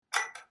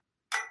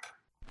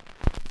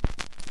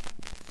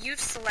You've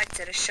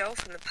selected a show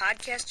from the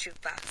Podcast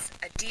Jukebox,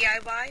 a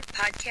DIY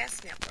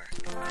podcast network.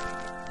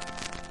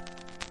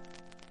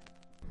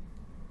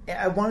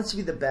 I wanted to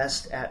be the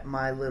best at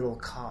my little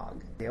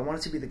cog. I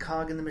wanted to be the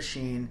cog in the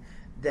machine,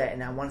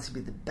 and I wanted to be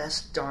the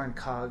best darn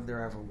cog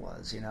there ever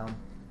was, you know?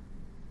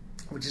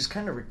 Which is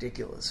kind of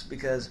ridiculous,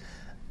 because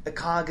a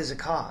cog is a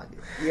cog,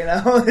 you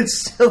know?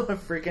 It's still a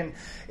freaking...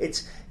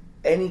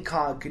 Any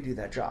cog could do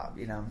that job,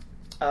 you know?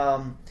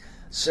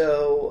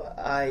 So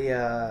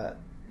I...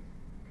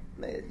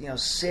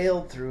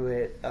 sailed through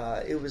it.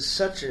 It was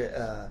such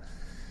and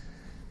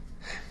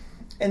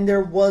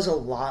there was a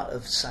lot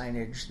of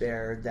signage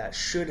there that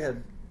should have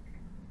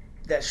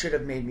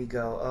made me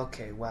go,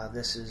 okay, wow,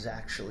 this is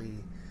actually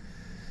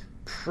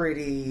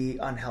pretty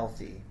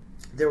unhealthy.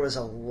 There was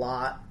a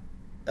lot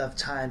of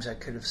times I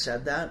could have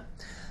said that,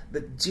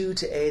 but due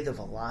to the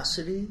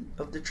velocity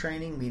of the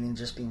training, meaning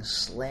just being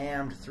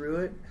slammed through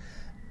it,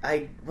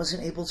 I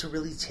wasn't able to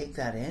really take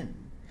that in.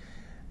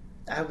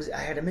 I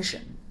had a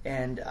mission,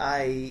 and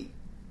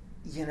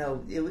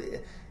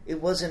it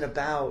wasn't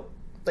about,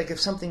 like, if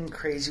something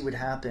crazy would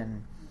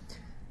happen,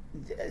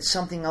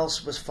 something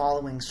else was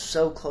following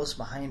so close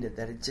behind it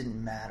that it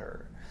didn't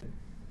matter.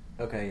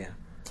 Okay,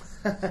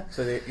 yeah.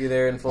 So you're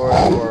there in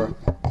Florida for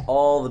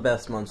all the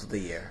best months of the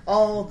year.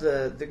 All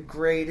the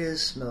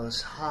greatest,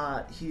 most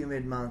hot,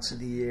 humid months of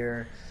the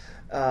year.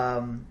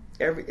 By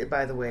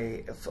the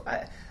way,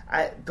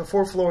 I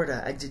before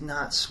Florida, I did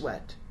not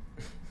sweat.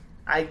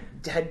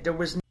 There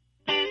was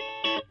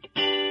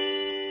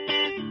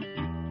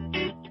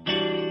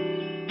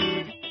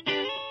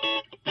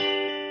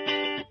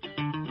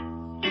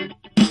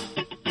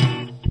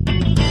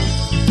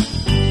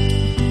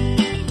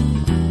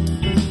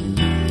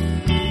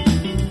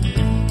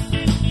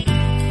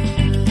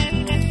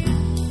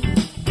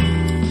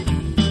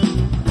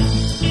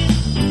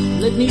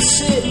Let me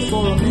sit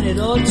for a minute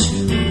or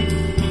two.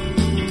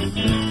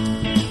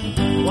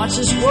 Watch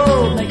this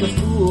world make a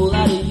fool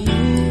out of you.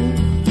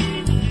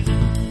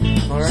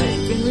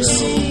 Alright, Been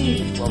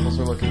received. so levels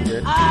are looking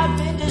good. I've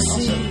been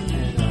deceived.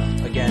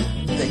 And again,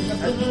 thank you.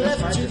 Nothing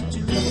left to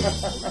do.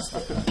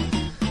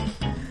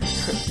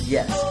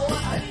 Yes.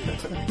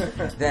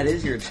 That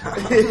is your job.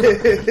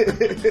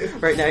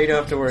 Right now you don't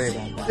have to worry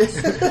about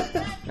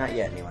that. Not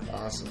yet, anyway.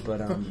 awesome.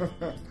 But,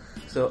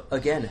 so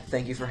again,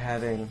 thank you for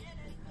having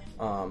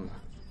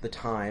the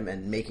time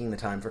and making the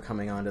time for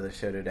coming on to the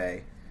show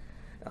today.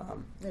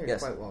 You're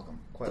quite welcome.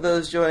 For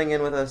those joining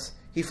in with us,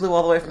 he flew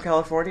all the way from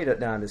California to...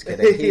 No, I'm just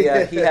kidding.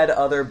 He had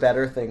other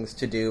better things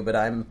to do, but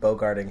I'm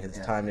bogarting his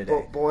time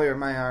today. Boy, are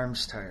my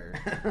arms tired.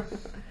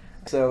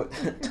 So,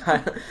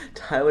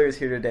 Tyler is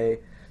here today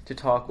to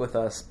talk with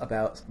us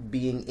about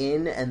being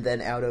in and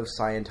then out of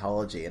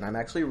Scientology. And I'm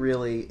actually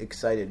really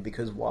excited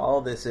because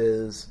while this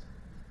is...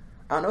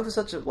 I don't know if it's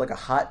such a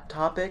hot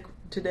topic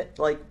today,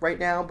 right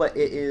now, but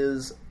it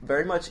is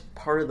very much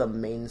part of the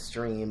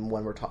mainstream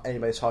when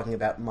anybody's talking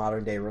about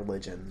modern day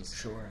religions.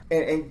 Sure.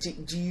 And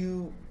do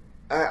you?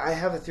 I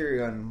have a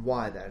theory on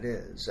why that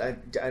is. I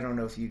don't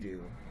know if you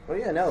do. Oh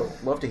yeah, no,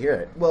 love to hear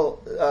it.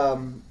 Well,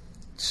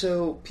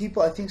 so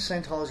I think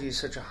Scientology is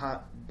such a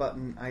hot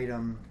button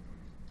item,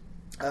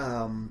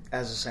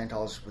 as a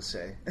Scientologist would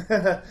say,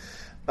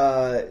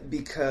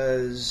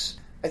 because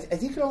I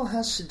think it all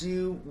has to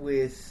do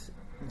with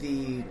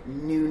the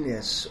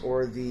newness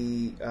or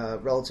the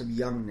relative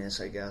youngness,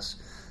 I guess,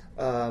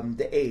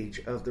 the age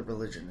of the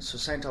religion. So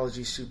Scientology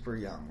is super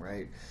young,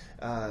 right?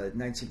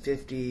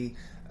 1950,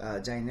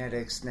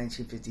 Dianetics,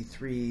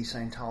 1953,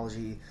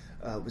 Scientology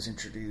was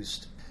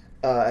introduced.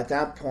 At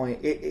that point,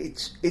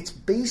 it's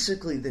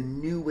basically the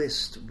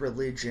newest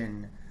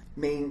religion,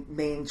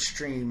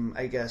 mainstream,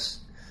 I guess,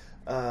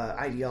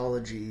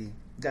 ideology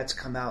that's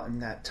come out in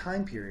that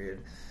time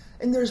period.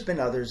 And there's been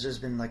others. There's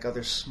been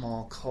other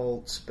small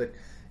cults, but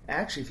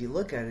actually, if you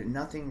look at it,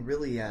 nothing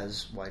really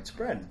as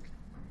widespread.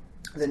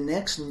 The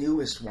next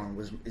newest one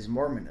is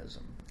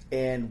Mormonism,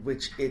 and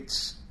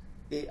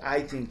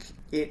I think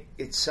it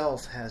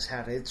itself has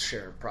had its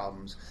share of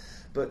problems,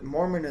 but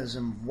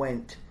Mormonism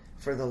went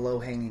for the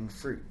low-hanging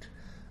fruit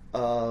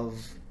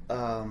of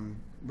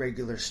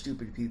regular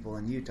stupid people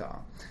in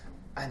Utah.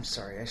 I'm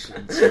sorry, I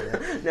shouldn't say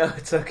that. No,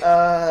 it's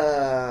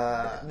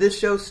okay. This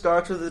show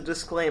starts with a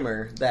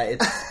disclaimer that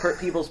it's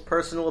people's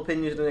personal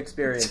opinions and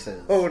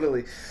experiences.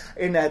 Totally.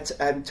 And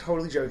I'm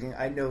totally joking.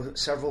 I know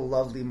several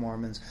lovely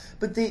Mormons.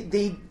 But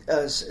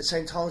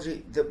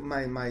Scientology,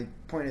 my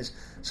point is,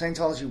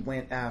 Scientology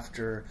went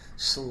after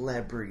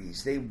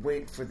celebrities. They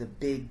went for the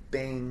big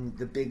bang,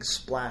 the big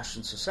splash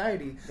in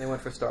society. They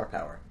went for star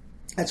power.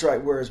 That's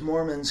right. Whereas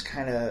Mormons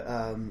kind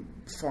of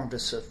formed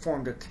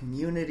a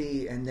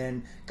community and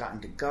then got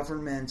into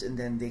government, and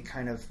then they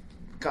kind of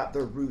got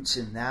their roots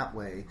in that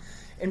way,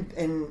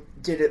 and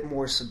did it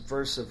more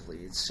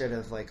subversively instead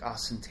of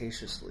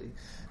ostentatiously.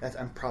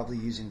 I'm probably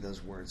using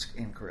those words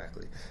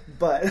incorrectly,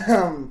 but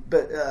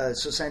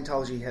so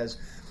Scientology has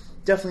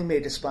definitely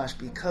made a splash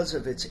because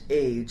of its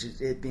age,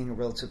 it being a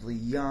relatively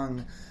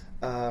young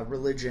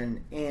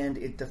religion, and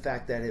the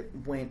fact that it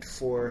went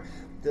for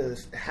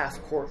the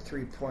half-court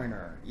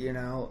three-pointer,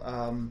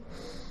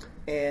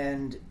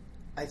 and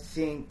I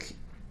think,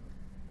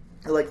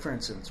 like, for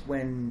instance,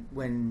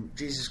 when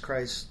Jesus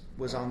Christ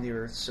was on the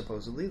earth,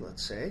 supposedly,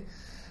 let's say,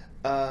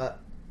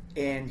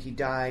 and he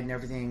died and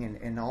everything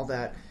and all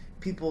that,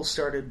 people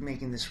started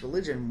making this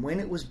religion when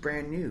it was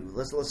brand new.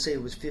 Let's say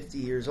it was 50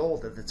 years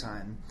old at the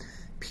time.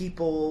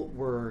 People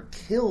were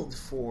killed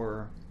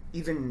for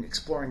even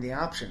exploring the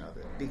option of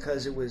it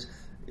because it was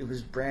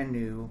brand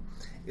new.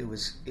 It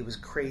was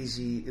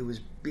crazy. It was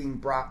being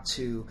brought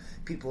to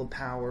people of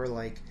power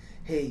like,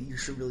 hey, you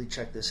should really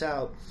check this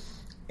out.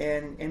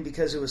 And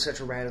because it was such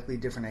a radically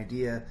different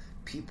idea,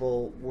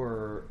 people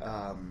were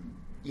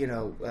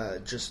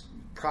just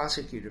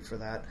prosecuted for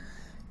that.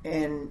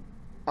 And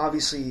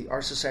obviously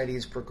our society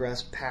has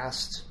progressed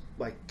past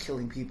like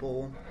killing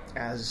people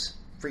as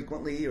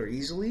frequently or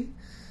easily.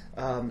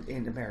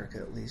 In America,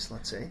 at least,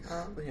 let's say.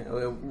 We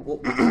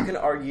can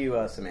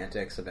argue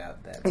semantics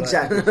about that. But.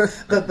 Exactly,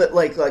 but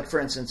like for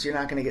instance, you're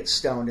not going to get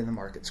stoned in the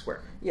market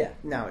square. Yeah,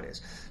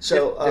 nowadays.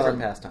 So different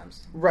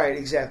pastimes. Right,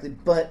 exactly.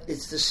 But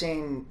it's the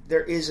same.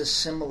 There is a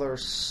similar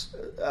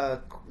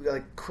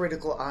like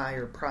critical eye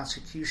or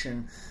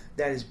prosecution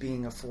that is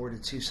being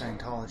afforded to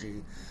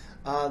Scientology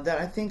that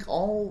I think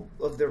all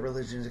of their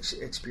religions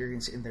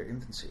experience in their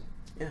infancy.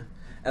 Yeah,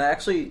 and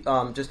actually,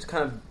 just to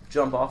kind of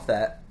jump off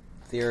that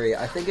theory,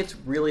 I think it's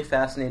really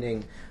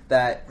fascinating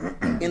that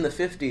in the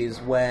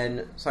 50s,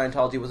 when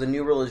Scientology was a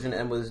new religion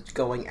and was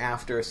going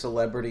after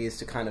celebrities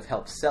to kind of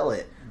help sell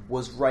it,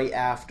 was right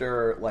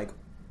after like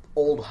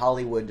old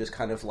Hollywood just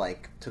kind of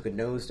like took a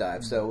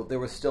nosedive. So there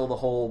was still the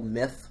whole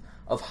myth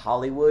of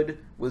Hollywood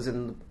was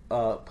in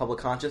public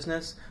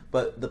consciousness,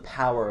 but the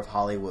power of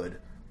Hollywood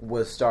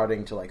was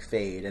starting to like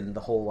fade, and the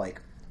whole like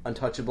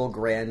untouchable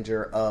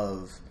grandeur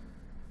of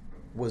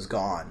was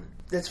gone.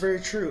 That's very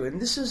true,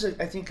 and this is,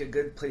 I think, a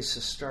good place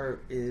to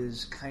start.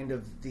 Is kind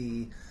of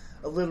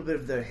a little bit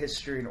of the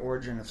history and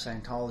origin of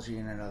Scientology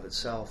in and of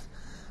itself.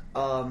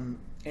 And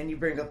you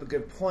bring up a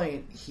good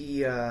point.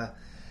 He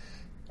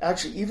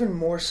actually, even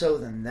more so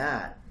than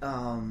that.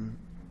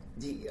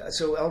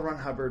 So L. Ron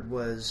Hubbard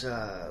was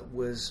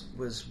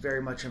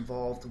very much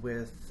involved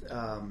with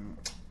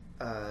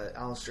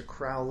Aleister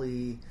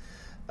Crowley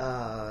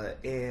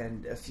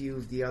and a few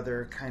of the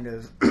other kind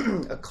of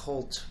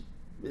occult,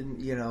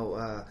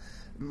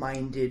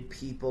 minded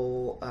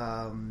people,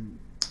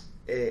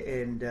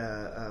 and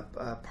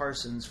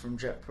Parsons from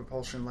Jet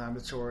Propulsion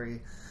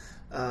Laboratory.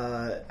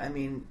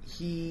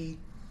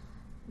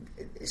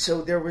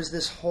 So there was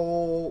this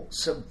whole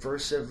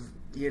subversive,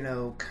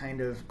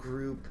 kind of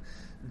group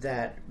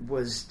that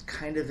was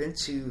kind of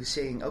into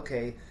saying,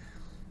 okay,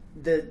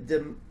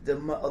 the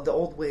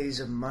old ways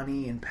of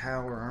money and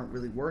power aren't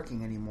really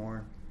working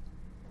anymore.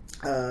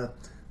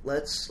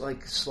 Let's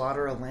like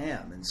slaughter a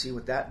lamb and see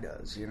what that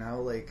does,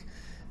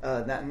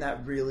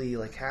 that really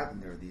like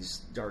happened. There were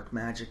these dark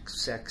magic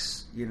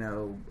sex,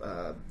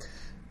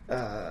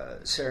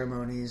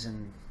 ceremonies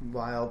and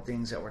wild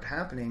things that were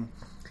happening.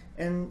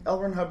 And L.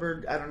 Ron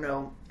Hubbard, I don't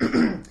know,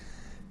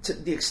 to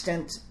the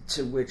extent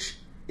to which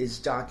is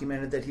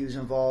documented that he was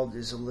involved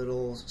is a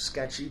little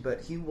sketchy, but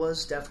he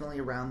was definitely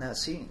around that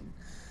scene.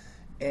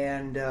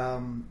 And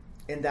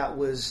that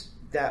was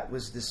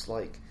this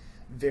like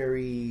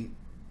very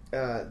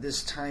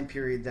this time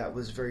period that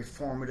was very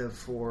formative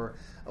for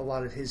a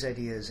lot of his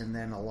ideas, and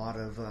then a lot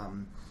of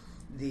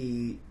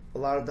the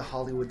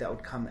Hollywood that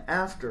would come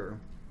after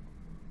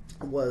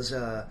was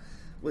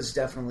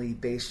definitely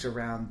based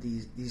around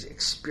this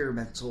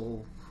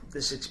experimental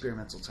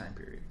time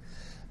period.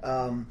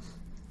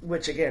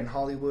 Which again,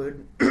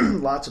 Hollywood,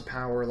 lots of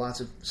power,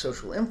 lots of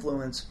social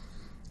influence,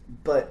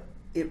 but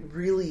it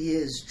really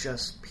is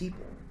just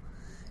people.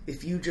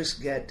 If you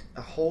just get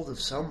a hold of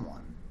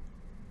someone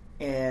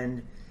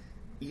and,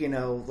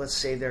 let's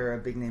say they're a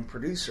big name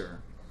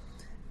producer,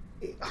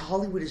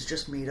 Hollywood is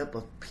just made up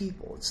of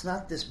people. It's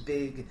not this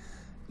big,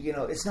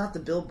 it's not the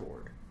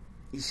billboard.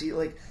 You see,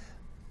 like,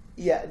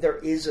 yeah, there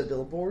is a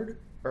billboard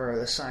or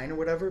a sign or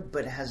whatever,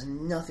 but it has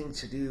nothing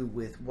to do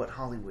with what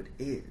Hollywood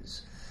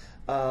is.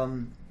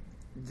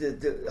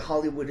 The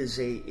Hollywood is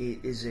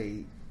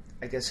a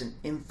I guess an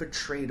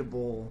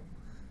infiltratable,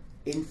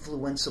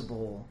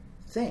 influenceable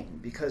thing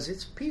because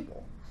it's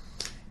people,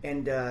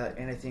 and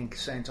I think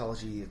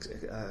Scientology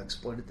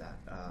exploited that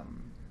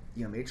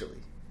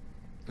majorly.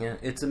 Yeah,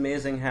 it's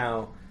amazing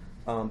how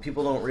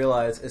people don't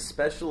realize,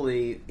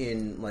 especially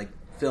in like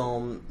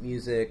film,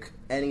 music,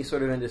 any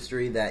sort of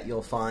industry, that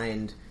you'll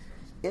find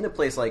in a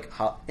place like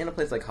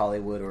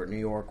Hollywood or New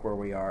York, where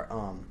we are,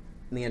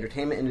 in the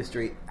entertainment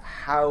industry,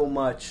 how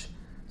much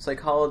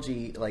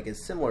psychology like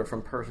is similar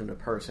from person to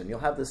person. You'll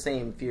have the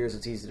same fears.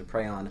 It's easy to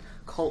prey on.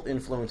 Cult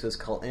influence.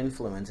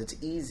 It's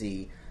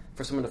easy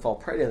for someone to fall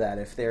prey to that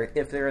if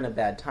they're in a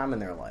bad time in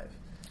their life.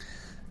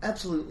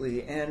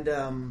 Absolutely, and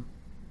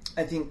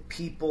I think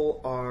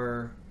people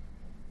are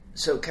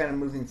so kind of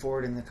moving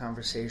forward in the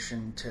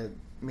conversation to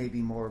maybe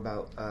more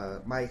about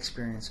my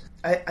experience.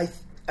 I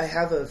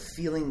have a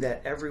feeling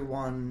that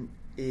everyone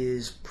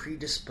is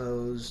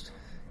predisposed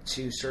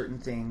to certain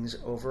things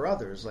over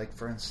others. Like,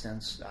 for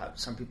instance,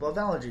 some people have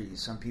allergies.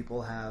 Some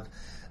people have.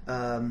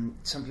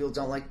 Some people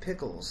don't like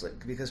pickles,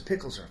 like, because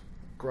pickles are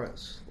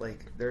gross.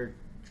 Like, they're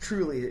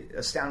truly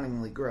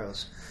astoundingly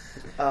gross.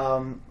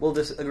 We'll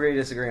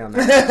disagree on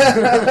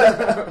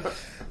that.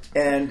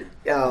 And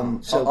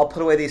so I'll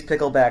put away these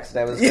picklebacks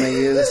that I was going to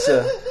use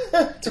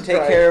to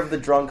take care of the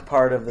drunk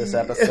part of this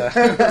episode.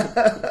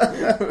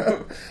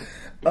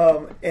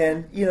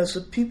 And,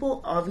 so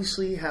people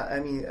obviously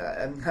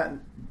I'm not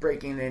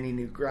breaking any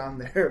new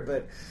ground there,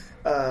 but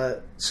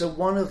so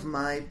one of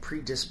my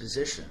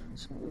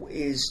predispositions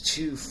is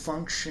to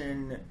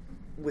function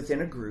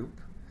within a group,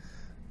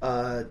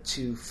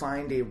 to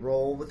find a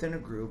role within a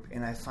group,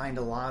 and I find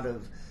a lot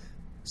of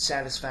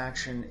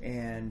satisfaction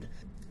and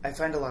I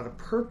find a lot of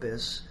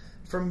purpose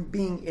from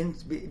being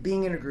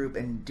in a group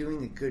and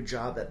doing a good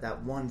job at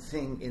that one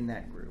thing in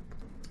that group.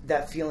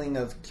 That feeling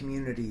of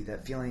community,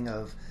 that feeling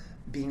of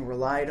being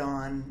relied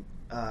on,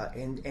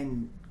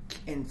 and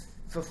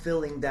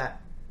fulfilling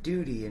that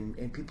duty,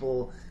 and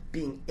people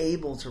being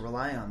able to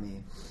rely on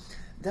me.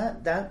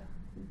 That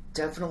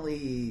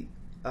definitely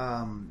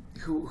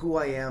who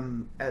I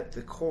am at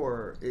the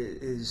core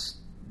is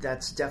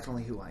that's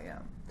definitely who I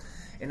am,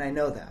 and I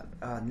know that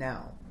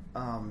now.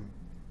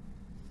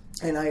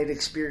 And I had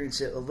experienced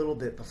it a little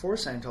bit before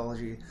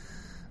Scientology.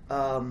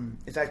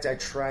 In fact, I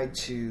tried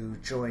to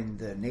join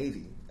the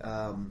Navy,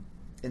 and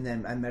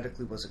then I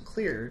medically wasn't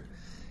cleared.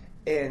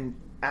 And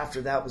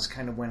after that was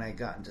kind of when I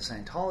got into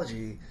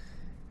Scientology.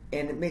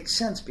 And it makes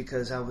sense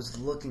because I was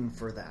looking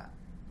for that.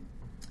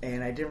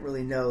 And I didn't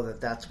really know that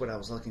that's what I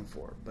was looking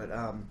for. But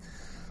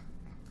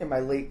in my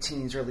late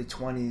teens, early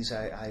 20s,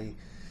 I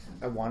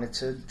wanted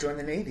to join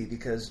the Navy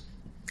because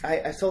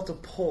I felt a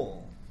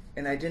pull.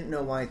 And I didn't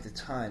know why at the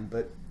time,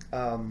 but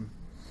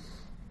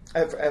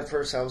at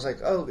first I was like,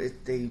 oh,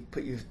 they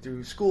put you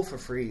through school for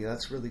free.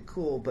 That's really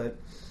cool. But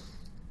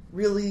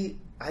really,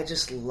 I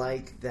just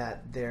like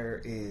that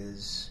there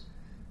is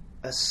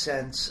a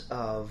sense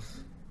of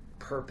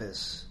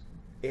purpose.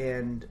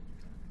 And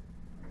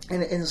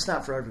it's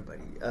not for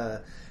everybody.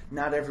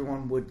 Not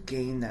everyone would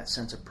gain that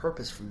sense of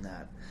purpose from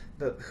that.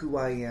 But who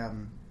I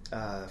am,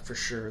 for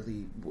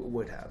surely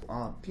would have.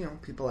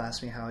 People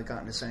ask me how I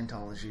got into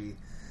Scientology.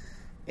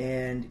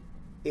 And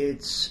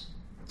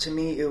to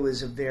me, it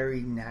was a very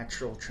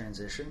natural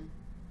transition.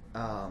 Do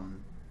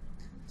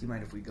you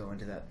mind if we go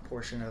into that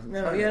portion of?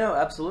 No,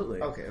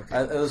 absolutely. Okay.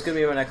 It was going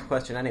to be my next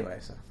question anyway.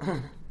 So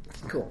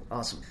cool,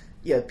 awesome.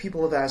 Yeah,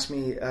 people have asked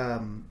me,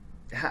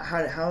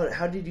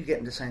 how did you get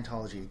into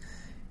Scientology?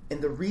 And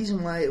the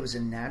reason why it was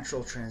a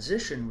natural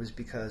transition was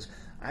because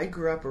I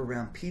grew up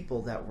around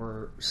people that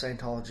were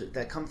Scientologists,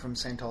 that come from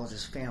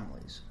Scientologist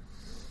families.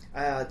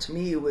 To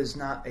me, it was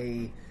not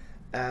a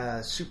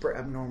super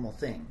abnormal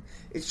thing.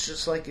 It's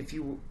just like if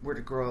you were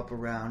to grow up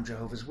around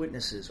Jehovah's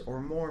Witnesses or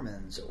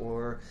Mormons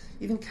or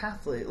even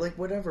Catholic, like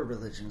whatever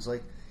religions,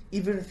 like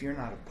even if you're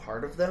not a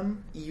part of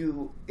them,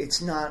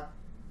 it's not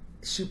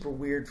super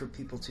weird for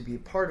people to be a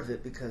part of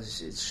it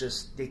because it's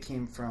just they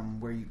came from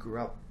where you grew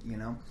up,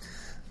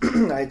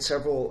 I had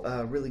several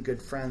really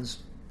good friends,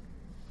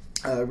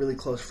 really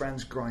close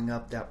friends growing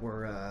up that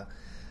were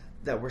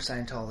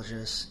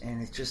Scientologists,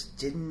 and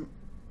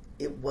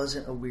it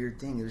wasn't a weird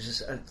thing. It was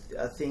just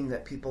a thing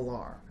that people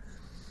are.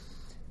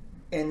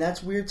 And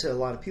that's weird to a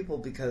lot of people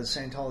because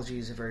Scientology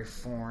is a very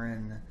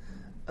foreign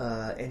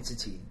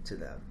entity to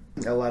them.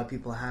 A lot of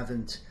people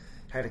haven't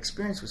had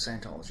experience with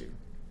Scientology,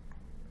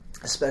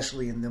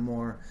 especially in the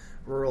more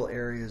rural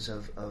areas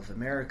of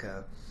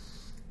America.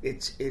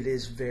 It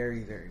is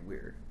very, very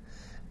weird.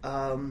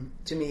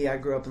 To me, I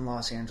grew up in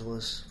Los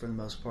Angeles for the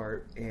most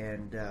part,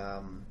 and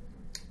out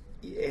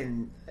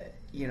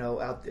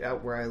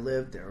where I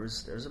lived,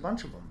 there's a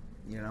bunch of them,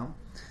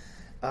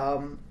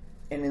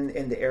 and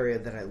in the area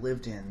that I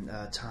lived in,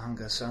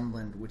 Tahunga,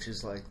 Sunderland, which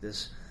is like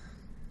this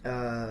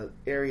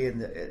area,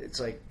 it's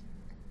like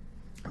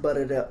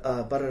butted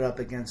up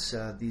against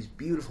these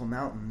beautiful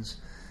mountains,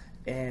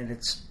 and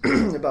it's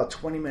about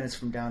 20 minutes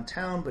from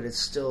downtown, but it's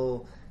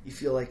still, you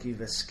feel like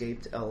you've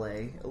escaped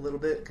LA a little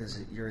bit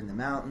because you're in the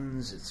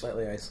mountains. It's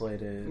slightly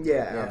isolated.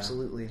 Yeah,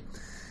 absolutely.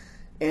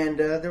 And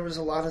there was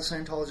a lot of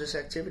Scientologist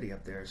activity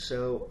up there.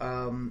 So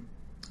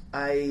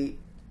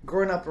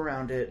growing up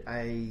around it,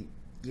 I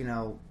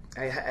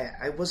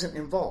wasn't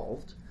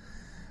involved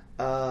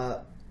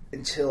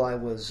until I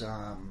was.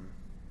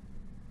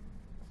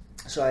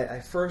 So I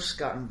first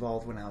got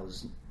involved when I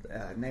was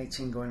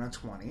 19, going on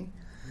 20.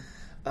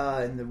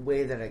 And the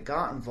way that I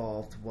got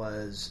involved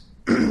was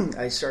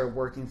I started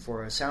working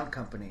for a sound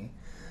company.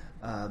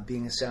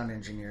 Being a sound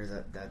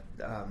engineer,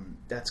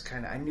 that's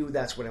kind of, I knew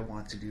that's what I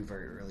wanted to do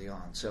very early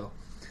on. So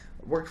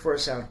I worked for a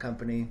sound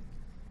company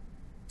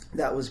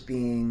that was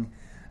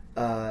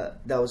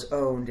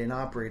owned and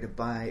operated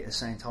by a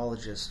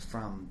Scientologist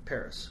from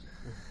Paris.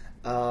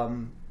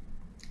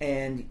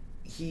 And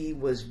he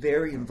was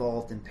very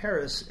involved in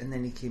Paris, and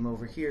then he came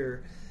over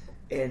here,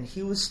 and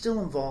he was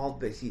still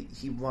involved, but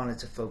he wanted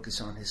to focus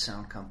on his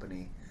sound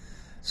company.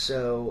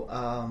 So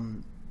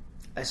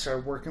I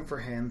started working for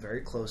him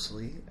very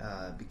closely,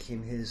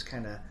 became his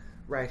kind of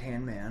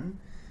right-hand man,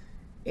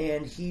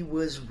 and he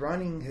was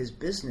running his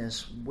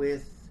business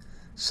with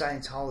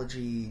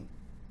Scientology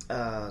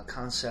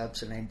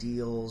concepts and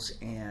ideals,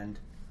 and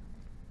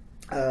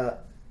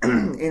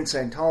in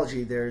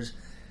Scientology there's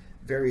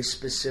very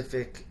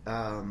specific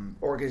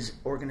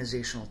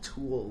organizational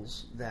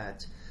tools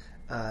that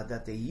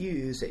they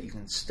use that you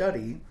can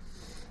study,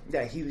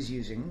 that he was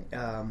using,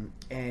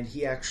 and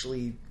he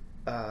actually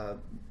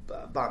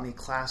bought me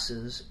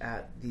classes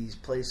at these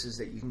places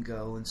that you can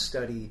go and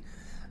study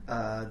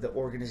the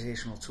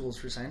organizational tools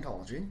for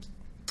Scientology,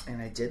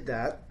 and I did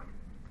that,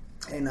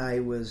 and I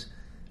was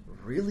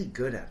really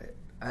good at it.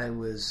 I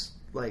was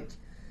like,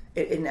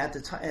 and at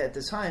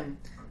the time,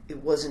 it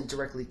wasn't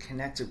directly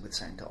connected with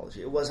Scientology.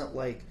 It wasn't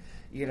like,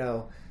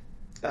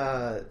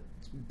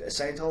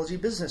 Scientology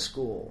Business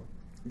School.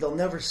 They'll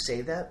never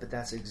say that, but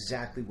that's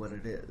exactly what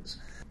it is.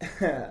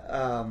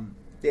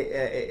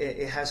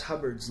 It has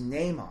Hubbard's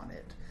name on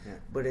it,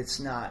 but it's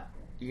not,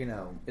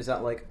 Is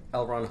that like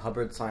L. Ron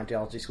Hubbard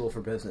Scientology School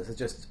for Business? It's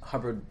just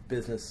Hubbard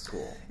Business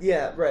School.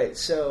 Yeah, right.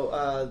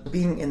 So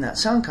being in that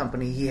sound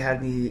company, he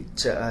had me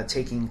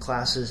taking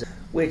classes,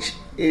 which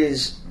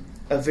is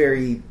a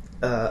very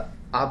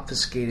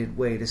obfuscated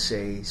way to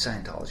say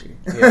Scientology.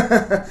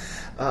 Yeah.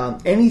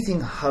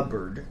 Anything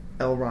Hubbard,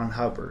 L. Ron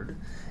Hubbard,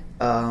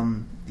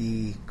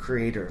 the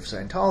creator of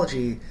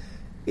Scientology,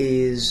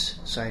 is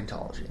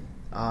Scientology.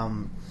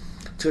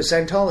 To a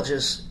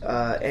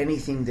Scientologist,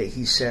 anything that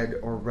he said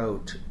or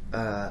wrote,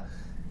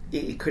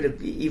 it could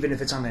have, even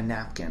if it's on a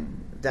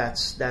napkin,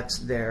 that's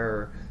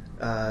their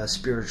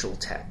spiritual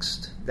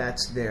text.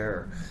 That's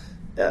their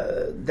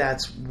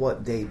that's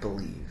what they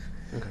believe.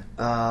 Okay.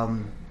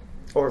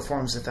 Or it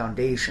forms the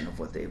foundation of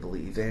what they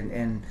believe,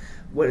 and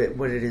what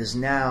it is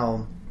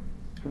now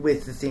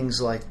with the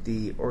things like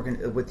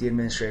with the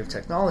administrative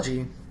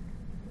technology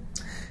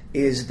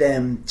is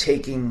them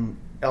taking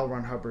L.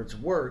 Ron Hubbard's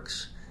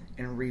works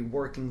and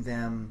reworking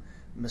them,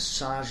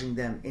 massaging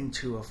them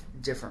into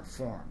different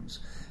forms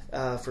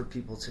for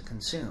people to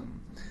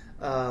consume.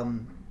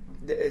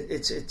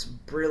 It's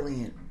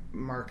brilliant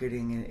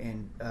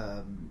marketing,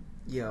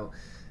 so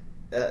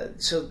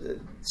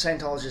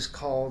Scientologists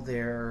call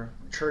their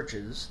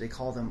churches, they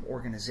call them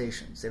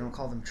organizations. They don't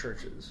call them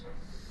churches.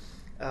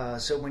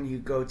 So when you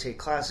go take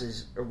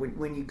classes, or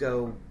when you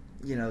go,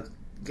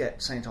 get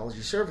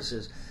Scientology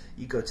services,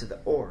 you go to the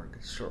org,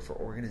 short for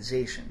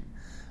organization,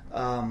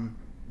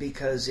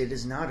 because it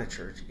is not a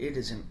church, it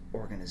is an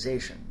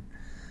organization.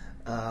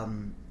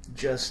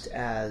 Just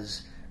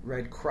as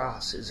Red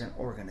Cross is an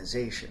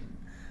organization,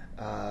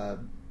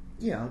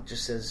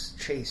 just as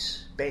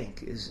Chase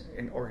Bank is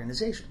an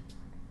organization.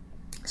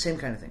 Same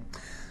kind of thing.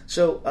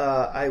 So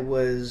I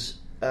was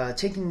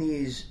taking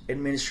these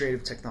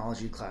administrative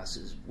technology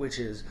classes, which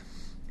is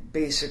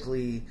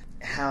basically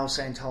how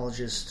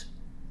Scientologists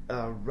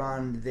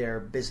run their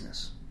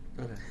business.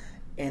 Okay.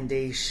 And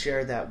they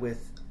share that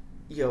with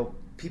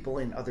people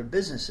in other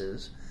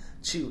businesses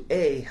to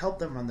A, help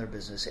them run their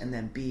business, and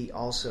then B,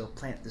 also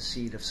plant the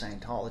seed of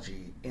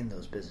Scientology in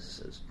those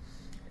businesses.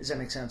 Does that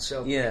make sense?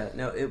 So yeah,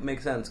 no, it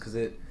makes sense because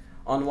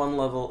on one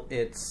level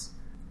it's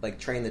like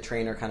train the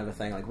trainer kind of a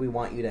thing. Like, we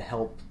want you to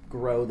help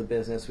grow the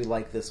business. We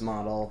like this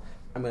model.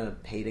 I'm going to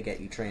pay to get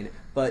you trained.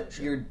 But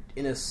sure, you're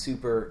in a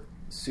super,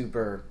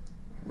 super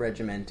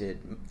regimented,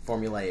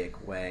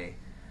 formulaic way.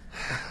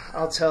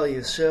 I'll tell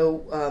you.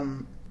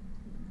 So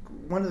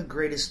one of the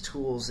greatest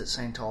tools that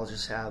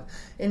Scientologists have,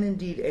 and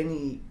indeed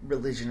any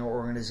religion or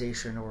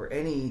organization or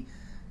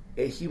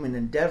a human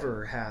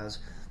endeavor has,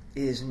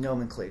 is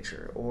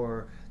nomenclature,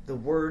 or the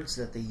words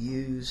that they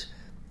use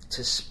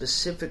to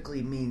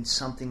specifically mean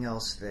something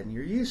else than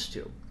you're used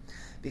to.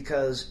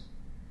 Because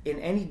in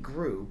any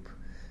group,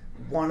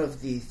 one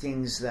of the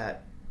things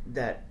that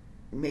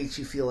makes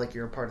you feel like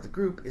you're a part of the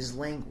group is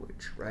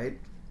language, right?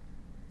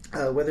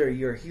 Whether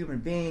you're a human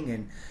being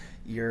and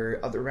you're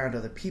around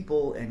other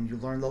people and you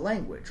learn the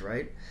language,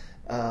 right?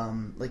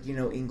 Like,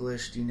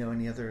 English. Do you know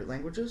any other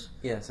languages?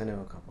 Yes, I know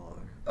a couple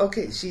other.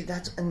 Okay, see,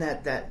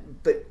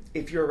 but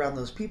if you're around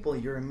those people,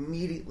 you're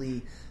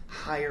immediately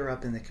higher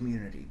up in the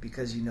community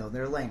because you know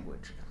their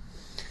language.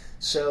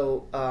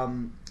 So,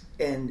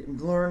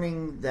 and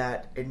learning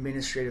that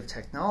administrative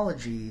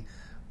technology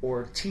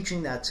or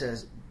teaching that to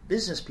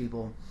business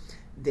people,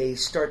 they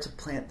start to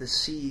plant the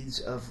seeds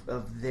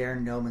of their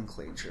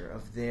nomenclature,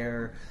 of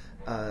their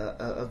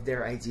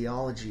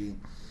ideology,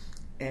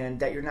 and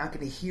that you're not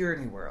going to hear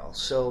anywhere else.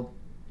 So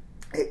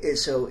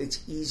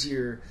it's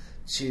easier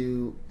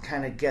to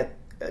kind of get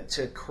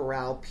to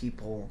corral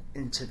people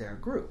into their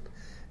group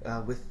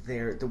with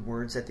the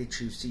words that they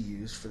choose to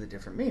use for the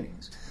different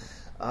meanings.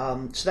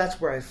 So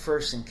that's where I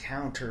first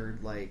encountered,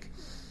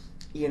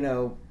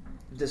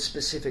 the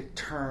specific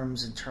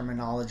terms and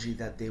terminology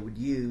that they would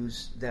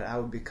use that I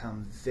would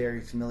become very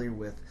familiar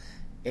with,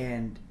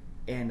 and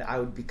I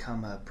would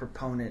become a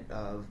proponent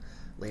of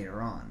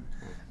later on.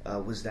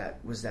 Was that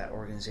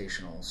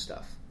organizational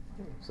stuff.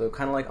 So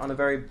kind of like on a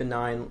very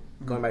benign,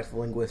 going back to the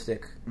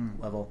linguistic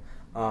level,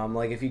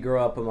 Like if you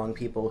grow up among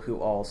people who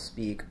all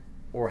speak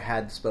or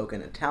had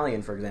spoken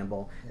Italian, for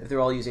example, if they're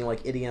all using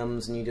like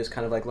idioms and you just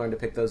kind of like learn to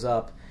pick those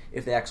up,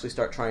 if they actually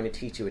start trying to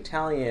teach you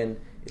Italian,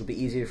 it'll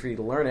be easier for you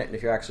to learn it. And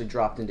if you're actually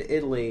dropped into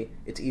Italy,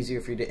 it's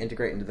easier for you to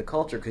integrate into the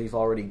culture because you've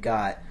already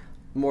got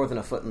more than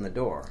a foot in the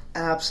door.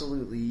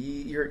 Absolutely,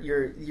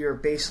 your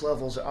base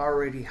level's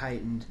already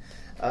heightened.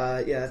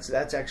 Yeah,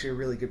 that's actually a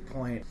really good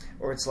point.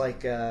 Or it's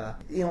like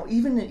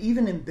even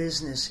in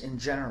business in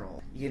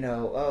general,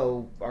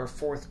 our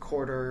fourth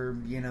quarter,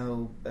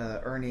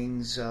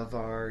 earnings of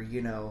our,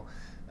 you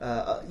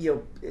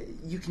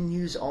can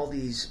use all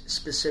these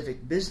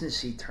specific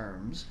businessy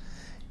terms,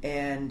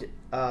 and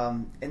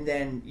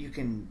then you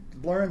can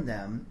learn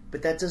them,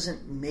 but that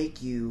doesn't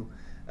make you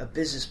a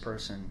business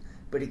person.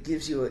 But it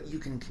gives you you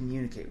can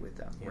communicate with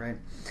them, right?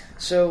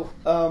 So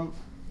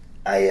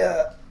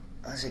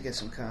let's get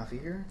some coffee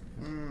here.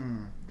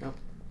 Yep.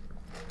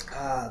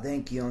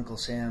 Thank you, Uncle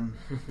Sam.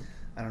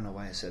 I don't know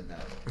why I said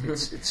that.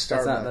 It's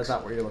Starbucks. That's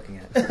not what you're looking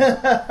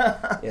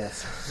at.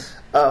 Yes.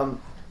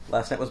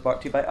 Last night was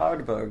brought to you by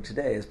Ardberg.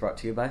 Today is brought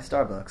to you by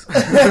Starbucks.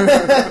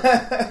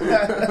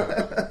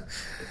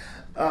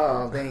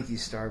 Oh, thank you,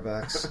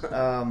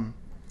 Starbucks.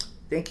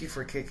 Thank you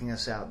for kicking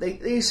us out. They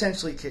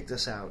essentially kicked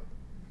us out.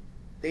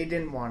 They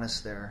didn't want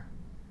us there.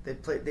 They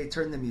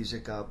turned the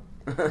music up.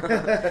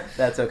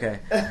 That's okay.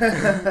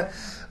 But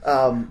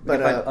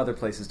find other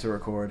places to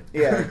record.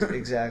 Yeah,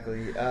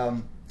 exactly.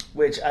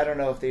 Which I don't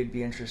know if they'd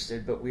be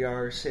interested, but we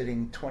are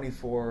sitting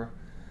 24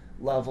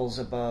 levels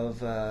above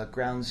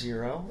ground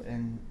zero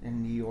in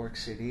New York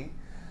City.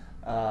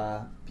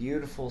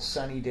 Beautiful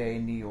sunny day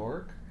in New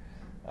York.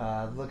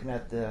 Looking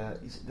at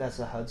that's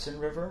the Hudson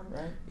River,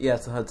 right? Yeah,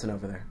 it's the Hudson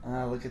over there.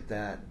 Look at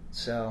that.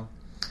 So,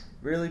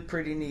 really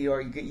pretty New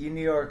York. You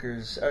New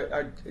Yorkers,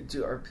 are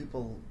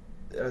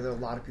there a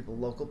lot of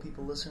local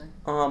people listening?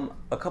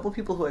 A couple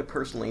people who I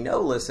personally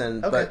know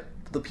listen, Okay. but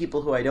the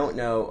people who I don't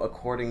know,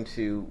 according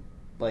to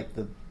like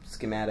the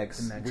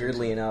schematics,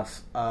 weirdly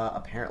enough,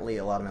 apparently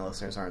a lot of my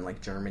listeners are in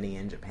like Germany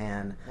and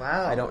Japan.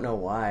 Wow. I don't know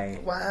why.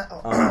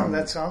 Wow.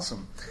 That's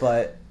awesome.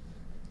 But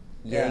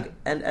Yeah.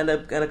 and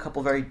a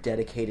couple very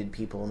dedicated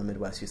people in the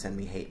Midwest who send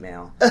me hate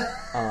mail,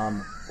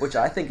 which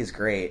I think is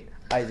great.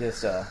 I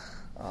just oh,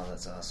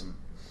 that's awesome.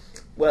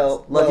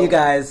 Well, love you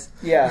guys.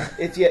 Yeah,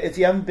 if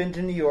you haven't been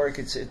to New York,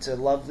 it's a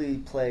lovely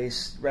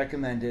place.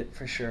 Recommend it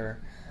for sure.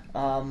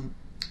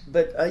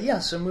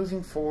 So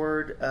moving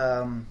forward,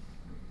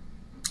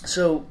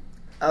 so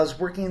I was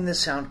working in this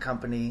sound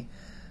company,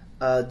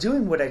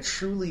 doing what I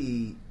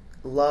truly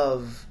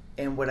love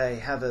and what I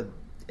have a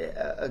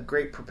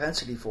great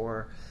propensity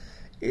for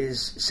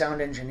is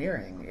sound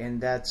engineering, and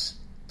that's,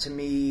 to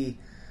me,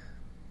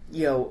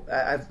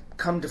 I've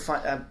come to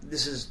find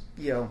this is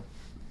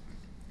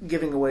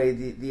giving away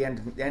the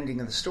ending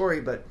of the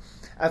story, but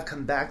I've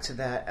come back to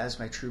that as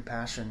my true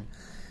passion,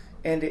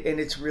 and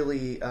it's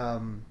really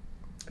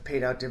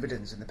paid out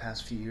dividends in the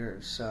past few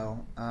years.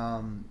 So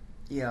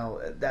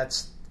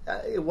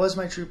it was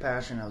my true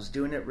passion. I was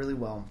doing it really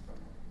well,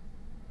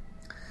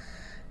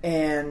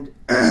 and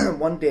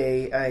one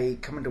day I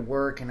come into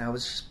work and I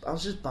was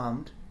just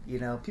bummed.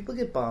 People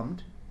get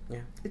bummed.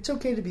 Yeah, it's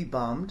okay to be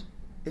bummed.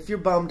 If you're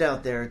bummed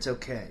out there, it's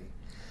okay.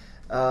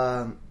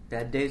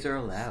 Bad days are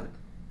allowed.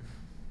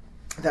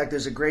 In fact,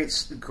 there's a great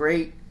song,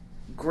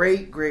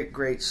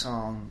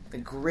 a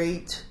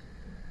great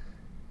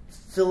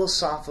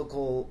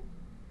philosophical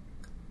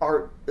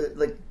art,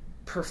 like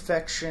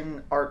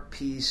perfection art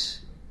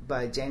piece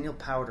by Daniel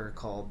Powter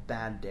called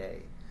 "Bad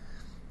Day."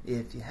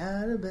 If you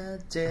had a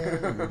bad day,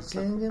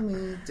 sing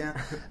me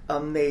down.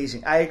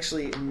 Amazing. I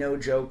actually, no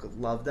joke,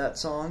 love that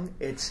song.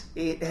 It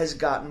has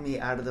gotten me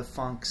out of the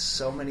funk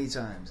so many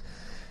times.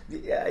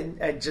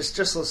 I just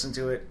listen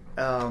to it.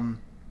 I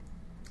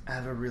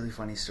have a really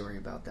funny story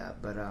about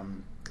that, but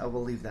I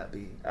will leave that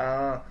be.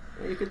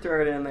 You could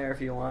throw it in there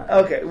if you want.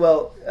 Okay,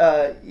 well,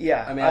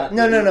 yeah. I mean,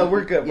 no,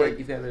 we're good. Yeah,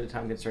 you've got a bit of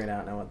time constraint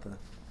out now.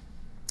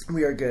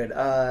 We are good.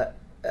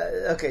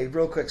 Okay,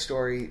 real quick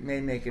story. May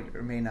make it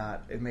or may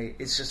not.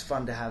 It's just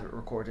fun to have it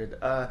recorded.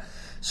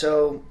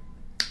 So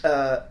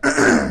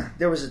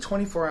there was a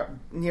 24-hour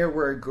near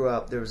where I grew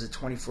up. There was a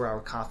 24-hour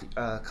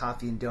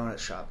coffee and donut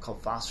shop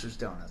called Foster's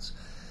Donuts.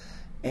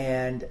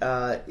 And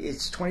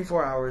it's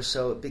 24 hours,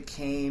 so it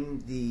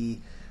became the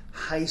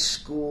high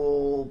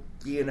school,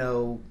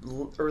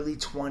 early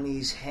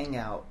 20s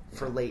hangout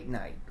for late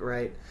night,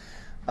 right?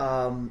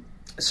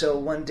 So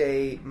one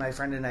day, my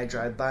friend and I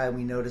drive by, and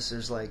we notice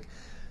there's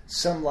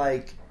some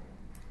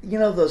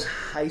those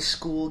high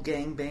school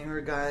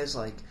gangbanger guys,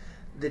 like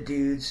the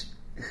dudes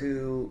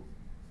who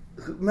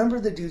remember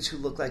the dudes who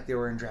looked like they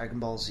were in Dragon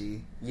Ball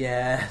Z?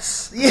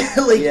 Yes.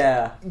 Yeah,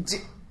 yeah.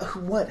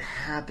 What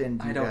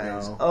happened, you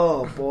guys? Know.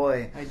 Oh,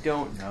 boy. I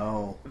don't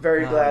know.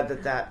 Very glad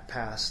that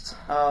passed.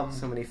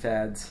 So many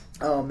fads.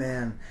 Oh,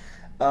 man.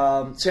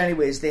 So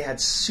anyways, they had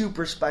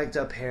super spiked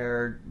up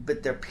hair,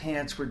 but their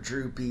pants were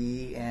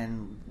droopy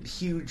and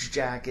huge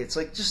jackets.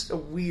 Like, just a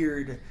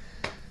weird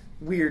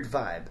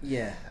vibe.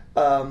 Yeah.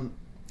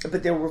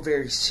 but they were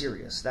very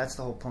serious. That's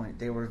the whole point.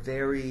 They were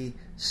very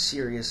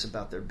serious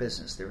about their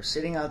business. They were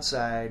sitting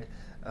outside,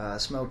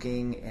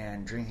 smoking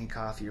and drinking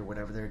coffee or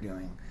whatever they're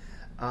doing.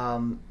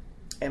 And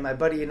my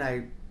buddy and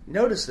I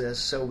noticed this,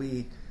 so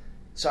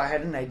I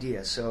had an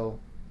idea. So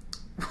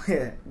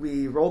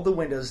we rolled the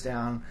windows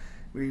down.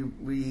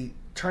 We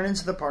turned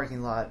into the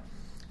parking lot,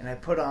 and I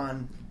put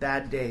on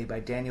 "Bad Day" by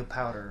Daniel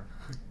Powter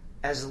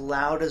as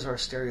loud as our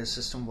stereo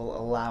system will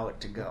allow it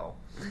to go.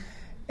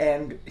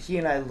 And he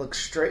and I looked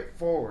straight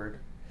forward,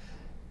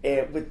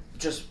 and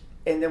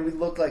then we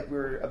looked like we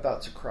were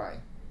about to cry.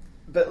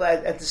 But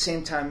at the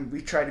same time,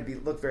 we tried to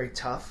look very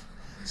tough.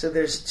 So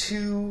there's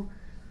two,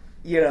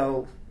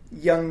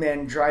 young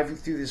men driving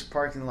through this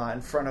parking lot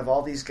in front of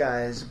all these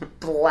guys,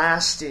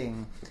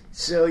 blasting.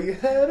 So you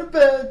had a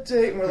bad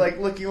day, and we're like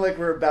looking like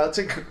we're about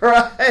to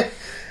cry.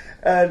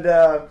 And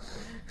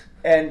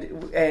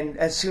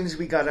as soon as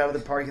we got out of the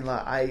parking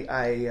lot,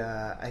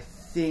 I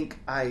think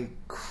I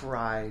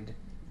cried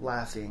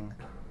laughing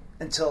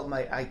until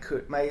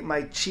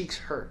my cheeks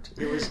hurt.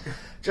 It was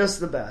just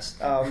the best.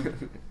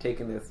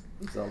 Taking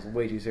themselves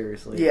way too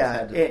seriously. Yeah,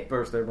 Had to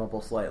burst their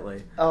bubble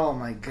slightly. Oh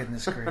my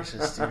goodness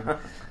gracious, dude!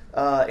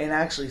 And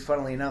actually,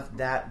 funnily enough,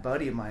 that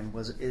buddy of mine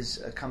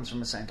comes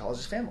from a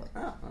Scientologist family.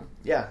 Oh,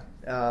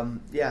 huh.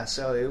 Yeah.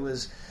 So it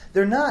was.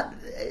 They're not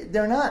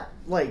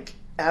like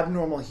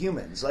abnormal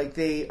humans. Like,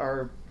 they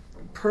are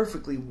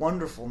perfectly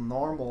wonderful,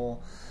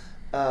 normal,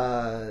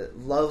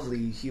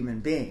 lovely human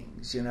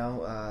beings.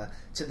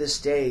 To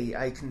this day,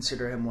 I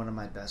consider him one of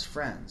my best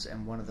friends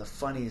and one of the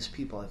funniest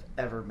people I've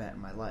ever met in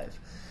my life.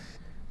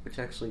 Which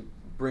actually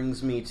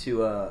brings me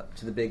to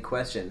the big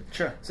question.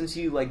 Sure. Since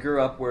you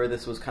grew up where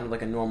this was kind of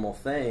like a normal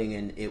thing,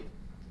 and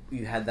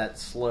you had that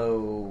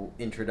slow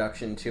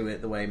introduction to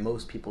it, the way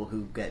most people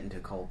who get into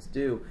cults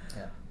do.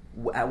 Yeah.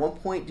 At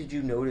what point did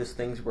you notice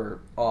things were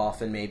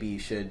off, and maybe you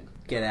should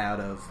get out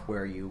of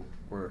where you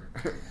were?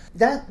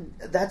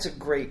 That's a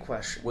great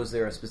question. Was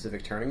there a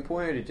specific turning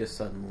point, or did it just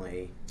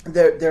suddenly?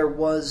 There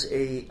was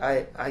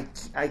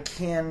I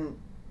can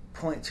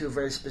point to a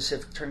very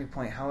specific turning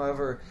point.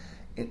 However,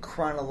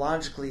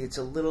 chronologically, it's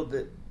a little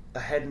bit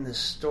ahead in the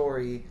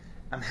story.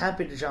 I'm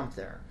happy to jump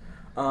there.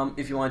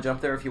 If you want to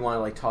jump there, if you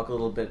want to talk a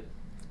little bit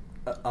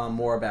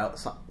more about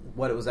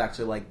what it was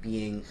actually like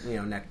being,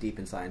 neck deep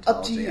in Scientology.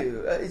 Up to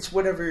you. It's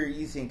whatever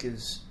you think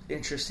is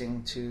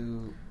interesting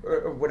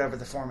or whatever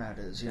the format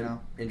is.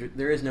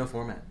 There is no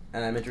format,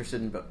 and I'm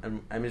interested in.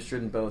 I'm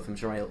interested in both. I'm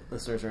sure my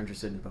listeners are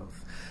interested in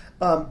both.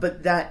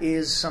 But that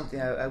is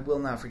something I will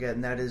not forget,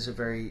 and that is a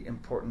very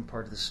important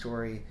part of the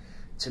story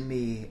to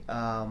me.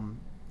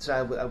 So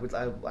I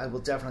will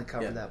definitely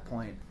cover that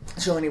point.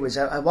 So anyways,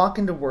 I walk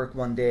into work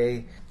one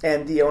day,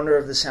 and the owner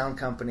of the sound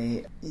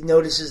company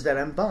notices that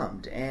I'm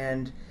bummed,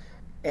 and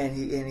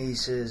he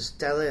says,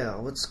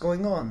 "Tyler, what's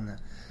going on?"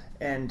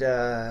 And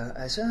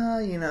I said,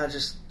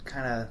 just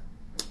kind of,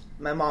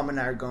 my mom and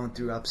I are going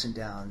through ups and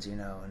downs, and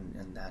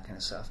that kind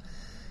of stuff.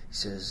 He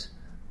says,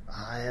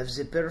 "I have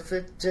the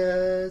perfect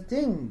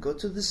thing. Go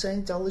to the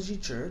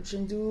Scientology church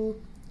and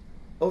do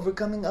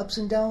overcoming ups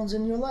and downs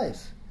in your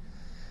life."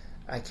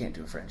 I can't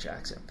do a French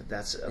accent, but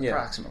that's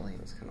approximately.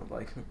 That's kind of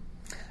like.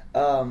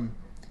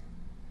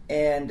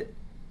 And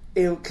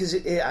because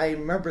I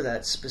remember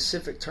that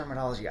specific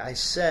terminology. I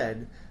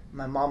said,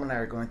 my mom and I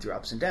are going through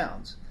ups and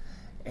downs.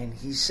 And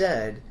he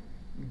said,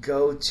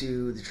 go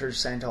to the Church of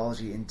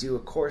Scientology and do a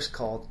course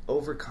called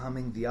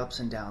Overcoming the Ups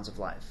and Downs of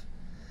Life.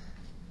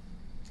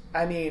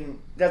 I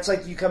mean, that's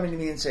like you coming to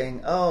me and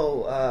saying,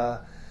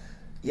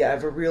 yeah, I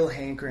have a real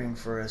hankering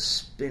for a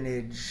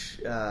spinach,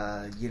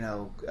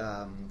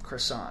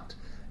 croissant.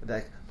 I'd be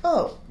like,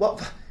 oh,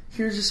 well,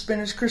 here's a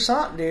spinach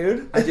croissant,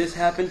 dude. I just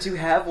happen to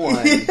have one.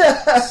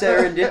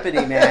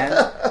 Serendipity, man.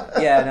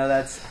 Yeah, no,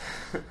 that's...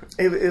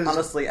 It was,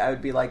 honestly, I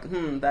would be like,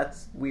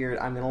 that's weird.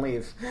 I'm going to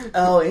leave.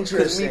 Oh, interesting.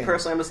 Because me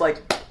personally, I'm just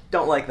like,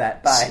 don't like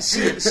that. Bye.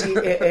 See,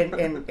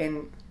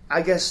 and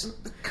I guess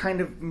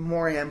kind of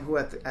more I am who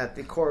at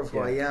the core of who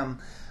I am.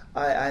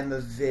 I'm a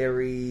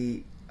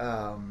very...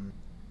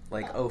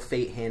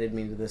 fate handed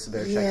me to this, I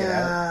better check it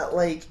out.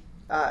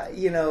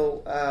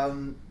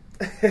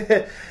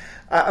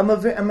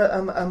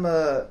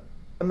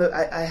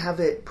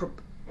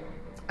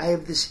 I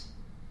have this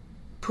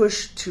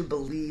push to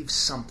believe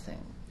something.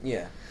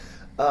 Yeah.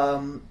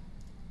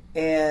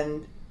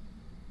 And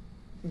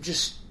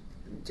just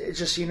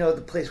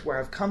the place where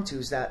I've come to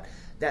is that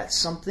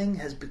something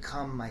has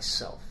become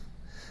myself.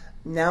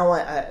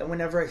 Now,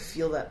 whenever I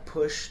feel that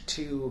push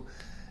to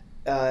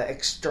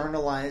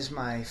externalize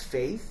my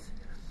faith,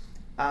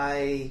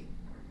 I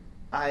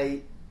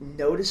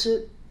notice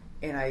it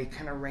and I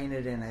kind of rein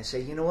it in. I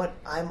say, you know what?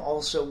 I'm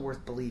also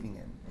worth believing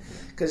in,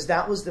 because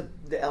that was the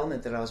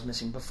element that I was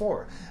missing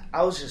before.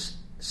 I was just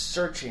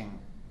searching,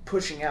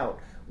 pushing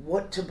out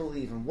what to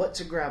believe in, what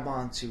to grab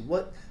onto,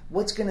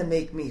 what's going to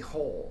make me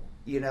whole,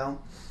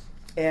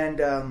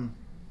 and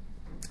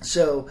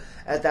so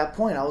at that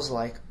point I was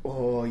like,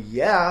 oh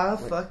yeah,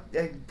 fuck,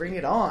 bring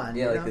it on.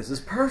 Yeah, this is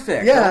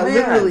perfect. Yeah,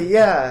 literally,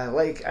 yeah.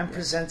 Like I'm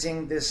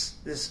presenting this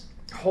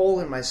hole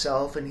in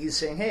myself, and he's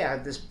saying, "Hey, I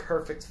have this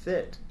perfect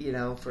fit,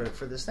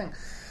 for this thing."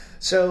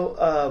 So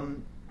I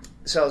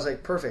was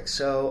like, "Perfect."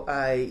 So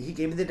he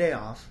gave me the day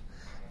off.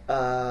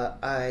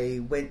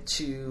 I went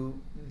to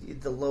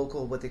the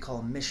local, what they call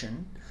a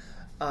mission,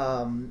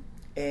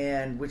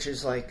 and which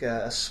is like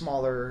a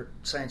smaller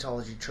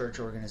Scientology church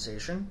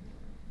organization,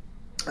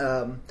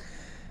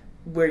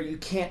 where you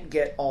can't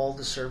get all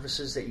the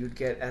services that you'd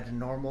get at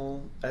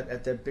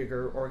at the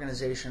bigger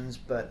organizations,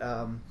 but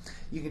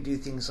you can do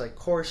things like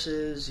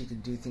courses, you can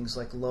do things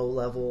like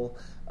low-level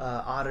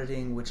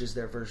auditing, which is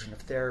their version of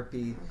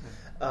therapy.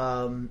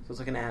 So it's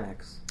like an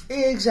annex.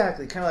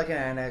 Exactly, kind of like an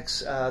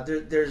annex.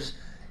 There's,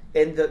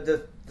 and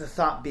the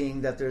thought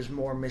being that there's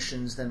more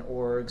missions than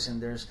orgs,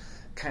 and there's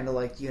kind of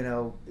like,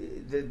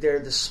 they're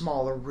the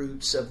smaller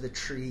roots of the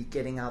tree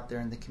getting out there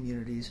in the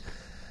communities.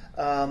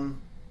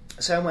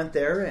 So I went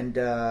there, and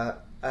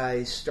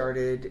I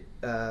started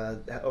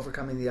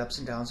overcoming the ups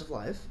and downs of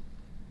life.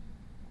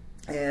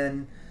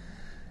 And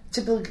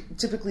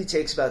typically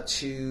takes about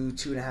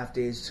 2.5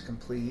 days to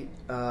complete.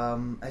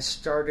 I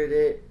started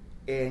it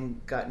and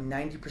got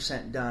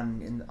 90%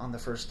 done on the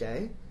first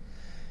day,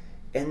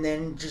 and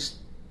then just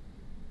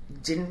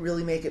didn't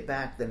really make it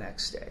back the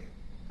next day.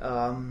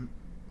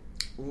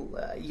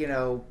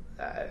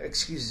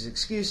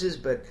 Excuses,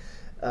 but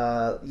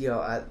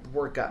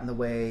work got in the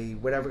way,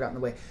 whatever got in the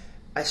way.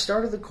 I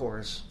started the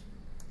course,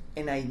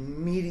 and I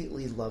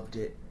immediately loved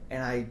it,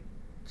 and I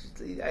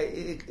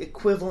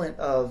equivalent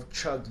of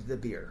chugged the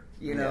beer.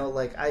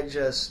 Like I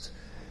just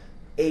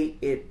ate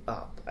it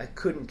up. I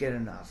couldn't get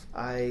enough.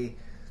 I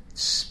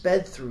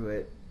sped through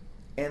it,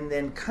 and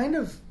then kind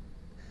of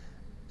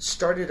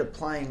started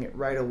applying it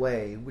right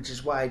away, which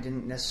is why I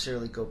didn't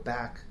necessarily go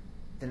back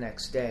the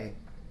next day.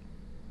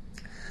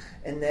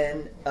 And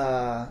then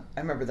I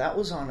remember that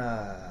was on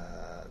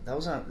a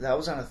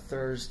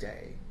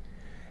Thursday,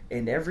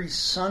 and every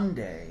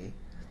Sunday,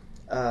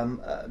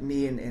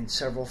 me and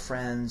several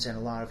friends and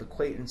a lot of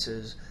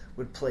acquaintances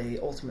would play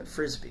ultimate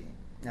frisbee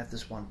at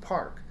this one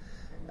park.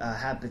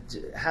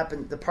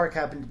 The park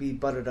happened to be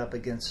butted up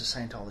against a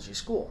Scientology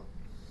school,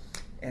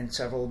 and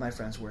several of my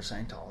friends were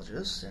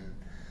Scientologists,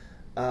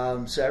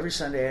 and so every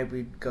Sunday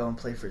we'd go and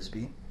play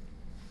frisbee.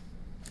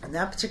 And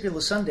that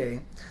particular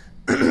Sunday,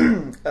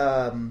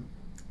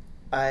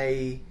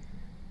 I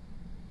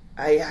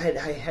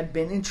had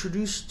been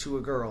introduced to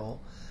a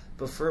girl,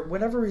 but for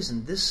whatever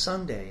reason, this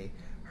Sunday,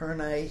 her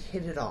and I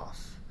hit it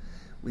off.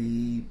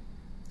 We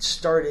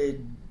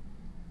started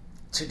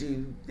to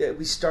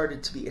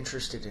be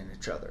interested in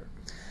each other,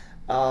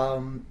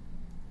 and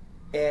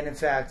in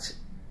fact,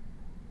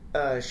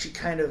 she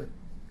kind of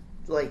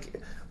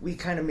we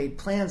kind of made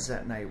plans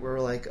that night. We were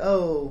like,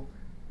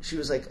 she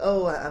was like,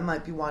 I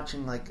might be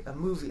watching like a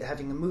movie,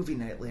 having a movie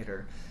night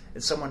later.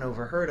 And someone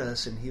overheard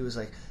us, and he was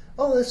like,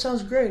 "Oh, that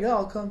sounds great.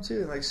 I'll come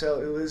too." And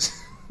so it was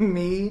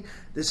me,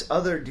 this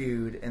other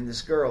dude, and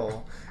this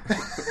girl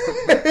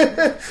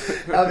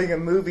having a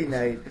movie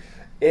night,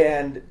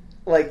 and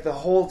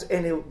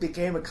and it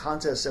became a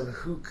contest of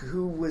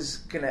who was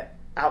gonna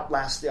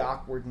outlast the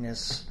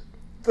awkwardness.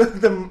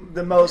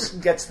 The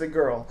most gets the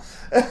girl,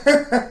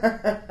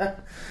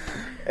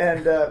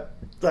 and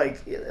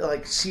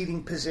like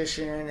seating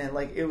position, and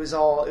it was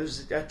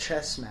a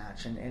chess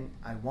match, and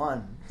I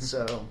won.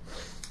 So,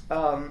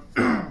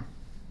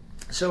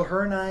 so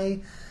her and I,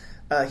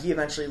 he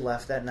eventually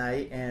left that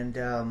night, and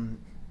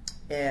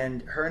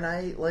her and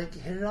I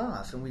hit it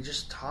off, and we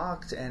just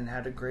talked and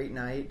had a great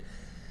night.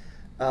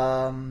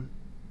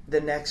 The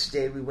next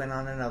day we went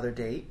on another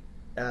date,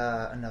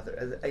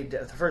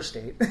 the first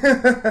date,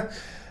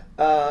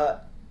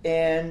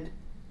 and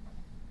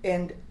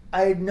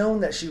I had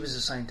known that she was a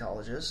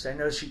Scientologist. I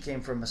know she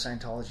came from a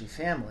Scientology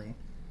family,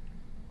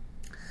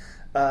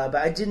 but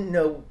I didn't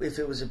know if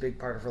it was a big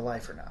part of her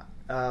life or not.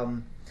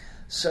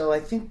 So I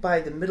think by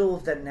the middle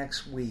of that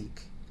next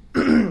week,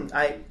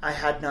 I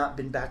had not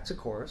been back to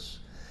course,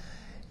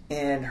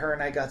 and her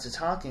and I got to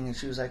talking, and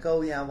she was like,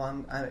 "Oh yeah,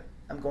 well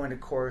I'm going to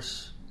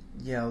course.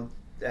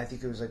 I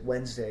think it was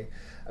Wednesday.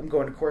 I'm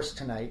going to course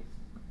tonight.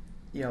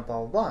 Blah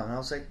blah blah." And I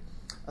was like,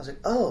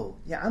 "Oh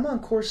yeah, I'm on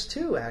course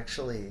too,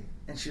 actually."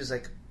 And she was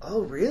like,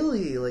 "Oh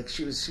really?"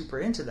 She was super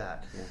into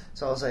that. Yeah.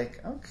 So I was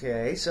like,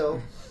 "Okay."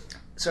 So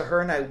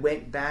her and I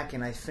went back,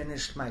 and I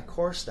finished my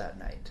course that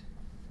night,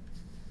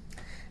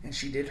 and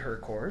she did her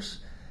course,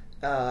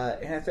 and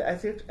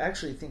I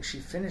actually think she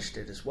finished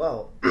it as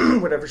well,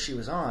 whatever she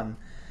was on,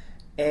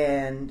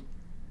 and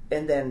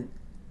then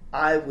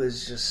I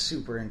was just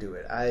super into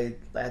it.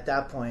 At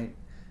that point,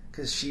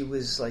 because she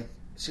was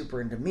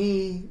super into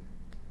me,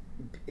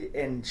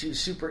 and she was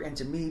super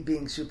into me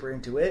being super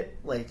into it.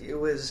 It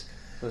was.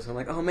 So I'm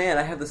like, oh man,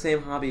 I have the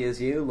same hobby as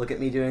you. Look at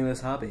me doing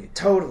this hobby.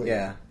 Totally.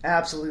 Yeah.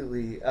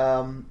 Absolutely.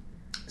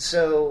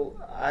 So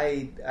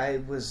I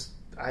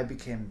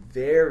became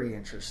very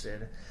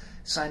interested.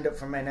 Signed up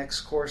for my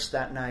next course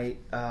that night,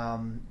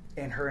 and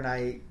her and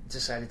I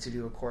decided to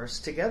do a course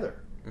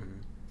together.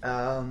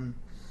 Mm-hmm.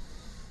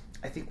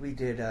 I think we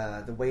did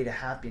The Way to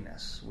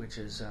Happiness, which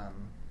is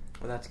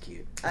Well, that's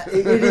cute.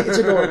 It's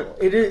adorable.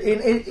 It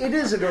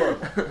is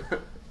adorable.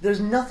 There's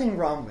nothing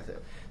wrong with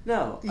it.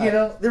 No.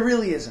 There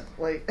really isn't.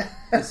 Like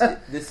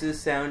this is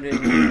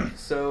sounding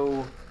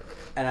so...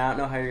 And I don't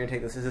know how you're going to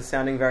take this. This is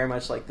sounding very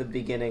much like the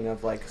beginning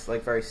of, like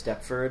very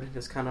Stepford.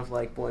 Just kind of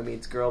like boy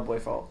meets girl, boy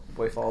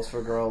falls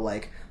for girl,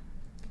 like...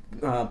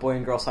 boy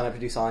and girl sign up to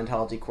do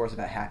Scientology course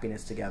about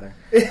happiness together.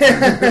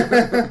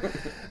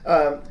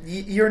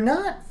 You're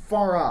not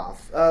far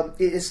off.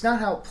 It's not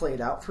how it played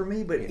out for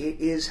me, but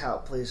it is how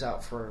it plays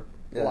out for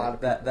a lot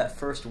of people. That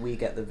first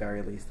week, at the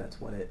very least,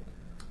 that's what it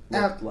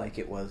looked like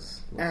it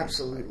was.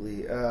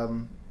 Absolutely.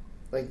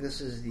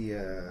 This is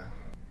the...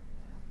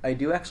 I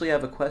do actually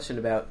have a question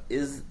about,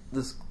 is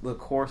this the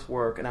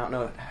coursework, and I don't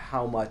know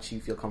how much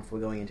you feel comfortable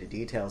going into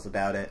details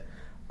about it,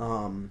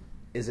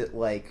 is it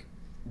like...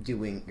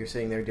 you're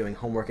sitting there doing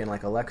homework in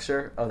like a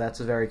lecture. Oh, that's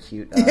a very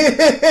cute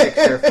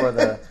picture for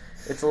the...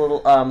 It's a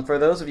little... for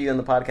those of you in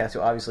the podcast who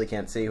obviously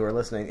can't see, who are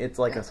listening, it's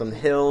like some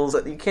hills.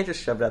 You can't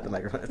just shove it at the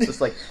microphone. It's just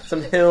like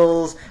some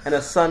hills and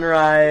a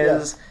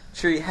sunrise,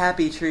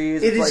 happy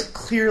trees. It is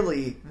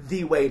clearly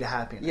the way to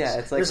happiness. Yeah,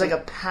 it's like... There's like a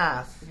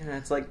path. Yeah,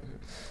 it's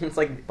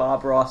like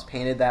Bob Ross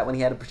painted that when he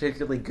had a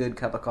particularly good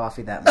cup of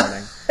coffee that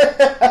morning.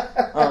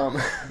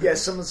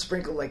 Someone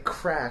sprinkled like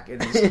crack in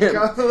his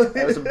coffee.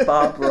 That was a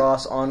Bob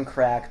Ross on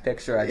crack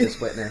picture I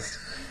just witnessed.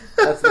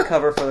 That's the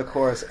cover for the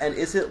course. And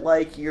is it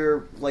like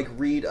you're like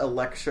read a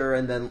lecture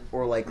and then,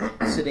 or like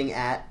sitting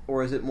at,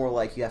 or is it more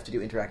like you have to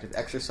do interactive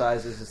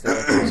exercises? Is there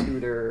like a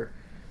tutor?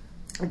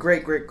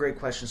 Great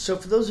question. So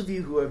for those of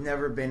you who have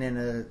never been in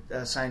a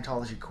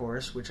Scientology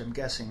course, which I'm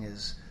guessing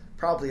is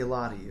probably a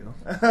lot of you,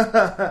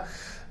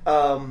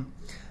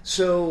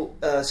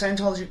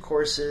 Scientology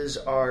courses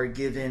are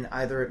given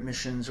either at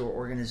missions or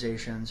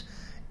organizations,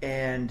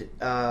 and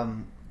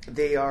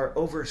they are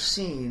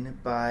overseen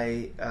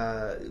by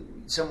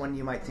someone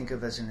you might think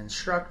of as an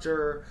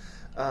instructor.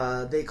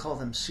 They call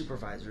them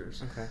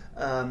supervisors,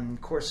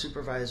 course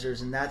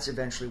supervisors, and that's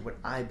eventually what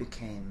I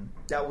became.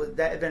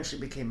 That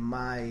eventually became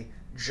my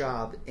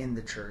job in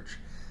the church.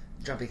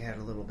 Jumping ahead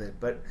a little bit,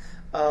 but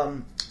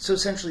so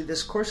essentially,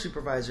 this course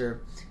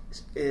supervisor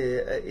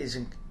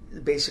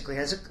basically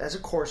has a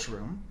course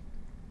room.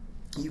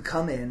 You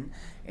come in,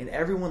 and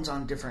everyone's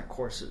on different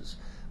courses,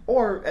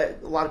 or a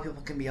lot of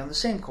people can be on the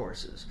same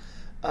courses.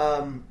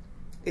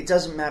 It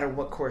doesn't matter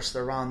what course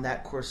they're on.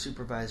 That course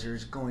supervisor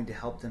is going to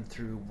help them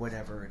through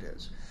whatever it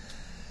is.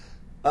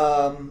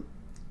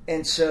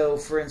 And so,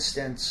 for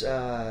instance,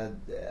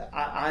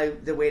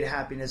 The Way to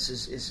Happiness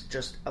is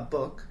just a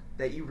book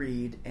that you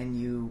read, and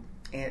you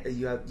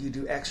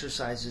do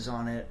exercises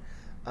on it.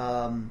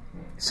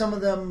 Some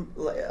of them,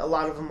 a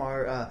lot of them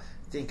are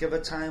think of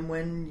a time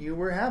when you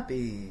were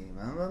happy,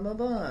 blah, blah, blah,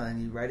 blah,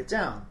 and you write it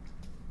down.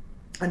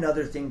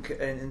 Another thing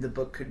in the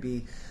book could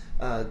be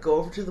go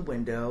over to the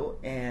window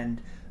and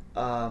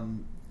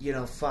find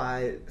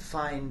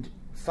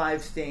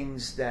 5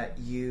 things that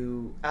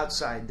you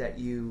outside that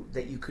you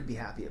could be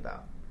happy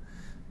about.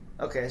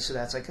 Okay, so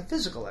that's like a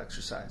physical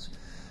exercise.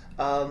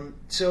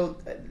 So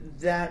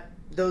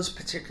those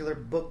particular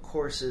book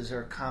courses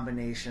are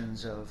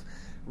combinations of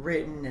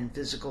written and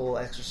physical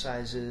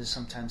exercises,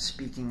 sometimes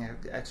speaking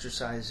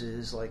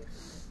exercises. Like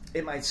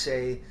it might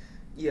say,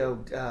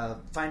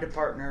 find a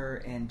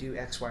partner and do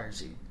X, Y, or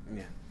Z.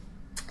 Yeah.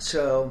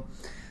 So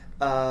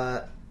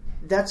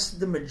that's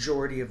the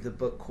majority of the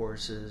book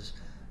courses.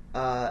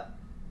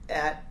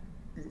 At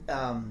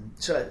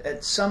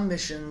some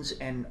missions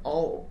and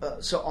all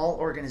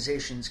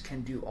organizations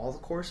can do all the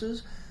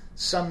courses.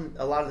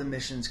 A lot of the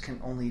missions can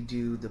only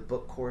do the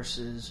book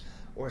courses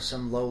or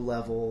some low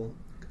level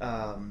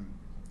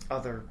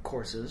other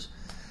courses.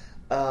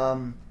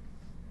 And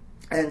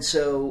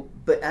so,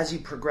 but as you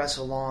progress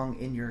along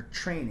in your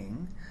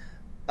training,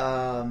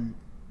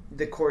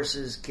 the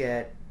courses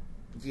get,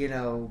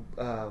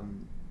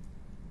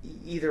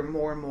 either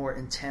more and more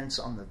intense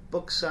on the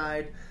book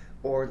side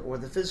or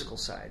the physical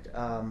side.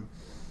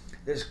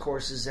 There's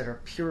courses that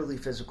are purely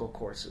physical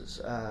courses.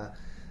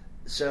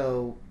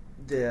 So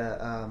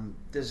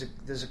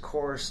there's a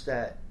course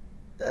that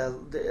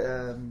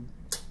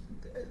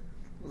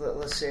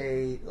let's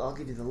say, I'll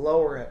give you the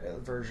lower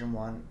version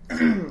one.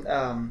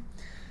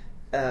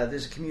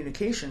 There's a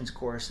communications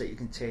course that you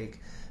can take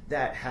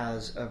that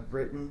has a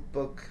written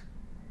book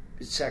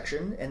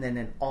section and then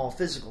an all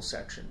physical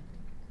section,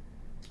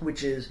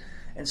 which is,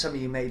 and some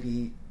of you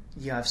maybe,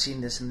 I've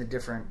seen this in the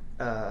different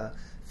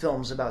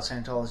films about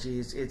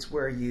Scientology. It's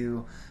where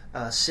you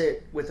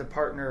sit with a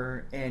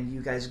partner and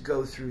you guys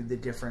go through the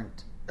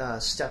different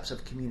steps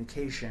of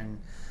communication.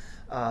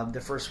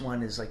 The first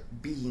one is like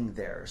being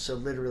there. So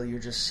literally you're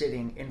just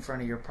sitting in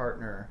front of your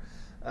partner.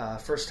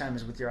 First time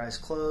is with your eyes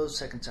closed,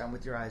 second time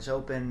with your eyes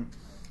open.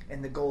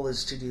 And the goal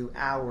is to do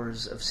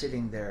hours of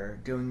sitting there,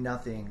 doing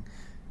nothing,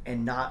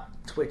 and not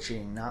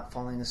twitching, not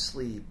falling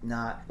asleep,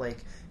 not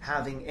like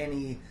having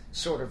any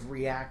sort of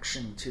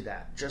reaction to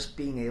that. Just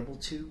being able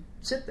to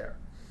sit there.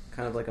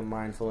 Kind of like a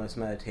mindfulness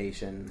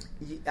meditation.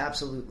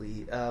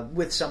 Absolutely.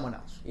 With someone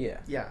else. Yeah.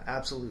 Yeah,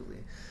 absolutely.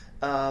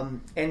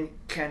 And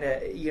kind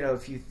of,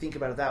 if you think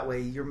about it that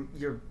way,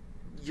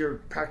 you're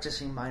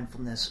practicing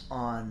mindfulness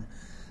on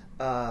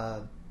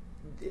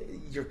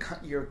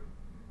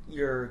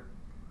your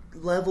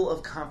level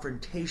of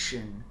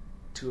confrontation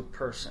to a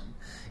person,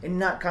 and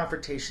not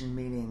confrontation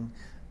meaning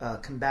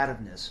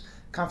combativeness.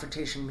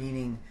 Confrontation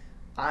meaning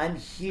I'm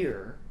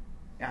here,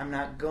 I'm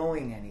not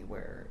going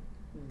anywhere.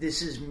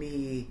 This is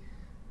me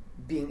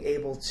being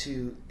able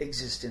to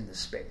exist in this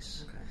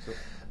space.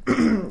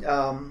 Okay.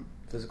 So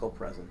physical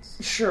presence.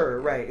 Sure,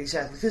 right,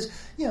 exactly. Because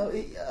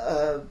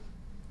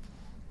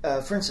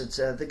for instance,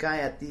 the guy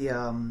at the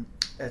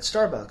at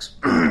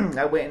Starbucks,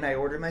 I went and I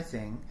ordered my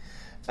thing,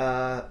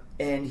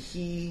 and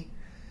he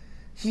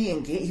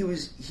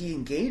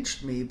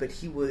engaged me, but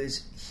he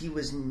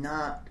was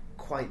not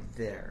quite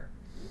there.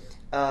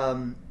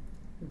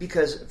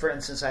 Because, for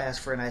instance, I asked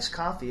for an iced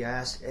coffee. I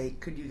asked, "Hey,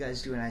 could you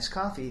guys do an iced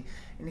coffee?"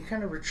 And he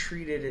kind of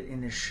retreated it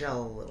in his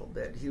shell a little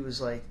bit. He was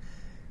like,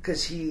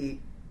 because he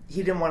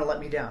didn't want to let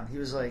me down. He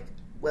was like,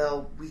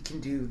 "Well, we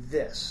can do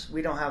this.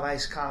 We don't have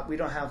iced coffee. We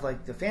don't have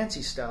like the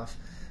fancy stuff,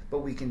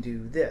 but we can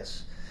do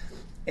this."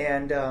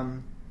 And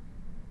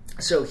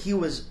so he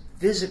was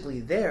physically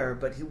there,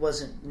 but he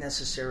wasn't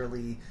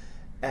necessarily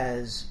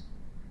as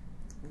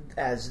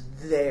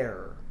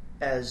there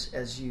as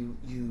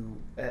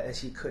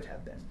he could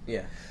have been.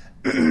 Yeah.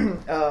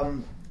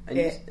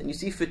 And you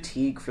see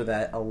fatigue for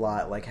that a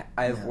lot. Like,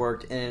 I've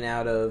worked in and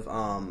out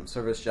of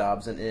service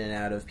jobs and in and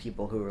out of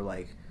people who are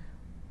like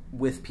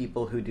with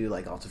people who do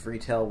like lots of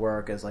retail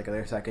work as like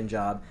their second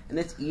job, and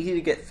it's easy to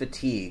get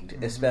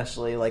fatigued,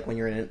 especially like when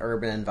you're in an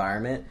urban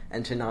environment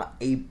and to not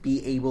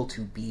be able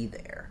to be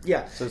there.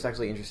 Yeah. So it's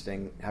actually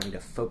interesting having to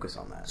focus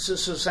on that. So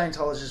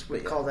Scientologists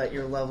would call that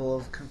your level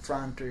of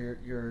confront, or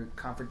your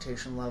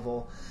confrontation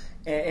level.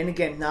 And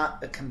again,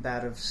 not a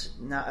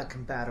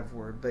combative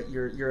word, but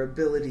your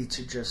ability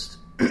to just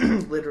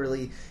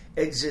literally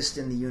exist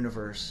in the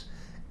universe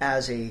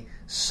as a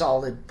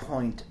solid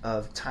point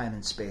of time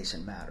and space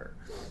and matter.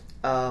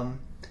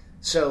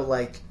 So,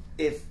 like,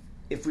 if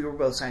we were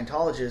both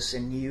Scientologists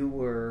and you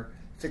were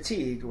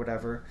fatigued or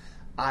whatever,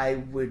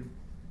 I would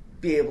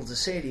be able to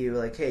say to you,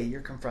 like, "Hey,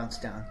 your confront's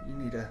down. You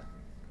need to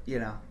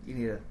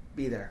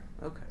be there."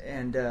 Okay.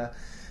 And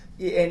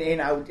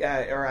I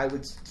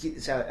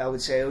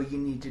would say, "Oh, you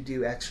need to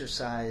do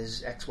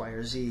exercise X, Y,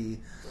 or Z,"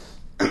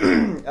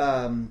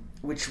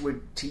 which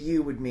would to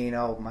you would mean,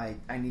 "Oh,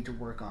 I need to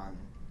work on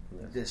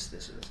this, or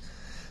this."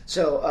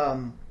 So,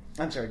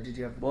 I'm sorry. Did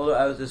you have? Well,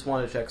 I just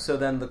wanted to check. So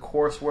then, the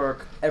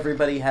coursework.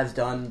 Everybody has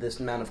done this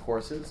amount of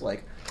courses.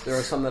 Like, there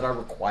are some that are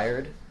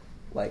required.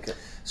 Like,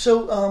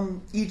 so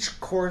each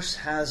course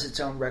has its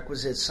own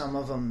requisites. Some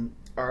of them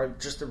are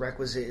just the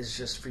requisite is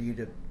just for you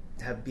to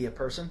be a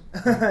person,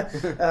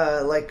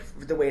 like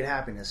the Way to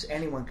Happiness.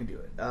 Anyone can do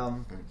it.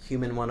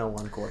 Human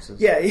 101 courses.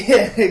 Yeah,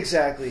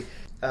 exactly.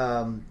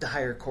 The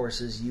higher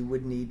courses, you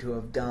would need to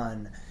have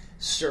done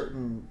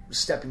certain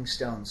stepping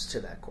stones to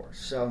that course.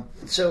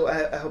 So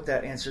I hope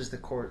that answers the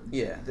course.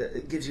 Yeah,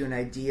 it gives you an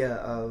idea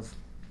of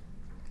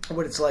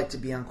what it's like to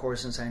be on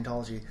course in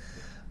Scientology.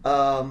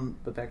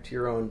 But back to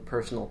your own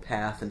personal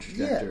path and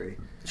trajectory.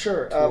 Yeah,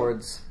 sure.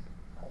 Towards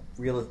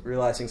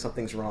realizing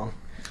something's wrong.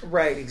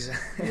 Right,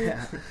 exactly.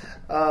 Yeah.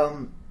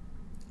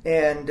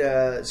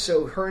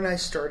 So her and I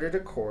started a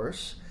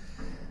course.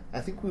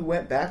 I think we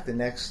went back the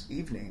next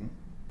evening.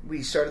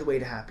 We started The Way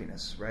to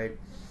Happiness, right?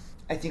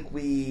 I think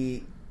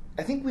we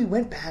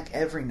went back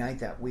every night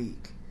that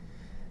week.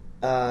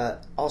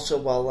 Also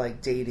while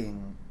like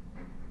dating,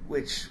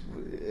 which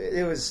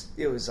it was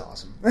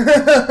awesome.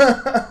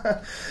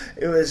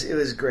 It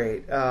was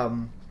great.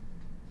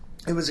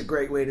 It was a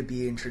great way to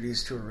be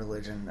introduced to a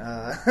religion.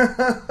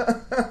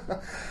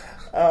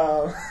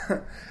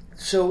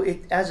 So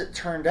as it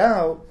turned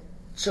out,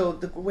 so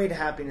the Way to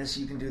Happiness,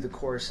 you can do the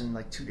course in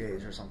like 2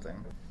 days or something.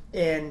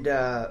 And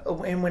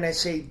when I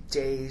say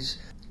days,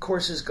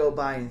 courses go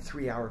by in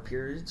 3-hour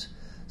periods.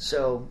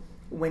 So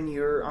when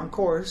you're on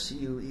course,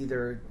 you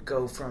either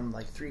go from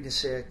like 3 to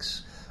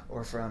 6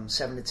 or from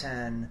 7 to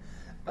 10.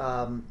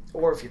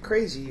 Or if you're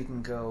crazy, you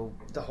can go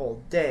the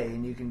whole day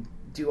and you can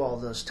do all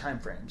those time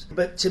frames.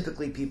 But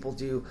typically people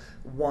do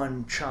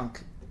one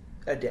chunk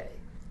a day.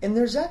 And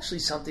there's actually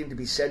something to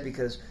be said,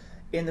 because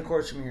in the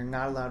course room, you're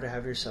not allowed to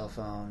have your cell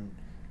phone.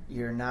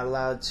 You're not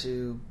allowed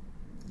to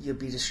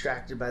be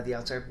distracted by the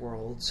outside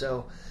world.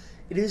 So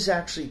it is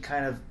actually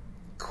kind of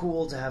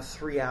cool to have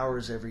 3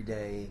 hours every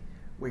day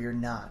where you're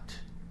not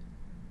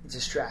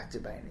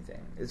distracted by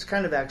anything. It's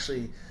kind of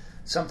actually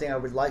something I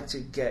would like to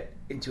get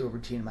into a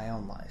routine in my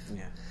own life.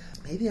 Yeah.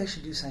 Maybe I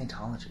should do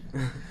Scientology.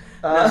 No.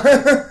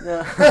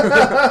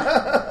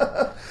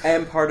 I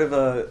am part of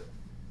a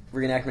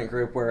reenactment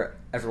group where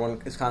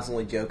everyone is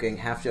constantly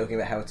half joking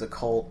about how it's a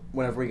cult.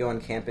 Whenever we go on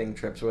camping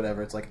trips or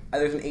whatever, it's like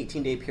there's an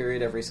 18-day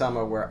period every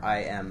summer where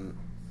I am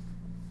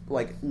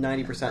like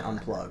 90%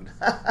 unplugged.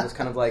 It's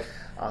kind of like,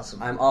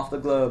 awesome. I'm off the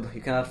globe.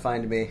 You cannot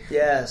find me.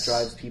 Yes. It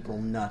drives people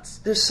nuts.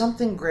 There's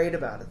something great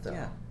about it, though.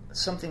 Yeah.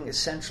 Something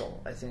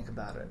essential, I think,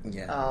 about it.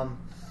 Yeah.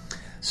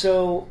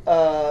 So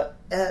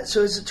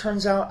as it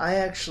turns out, I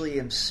actually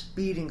am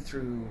speeding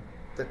through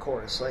the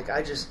course. Like,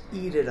 I just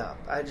eat it up.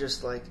 I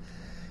just, like,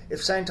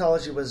 if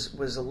Scientology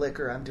was a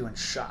liquor, I'm doing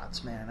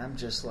shots, man. I'm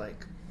just,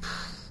 like,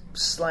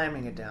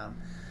 slamming it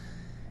down.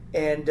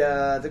 And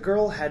the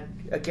girl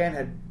had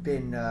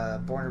been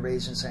born and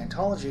raised in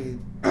Scientology,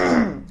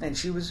 and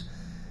she was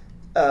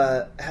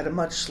had a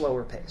much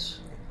slower pace.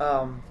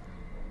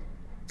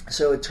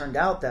 So it turned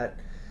out that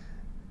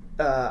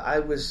I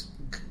was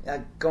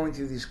going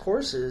through these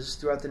courses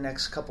throughout the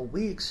next couple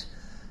weeks,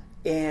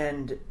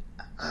 and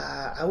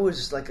I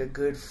was like a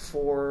good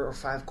 4 or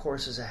 5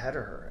 courses ahead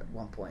of her at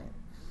one point.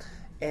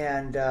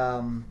 And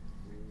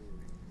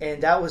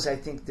that was, I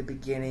think, the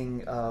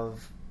beginning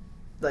of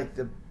like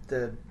the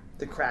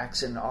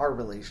cracks in our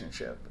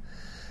relationship.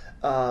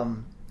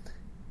 And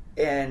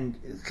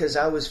because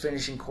I was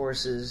finishing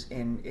courses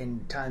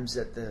in times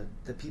that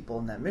the people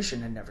in that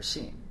mission had never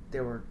seen. They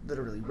were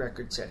literally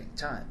record-setting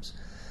times.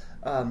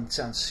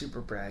 Sounds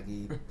super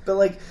braggy, but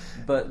like,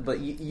 but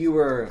you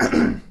were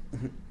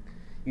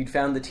you'd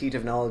found the teat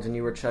of knowledge and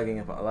you were chugging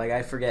it. Like,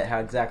 I forget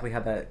exactly how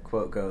that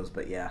quote goes,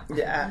 but yeah,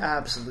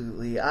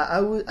 absolutely. I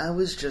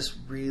was just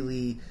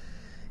really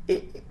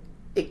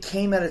it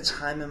came at a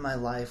time in my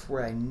life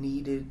where I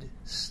needed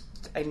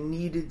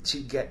to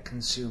get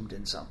consumed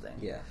in something.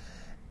 Yeah,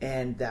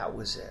 and that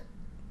was it.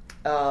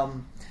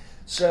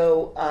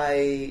 So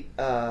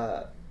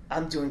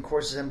I'm doing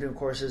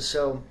courses.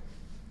 So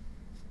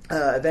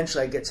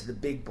eventually I get to the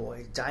big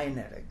boy,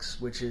 Dianetics,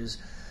 which is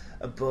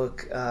a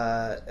book,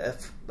 a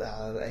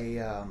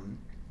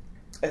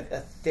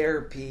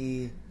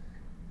therapy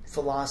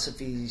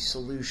philosophy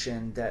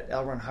solution that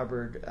L. Ron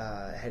Hubbard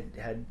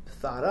had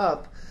thought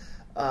up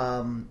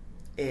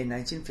in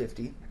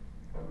 1950,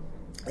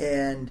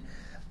 and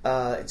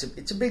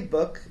it's a big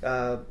book,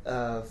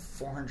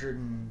 400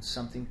 and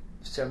something,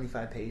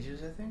 75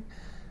 pages, I think,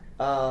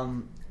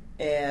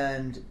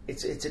 and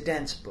it's a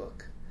dense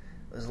book.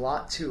 There's a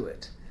lot to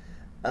it.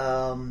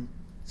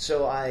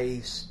 So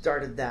I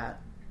started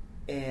that,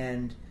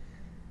 and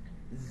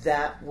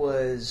that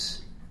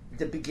was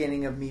the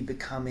beginning of me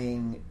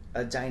becoming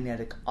a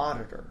Dianetic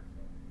auditor.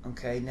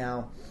 Okay,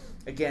 now,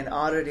 again,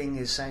 auditing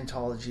is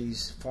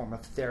Scientology's form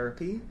of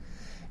therapy,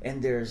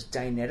 and there's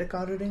Dianetic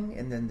auditing,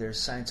 and then there's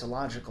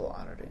Scientological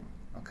auditing.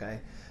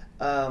 Okay,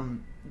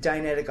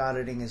 Dianetic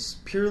auditing is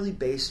purely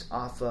based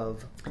off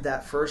of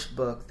that first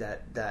book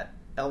that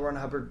L. Ron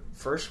Hubbard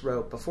first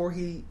wrote before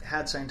he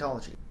had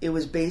Scientology. It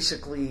was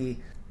basically,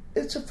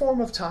 it's a form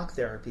of talk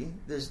therapy.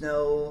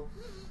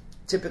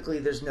 Typically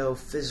there's no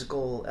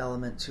physical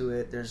element to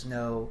it. There's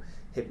no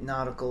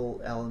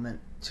hypnotical element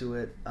to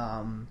it.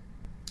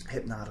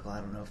 Hypnotical, I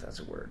don't know if that's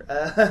a word.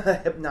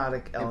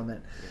 Hypnotic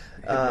element.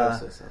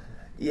 Hypnosis.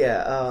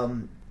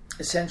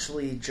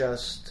 Essentially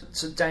just,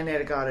 so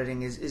Dianetic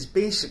auditing is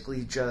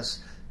basically just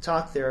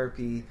talk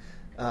therapy,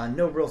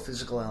 no real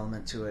physical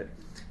element to it.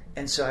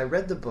 And so I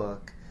read the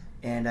book,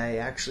 and I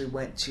actually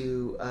went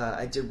to,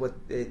 I did what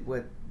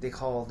they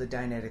call the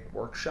Dianetic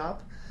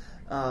Workshop,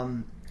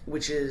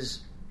 which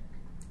is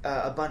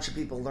a bunch of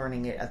people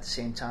learning it at the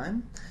same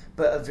time,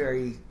 but a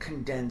very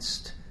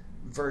condensed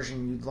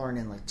version you'd learn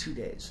in like 2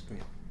 days.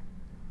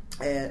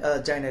 Yeah. And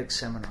a Dianetic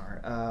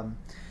seminar.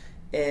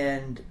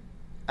 And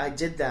I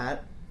did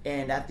that,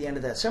 and at the end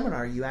of that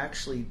seminar, you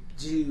actually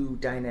do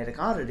Dianetic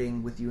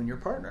auditing with you and your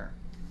partner.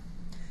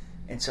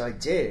 And so I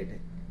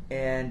did.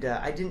 And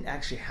I didn't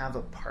actually have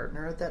a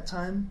partner at that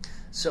time,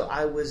 so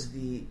I was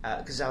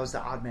because I was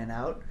the odd man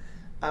out,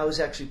 I was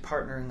actually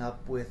partnering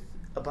up with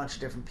a bunch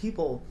of different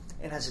people,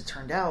 and as it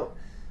turned out,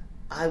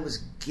 I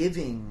was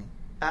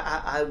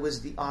I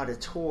was the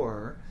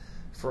auditor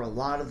for a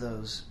lot of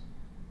those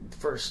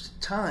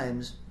first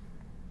times,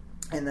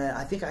 and then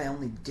I think I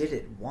only did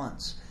it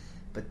once,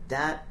 but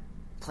that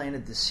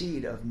planted the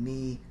seed of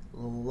me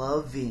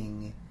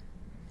loving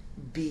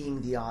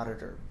being the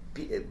auditor,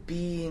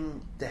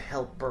 being the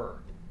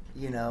helper,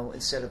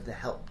 instead of the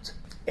helped.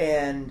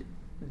 And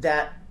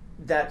that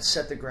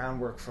set the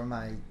groundwork for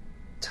my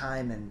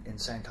time in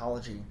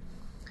Scientology.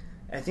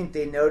 I think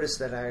they noticed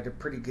that I had a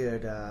pretty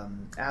good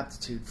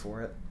aptitude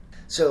for it.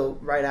 So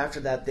right after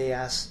that,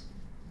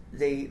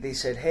 they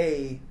said,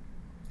 hey,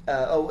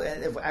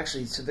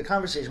 actually, so the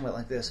conversation went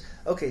like this.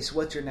 Okay, so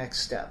what's your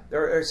next step?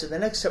 So the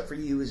next step for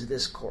you is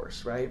this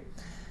course, right?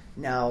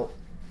 Now,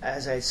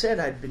 as I said,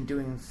 I'd been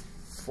doing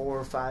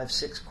 4, 5,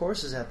 6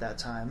 courses at that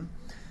time.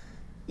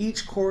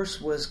 Each course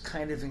was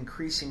kind of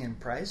increasing in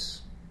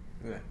price.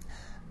 Okay.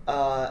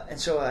 And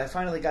so I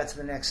finally got to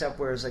the next step,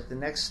 where it was like the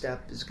next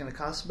step is going to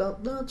cost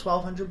about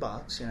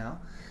 $1,200,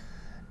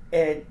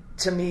 And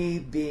to me,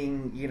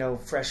 being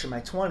fresh in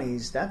my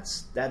 20s,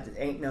 that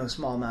ain't no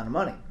small amount of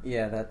money.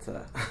 Yeah, that's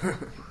And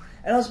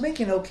I was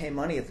making okay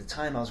money at the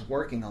time. I was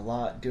working a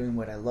lot, doing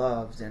what I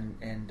loved,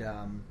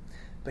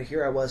 but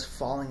here I was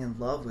falling in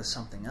love with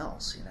something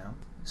else,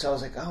 So I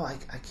was like, I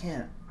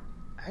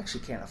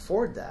actually can't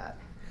afford that.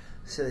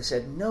 So they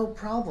said, no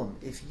problem.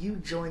 If you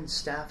join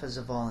staff as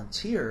a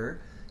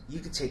volunteer, you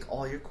could take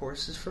all your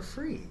courses for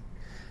free.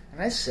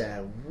 And I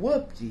said,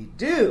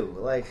 whoop-de-doo.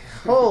 Like,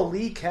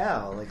 holy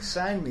cow. Like,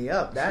 sign me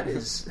up. That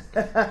is...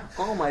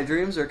 All my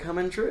dreams are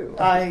coming true.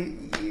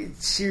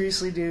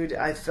 Seriously, dude,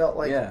 I felt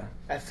like Yeah.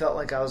 I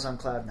was on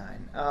cloud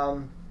nine.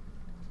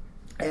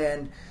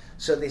 And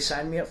so they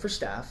signed me up for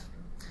staff.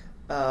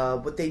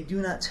 What they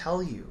do not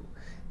tell you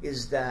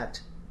is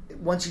that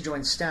once you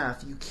join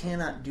staff, you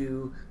cannot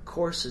do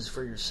courses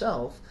for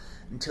yourself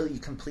until you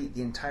complete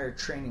the entire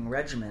training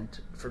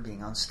regiment for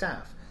being on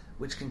staff,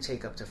 which can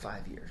take up to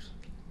 5 years.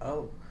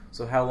 Oh,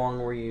 so how long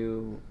were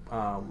you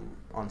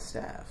on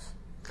staff?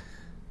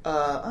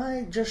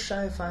 I just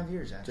shy of 5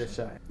 years, actually. Just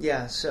shy.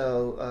 Yeah,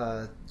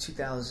 so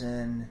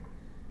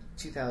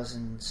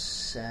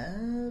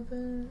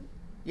 2007?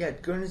 Yeah,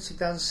 going to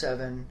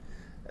 2007,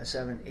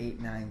 7,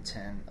 8, 9,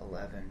 10,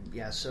 11.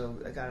 Yeah, so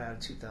I got out of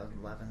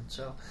 2011.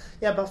 So,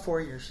 yeah, about 4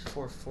 years,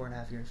 four and a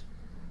half years.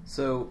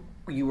 So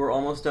you were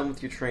almost done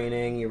with your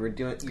training. You're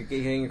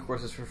getting your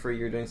courses for free.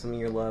 You're doing something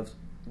you loved.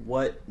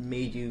 What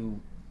made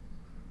you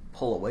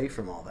pull away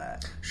from all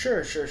that?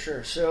 Sure.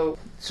 So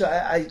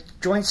I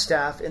joined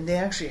staff, and they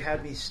actually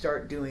had me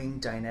start doing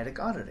Dianetic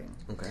auditing.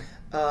 Okay.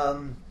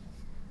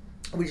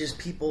 Which is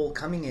people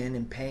coming in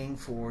and paying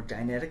for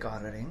Dianetic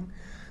auditing,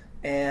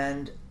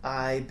 and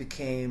I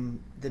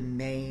became the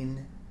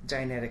main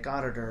Dianetic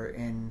auditor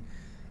in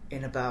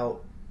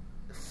about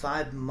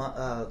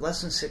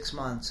less than 6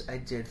 months. I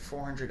did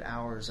 400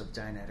 hours of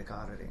Dianetic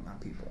auditing on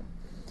people.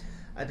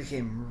 I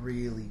became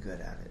really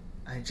good at it.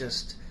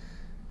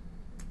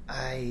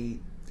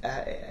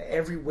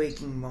 Every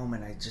waking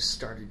moment I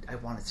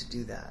wanted to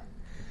do that,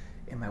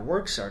 and my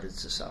work started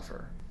to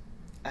suffer.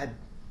 I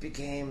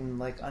became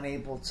like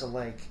unable to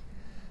like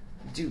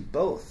do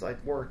both,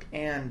 like work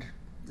and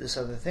this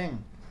other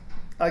thing.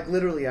 Like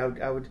literally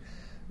I would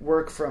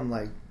work from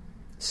like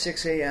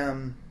 6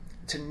 a.m.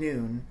 to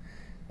noon,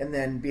 and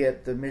then be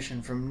at the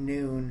mission from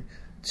noon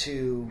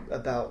to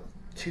about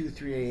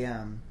 2-3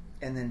 a.m.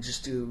 and then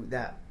just do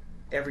that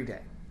every day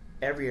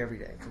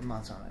for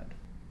months on end.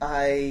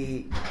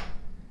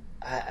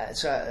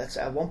 So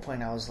at one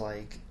point I was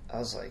like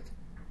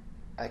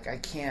I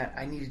can't.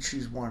 I need to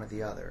choose one or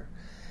the other.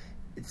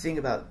 The thing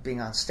about being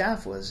on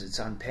staff was it's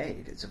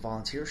unpaid. It's a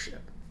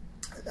volunteership.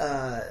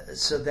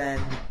 So then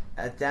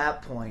at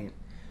that point,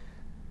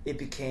 it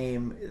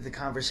became, the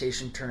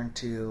conversation turned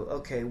to,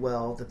 okay,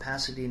 well, the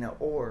Pasadena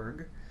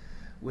org,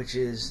 which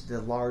is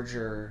the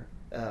larger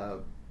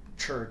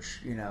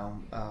church,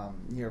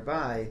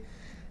 nearby,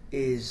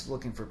 is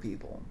looking for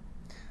people.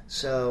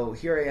 So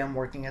here I am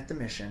working at the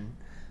mission.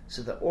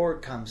 So the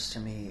org comes to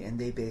me and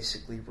they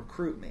basically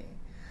recruit me.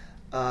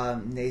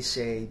 They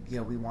say,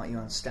 we want you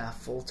on staff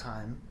full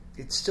time.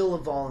 It's still a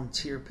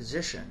volunteer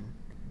position,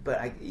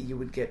 but you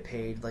would get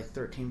paid like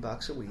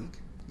 $13 a week.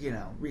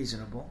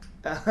 Reasonable.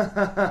 It's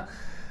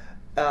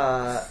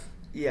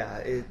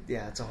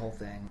a whole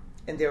thing.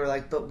 And they were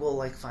like, but we'll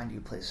like find you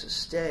a place to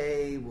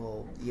stay.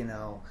 We'll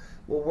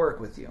work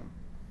with you.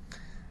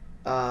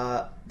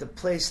 The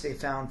place they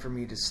found for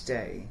me to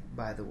stay,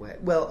 by the way.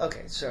 Well,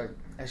 okay, so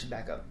I should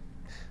back up.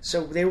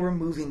 So they were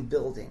moving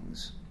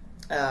buildings,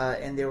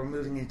 and they were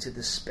moving into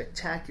this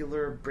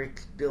spectacular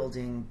brick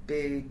building,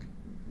 big,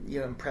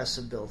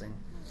 impressive building.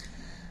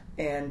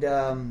 And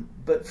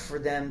but for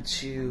them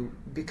to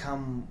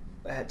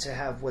to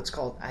have what's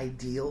called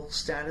ideal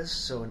status,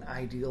 so an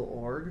ideal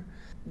org,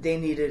 they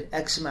needed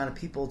X amount of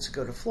people to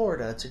go to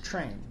Florida to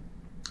train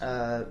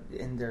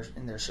in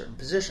their certain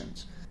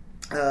positions.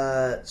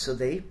 So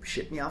they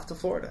shipped me off to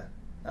Florida.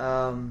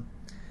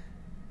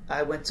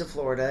 I went to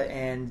Florida,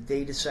 and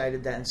they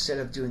decided that instead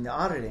of doing the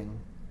auditing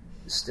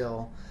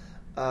still,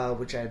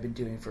 which I had been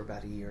doing for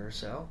about a year or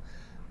so,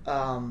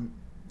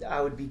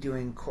 I would be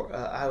doing.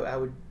 I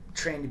would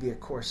train to be a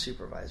course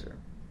supervisor.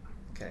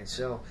 Okay,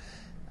 so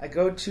I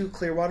go to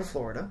Clearwater,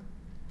 Florida.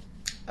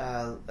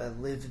 I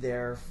lived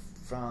there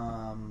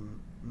from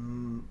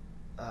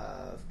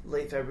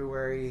late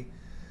February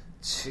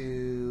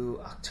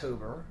to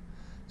October.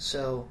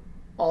 So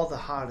all the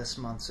hottest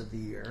months of the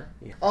year.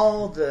 Yeah.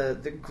 All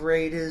the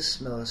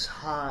greatest, most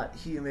hot,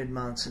 humid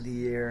months of the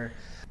year.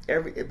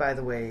 By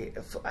the way,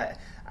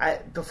 I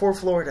before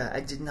Florida,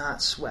 I did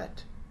not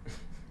sweat.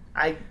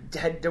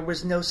 There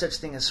was no such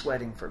thing as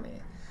sweating for me.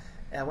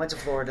 And I went to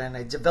Florida and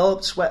I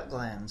developed sweat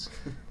glands.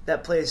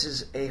 That place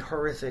is a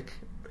horrific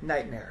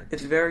nightmare.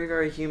 It's very,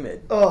 very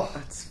humid. Oh,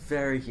 it's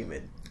very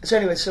humid. So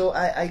anyway, so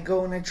I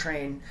go and I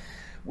train,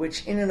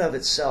 which in and of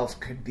itself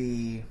could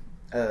be,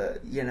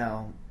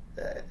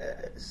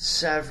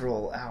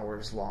 several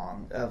hours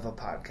long of a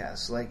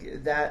podcast.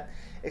 Like that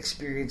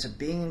experience of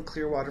being in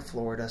Clearwater,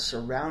 Florida,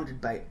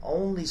 surrounded by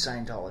only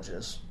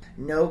Scientologists,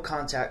 no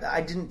contact. I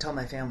didn't tell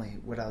my family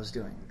what I was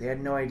doing. They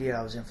had no idea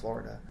I was in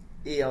Florida.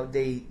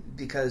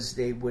 Because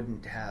they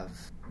would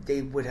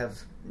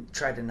have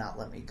tried to not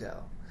let me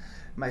go.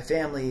 My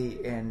family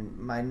and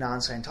my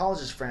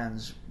non-Scientologist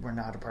friends were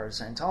not a part of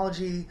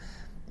Scientology.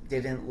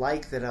 They didn't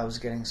like that I was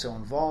getting so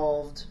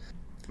involved.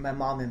 My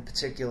mom in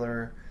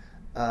particular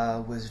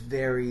was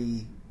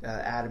very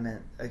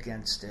adamant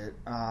against it.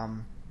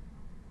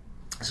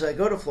 So I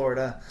go to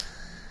Florida,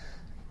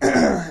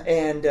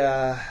 And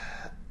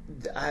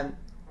I'm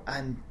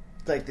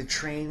like, the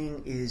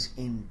training is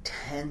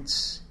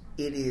intense.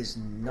 It is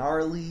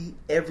gnarly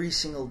every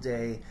single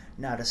day,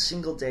 not a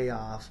single day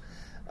off,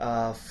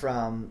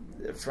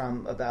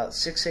 from about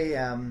 6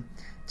 a.m.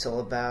 till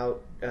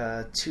about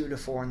 2 to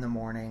 4 in the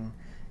morning,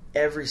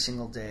 every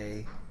single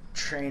day,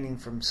 training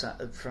from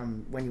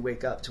when you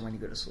wake up to when you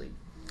go to sleep.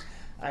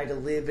 I had to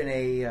live in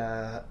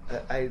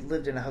I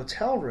lived in a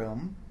hotel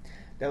room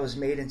that was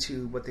made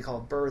into what they call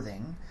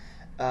berthing.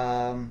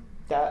 So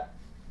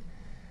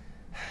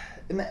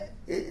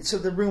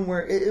the room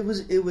where it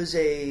was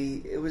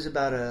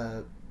about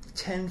a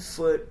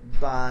 10-foot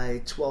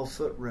by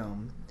 12-foot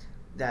room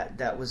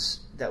that was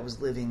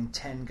living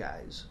 10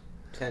 guys.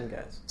 10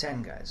 guys.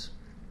 10 guys.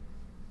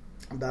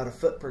 About a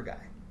foot per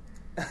guy.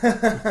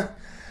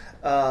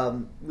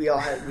 We all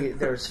had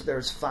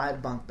there's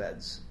 5 bunk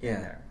beds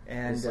in there,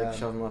 and just like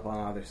shove them up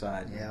on either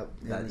side.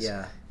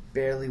 Yeah,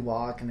 barely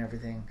walk and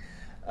everything.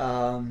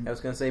 I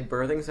was going to say,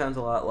 berthing sounds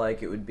a lot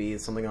like it would be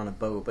something on a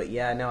boat, but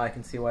yeah, no, I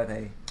can see why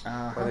they're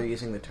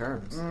using the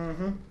terms.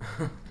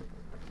 Mm-hmm.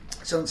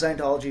 So in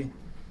Scientology,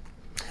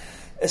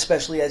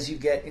 especially as you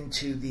get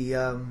into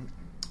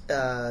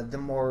the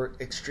more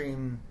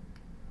extreme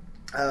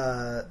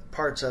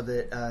parts of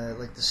it,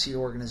 like the Sea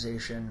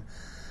Organization,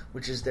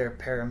 which is their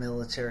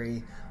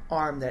paramilitary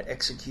arm that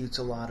executes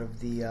a lot of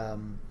the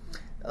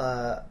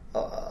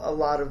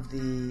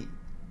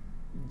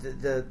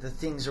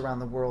things around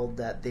the world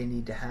that they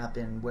need to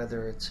happen,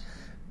 whether it's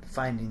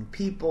finding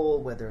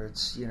people, whether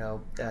it's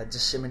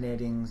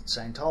disseminating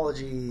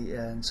Scientology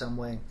in some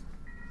way.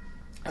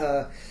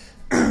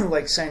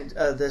 Like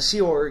the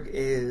Sea Org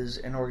is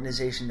an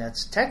organization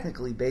that's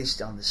technically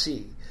based on the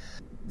sea.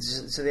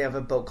 So they have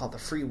a boat called the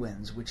Free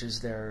Winds, which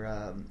is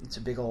their it's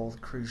a big old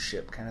cruise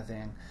ship kind of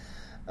thing,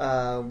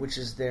 which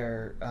is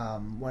their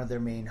one of their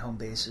main home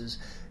bases.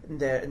 And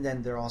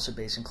then they're also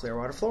based in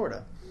Clearwater,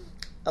 Florida.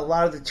 A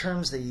lot of the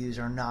terms they use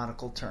are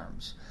nautical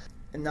terms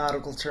and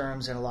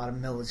a lot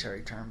of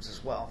military terms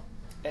as well.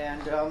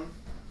 And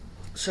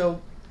so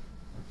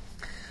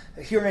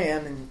here I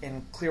am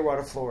in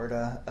Clearwater,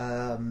 Florida,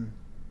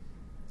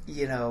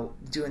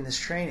 doing this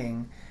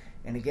training,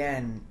 and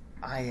again,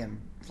 I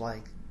am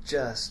like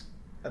just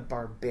a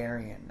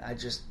barbarian. I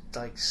just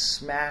like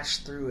smash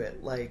through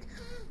it like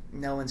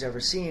no one's ever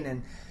seen.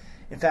 And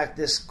in fact,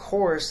 this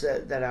course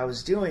that I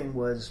was doing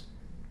was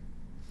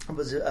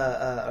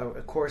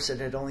a course that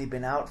had only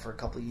been out for a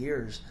couple of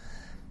years.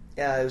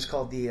 It was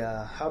called the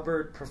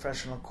Hubbard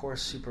Professional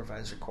Course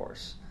Supervisor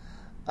Course,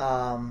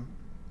 the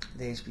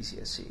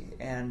HPCSC,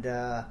 and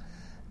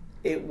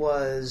it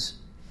was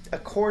a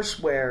course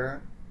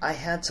where I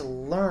had to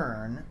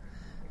learn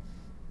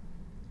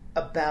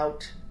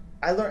about.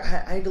 I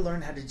had to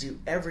learn how to do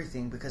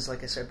everything because,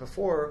 like I said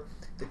before,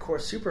 the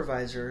course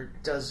supervisor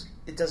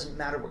it doesn't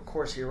matter what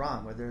course you're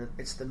on, whether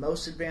it's the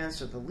most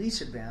advanced or the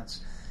least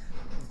advanced.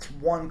 It's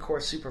one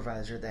course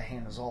supervisor that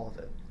handles all of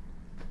it.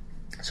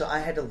 So I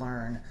had to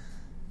learn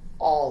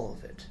all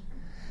of it,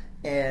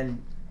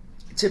 and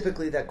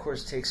typically that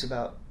course takes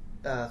about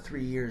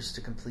 3 years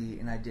to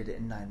complete, and I did it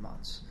in 9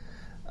 months.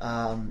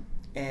 I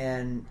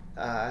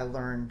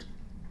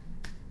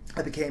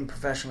became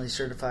professionally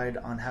certified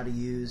on how to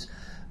use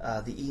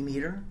the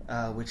e-meter,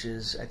 which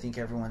is, I think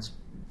everyone's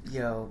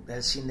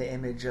has seen the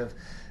image of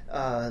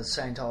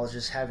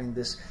Scientologists having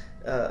this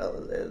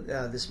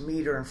this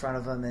meter in front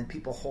of them and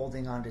people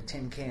holding onto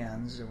tin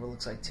cans, or what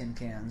looks like tin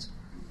cans.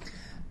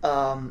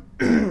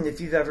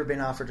 If you've ever been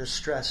offered a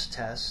stress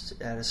test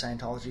at a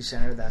Scientology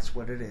center, that's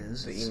what it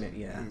is. It's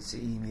the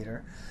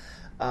e-meter.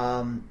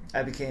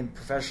 I became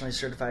professionally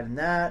certified in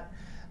that.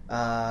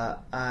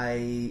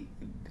 I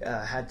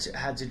had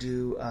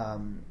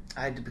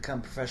to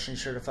become professionally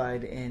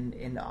certified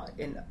in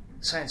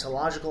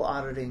Scientological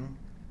auditing,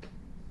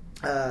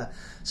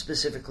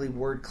 specifically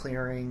word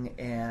clearing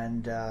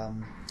and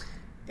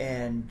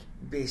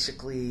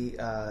basically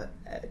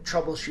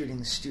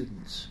troubleshooting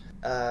students.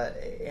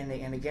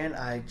 And again,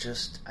 I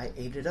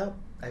ate it up.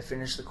 I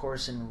finished the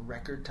course in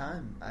record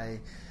time.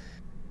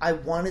 I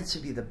wanted to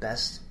be the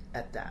best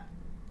at that.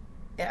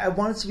 I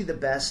wanted to be the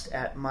best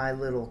at my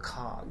little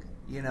cog,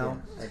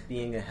 like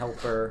being a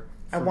helper.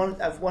 I've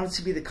wanted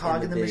to be the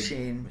cog in the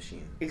machine.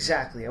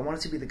 Exactly. I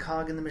wanted to be the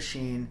cog in the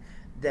machine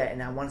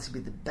and I wanted to be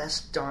the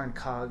best darn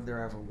cog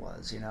there ever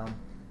was,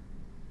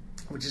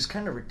 which is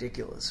kind of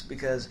ridiculous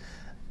because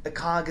a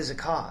cog is a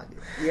cog,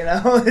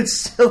 it's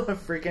still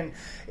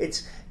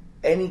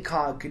any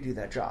cog could do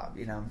that job,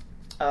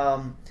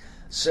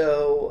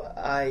 so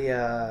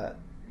I,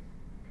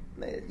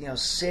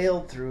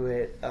 sailed through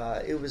it.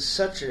 It was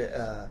such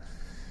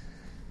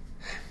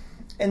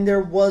and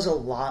there was a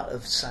lot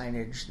of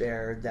signage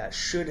there that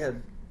should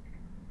have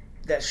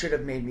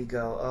made me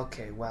go,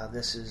 okay, wow,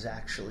 this is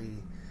actually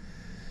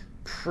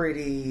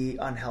pretty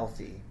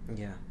unhealthy.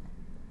 Yeah.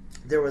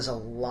 There was a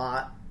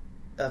lot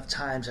of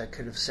times I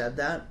could have said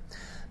that,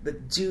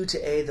 but due to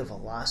the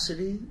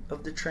velocity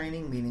of the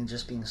training, meaning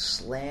just being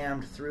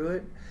slammed through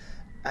it,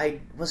 I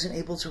wasn't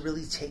able to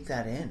really take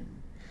that in.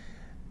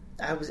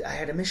 I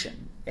had a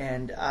mission,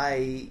 and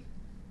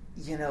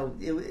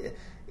it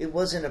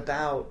wasn't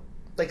about,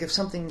 like, if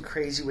something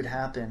crazy would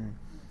happen,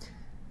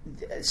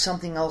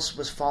 something else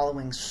was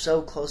following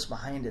so close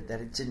behind it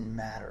that it didn't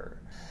matter.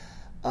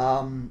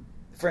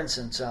 For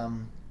instance,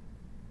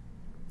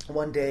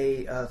 one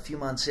day, a few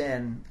months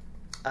in,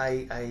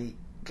 I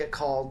get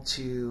called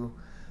to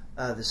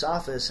this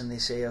office, and they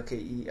say,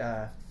 okay,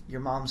 your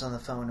mom's on the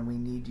phone and we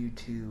need you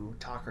to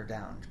talk her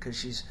down because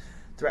she's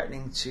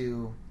threatening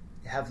to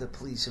have the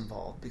police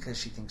involved because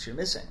she thinks you're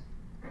missing.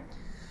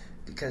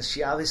 Because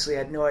she obviously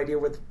had no idea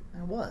where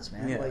I was,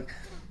 man. Yeah. Like,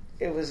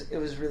 it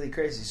was really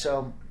crazy.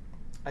 So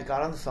I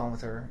got on the phone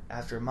with her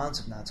after months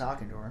of not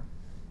talking to her.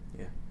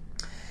 Yeah.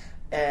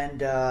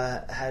 And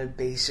had to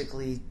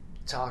basically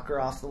talk her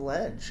off the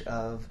ledge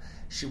of,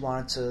 she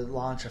wanted to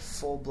launch a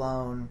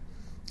full-blown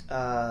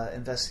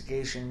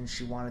investigation.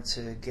 She wanted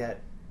to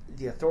get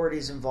the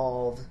authorities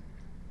involved.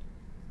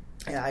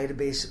 And I had to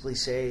basically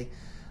say,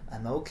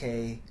 I'm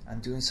okay. I'm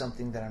doing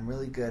something that I'm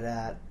really good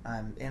at.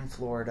 I'm in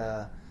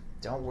Florida.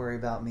 Don't worry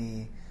about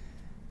me.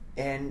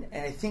 And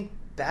I think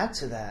back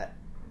to that,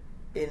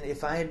 and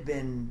if I had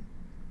been,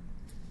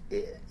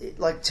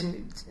 like,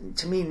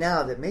 to me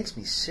now, that makes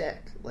me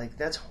sick. Like,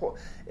 that's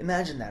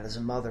imagine that as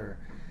a mother,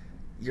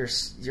 your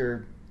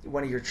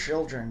one of your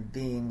children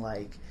being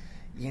like,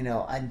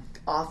 I'm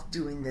off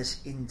doing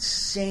this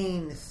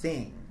insane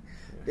thing,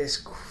 this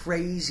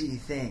crazy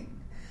thing,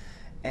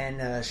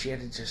 and she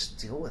had to just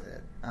deal with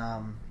it.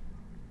 And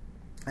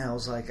I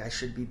was like, I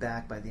should be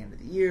back by the end of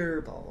the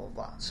year, blah blah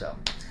blah. So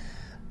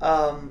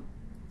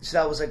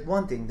that was like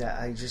one thing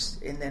that I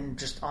just, and then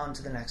just on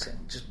to the next thing,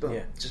 just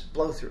boom, just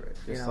blow through it.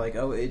 Just like,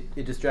 oh, it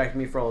distracted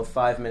me for all of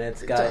 5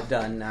 minutes, got it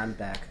done, now I'm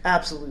back.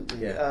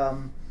 Absolutely. Yeah.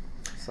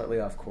 Slightly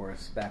off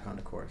course, back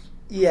onto course.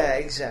 Yeah,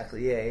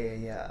 exactly.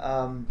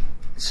 Yeah.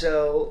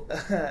 So,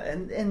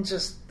 and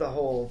just the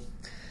whole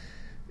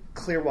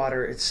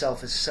Clearwater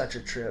itself is such a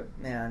trip,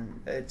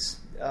 man. It's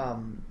a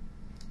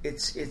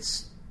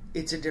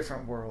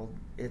different world.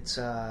 It's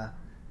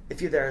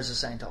if you're there as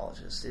a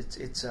Scientologist,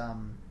 it's a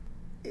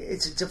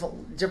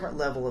different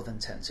level of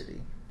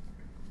intensity.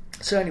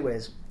 So,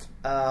 anyways,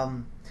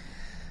 so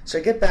I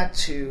get back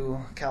to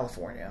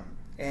California,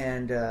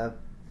 and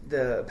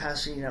the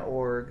Pasadena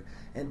org.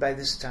 And by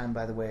this time,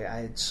 by the way,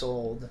 I had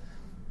sold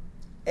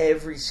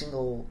every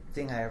single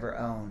thing I ever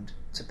owned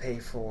to pay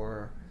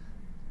for,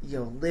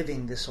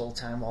 living this whole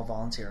time while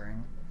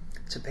volunteering,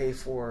 to pay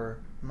for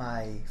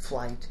my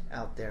flight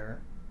out there,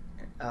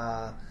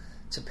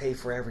 to pay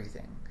for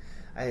everything.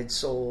 I had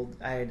sold.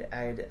 I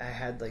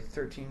had like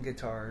 13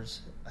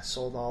 guitars. I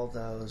sold all of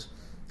those,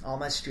 all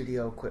my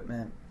studio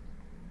equipment.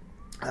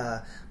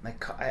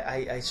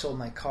 I sold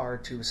my car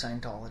to a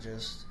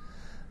Scientologist.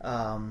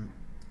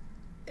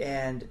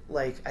 And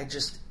like I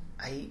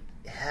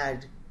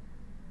had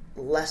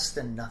less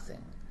than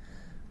nothing.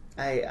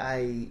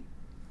 I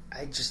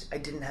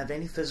didn't have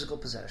any physical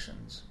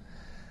possessions.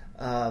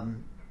 I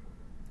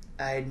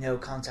had no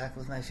contact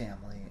with my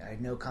family. I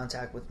had no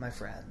contact with my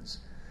friends.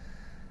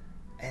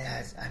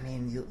 And I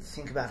mean, you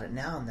think about it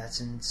now, and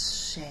that's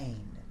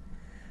insane.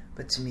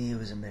 But to me, it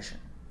was a mission.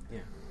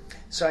 Yeah.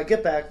 So I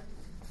get back,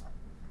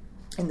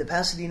 and the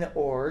Pasadena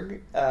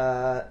org,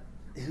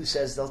 who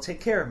says they'll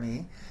take care of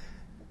me.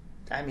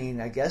 I mean,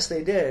 I guess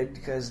they did,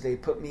 because they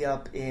put me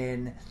up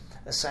in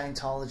a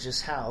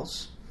Scientologist's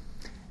house,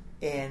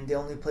 and the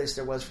only place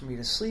there was for me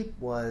to sleep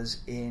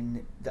was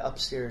in the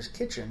upstairs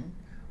kitchen,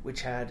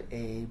 which had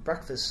a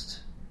breakfast,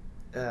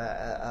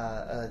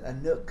 a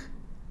nook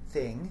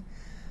thing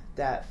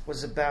that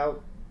was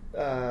about,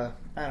 I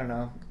don't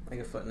know, like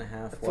a foot and a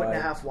half wide. foot and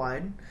a half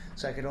wide,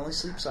 so I could only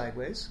sleep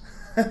sideways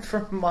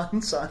for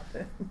months on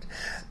end.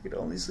 I could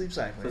only sleep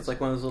sideways. So it's like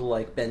one of those little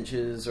like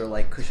benches or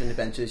like cushioned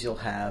benches you'll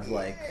have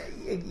like.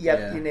 Yep,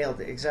 yeah. You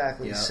nailed it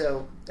exactly. Yep.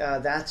 So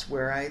that's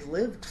where I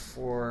lived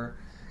for,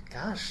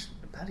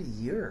 about a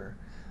year.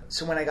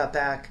 So when I got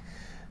back,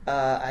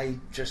 I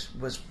just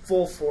was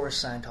full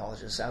force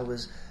Scientologist. I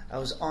was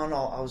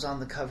on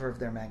the cover of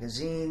their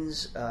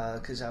magazines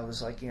because I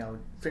was like,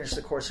 finished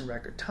the course in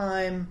record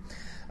time.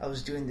 I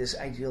was doing this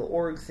Ideal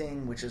Org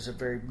thing, which is a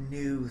very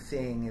new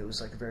thing. It was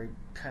like a very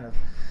kind of,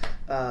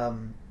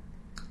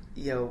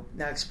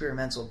 not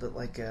experimental, but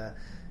like,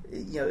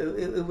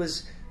 it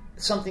was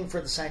something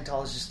for the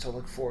Scientologists to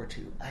look forward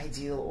to.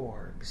 Ideal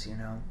Orgs,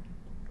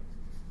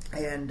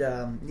 And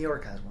New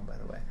York has one, by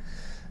the way.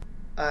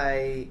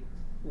 I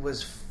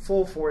was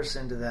full force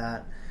into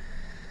that.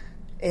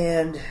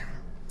 And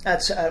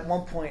at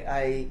one point,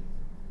 I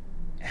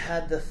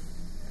had the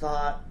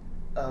thought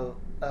of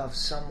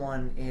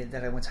someone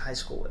that I went to high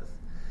school with,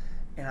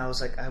 and I was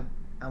like, I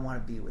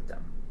want to be with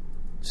them.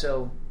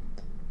 So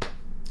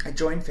I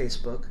joined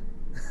Facebook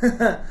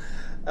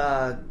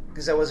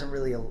because I wasn't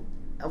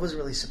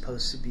really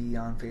supposed to be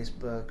on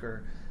Facebook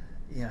or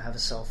have a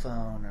cell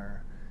phone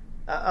or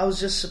I was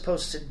just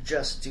supposed to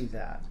just do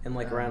that. And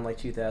like around like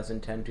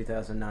 2010,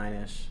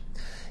 2009-ish.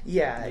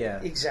 Yeah,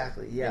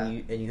 exactly. Yeah,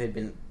 and you had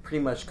been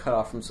pretty much cut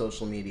off from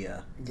social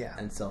media. Yeah.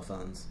 And cell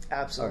phones.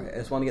 Absolutely. All right, I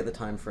just want to get the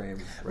time frame.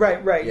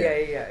 Right. Yeah,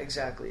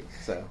 exactly.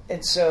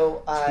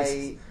 So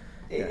I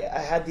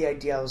had the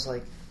idea. I was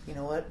like, you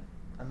know what?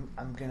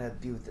 I'm gonna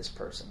be with this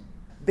person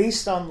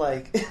based on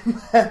like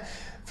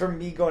from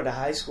me going to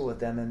high school with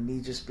them and me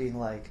just being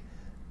like,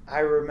 I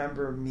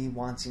remember me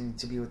wanting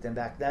to be with them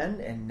back then,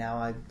 and now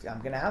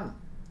I'm gonna have them.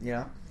 You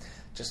know,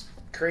 just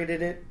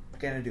created it,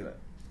 gonna do it.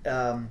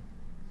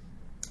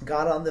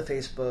 Got on the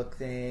Facebook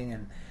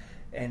thing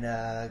and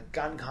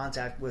got in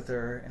contact with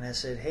her, and I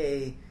said,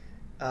 hey,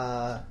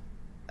 I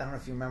don't know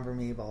if you remember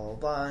me, blah blah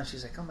blah. And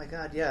she's like, oh my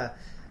god, yeah.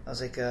 I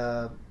was like,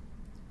 do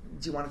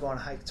you want to go on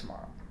a hike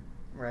tomorrow?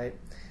 Right?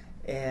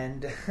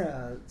 And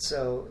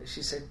so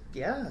she said,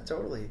 yeah,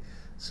 totally.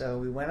 So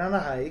we went on a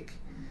hike.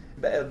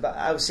 But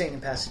I was staying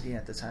in Pasadena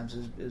at the time, so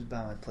it was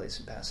by my place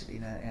in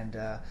Pasadena. And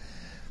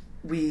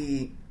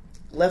we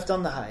left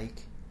on the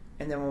hike,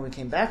 and then when we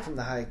came back from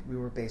the hike, we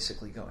were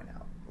basically going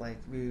out. Like,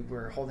 we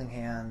were holding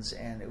hands,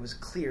 and it was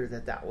clear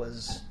that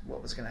was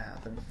what was going to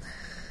happen.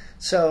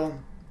 So,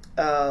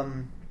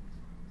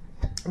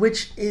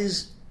 which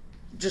is,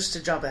 just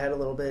to jump ahead a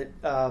little bit,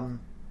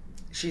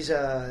 she's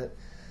a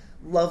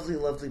lovely,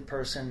 lovely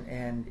person,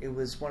 and it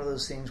was one of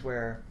those things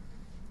where,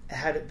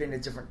 had it been a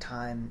different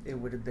time, it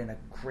would have been a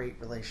great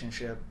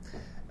relationship.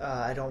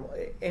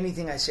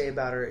 Anything I say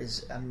about her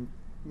is, I'm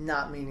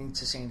not meaning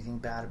to say anything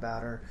bad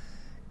about her.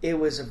 It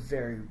was a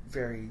very,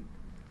 very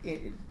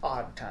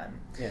odd time.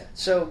 Yeah.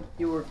 So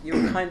you were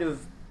kind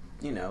of,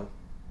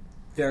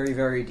 very,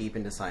 very deep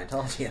into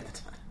Scientology at the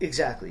time.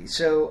 Exactly.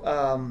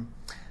 So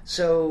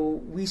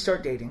so we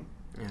start dating,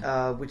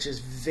 which is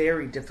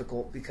very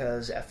difficult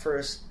because at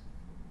first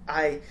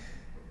I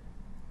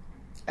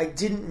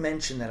didn't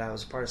mention that I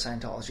was a part of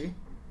Scientology.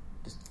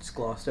 Just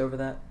glossed over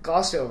that?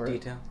 Glossed over.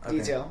 Detail. Okay.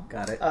 Detail.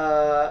 Got it.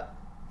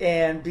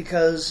 And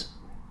because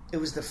it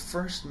was the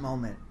first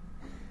moment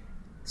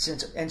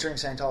since entering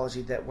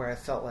Scientology where I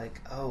felt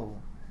like, oh,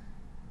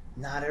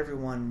 not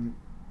everyone...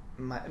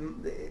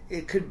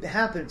 it could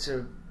happen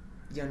to...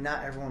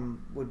 not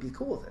everyone would be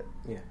cool with it.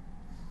 Yeah.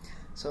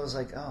 So I was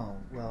like, oh,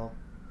 well,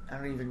 I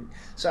don't even...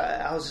 So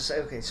I was just like,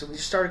 okay, so we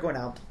just started going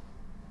out,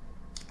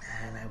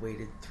 and I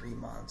waited 3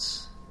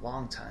 months.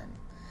 Long time.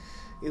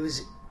 It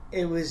was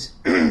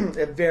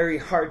a very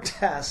hard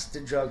task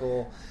to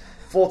juggle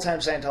full-time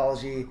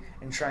Scientology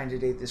and trying to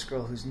date this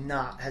girl who's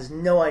has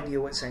no idea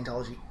what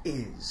Scientology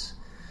is.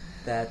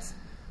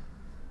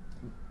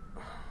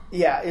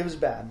 Yeah, it was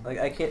bad. Like,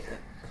 I can't...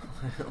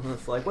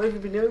 It's like, what have you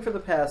been doing for the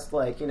past,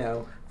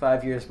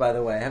 5 years, by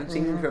the way? I haven't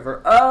seen you in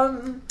forever.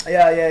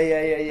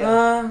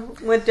 Yeah.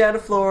 Went down to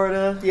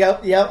Florida.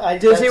 Yep.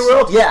 Disney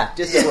World? Yeah,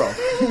 Disney World.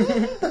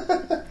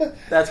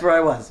 That's where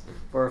I was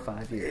for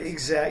 5 years.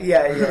 Exactly.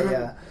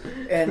 Yeah.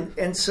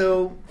 And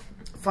so,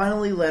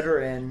 finally let her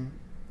in,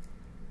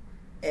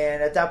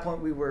 and at that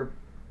point we were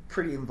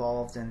pretty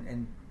involved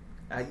and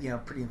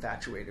pretty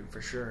infatuated for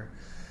sure.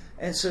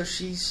 And so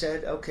she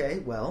said, okay,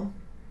 well,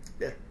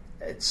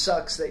 it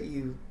sucks that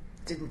you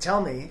didn't tell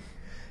me.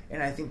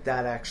 And I think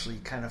that actually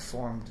kind of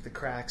formed the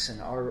cracks in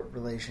our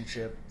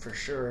relationship for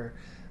sure.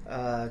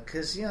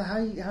 Because, how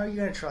are you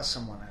going to trust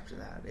someone after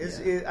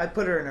that? I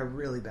put her in a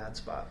really bad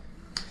spot.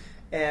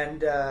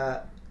 And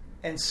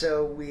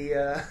so we,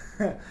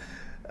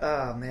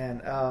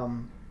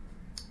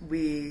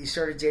 we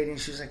started dating.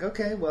 She was like,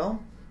 okay,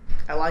 well,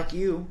 I like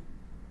you,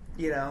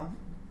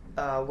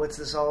 what's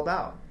this all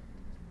about?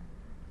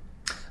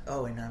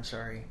 Oh, and I'm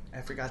sorry,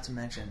 I forgot to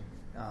mention,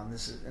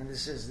 this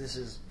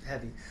is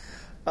heavy.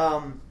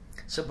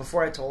 So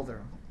before I told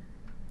her,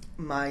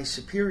 my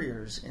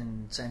superiors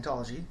in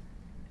Scientology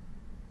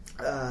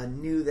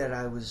knew that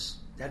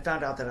had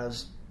found out that I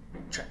was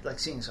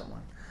seeing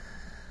someone,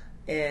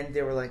 and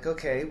they were like,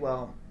 okay,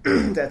 well,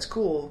 that's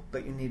cool,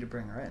 but you need to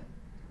bring her in.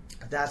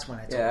 That's when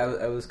I told her.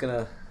 I was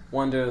gonna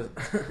wonder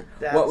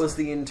what was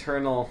the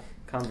internal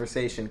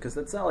conversation, because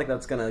it's not like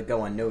that's gonna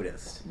go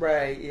unnoticed.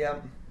 Right. Yeah.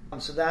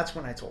 So that's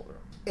when I told her,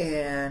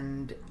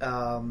 and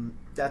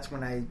that's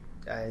when I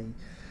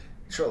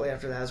shortly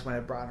after that is when I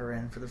brought her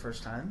in for the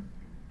first time.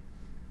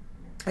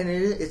 And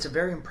it's a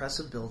very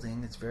impressive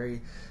building. It's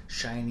very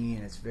shiny,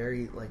 and it's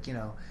very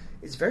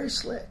it's very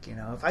slick.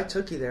 If I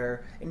took you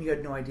there and you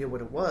had no idea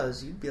what it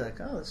was, you'd be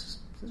like, oh, this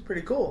is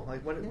pretty cool.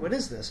 Like, what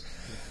is this?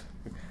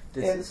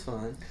 This is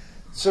fun.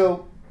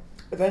 So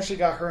eventually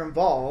got her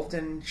involved,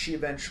 and she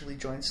eventually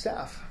joined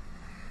staff.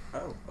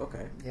 Oh,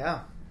 okay.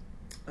 Yeah.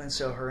 And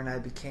so her and I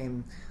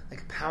became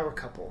like a power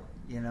couple,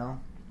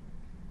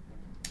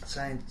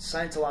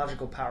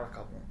 Scientological power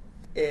couple,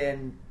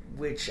 and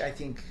which I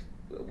think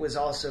was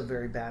also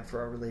very bad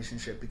for our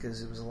relationship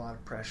because it was a lot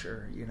of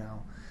pressure,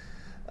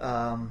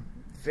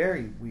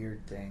 very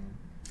weird thing.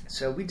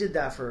 So we did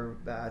that for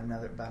about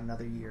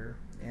another year,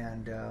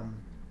 and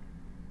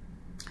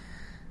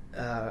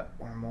or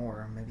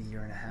more, maybe a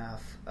year and a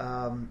half,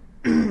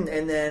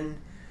 and then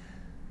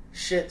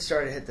shit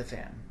started to hit the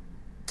fan,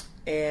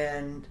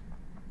 and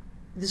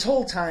this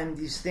whole time,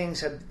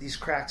 these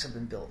cracks have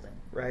been building,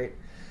 right?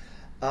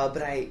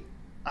 But I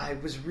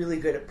was really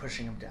good at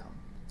pushing them down.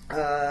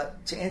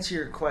 To answer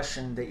your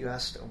question that you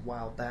asked a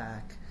while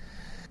back,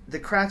 the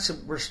cracks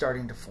were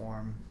starting to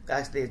form.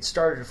 Actually, they had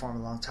started to form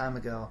a long time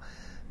ago,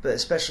 but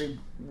especially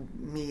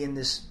me in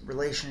this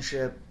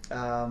relationship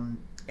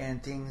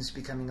and things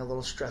becoming a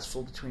little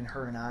stressful between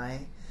her and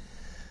I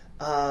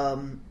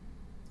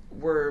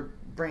were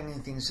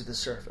bringing things to the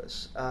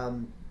surface.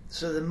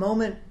 So the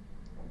moment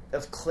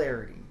of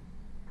clarity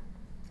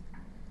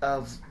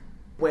of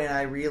when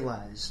I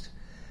realized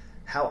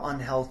how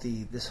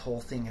unhealthy this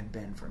whole thing had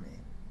been for me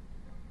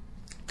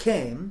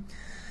came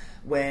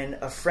when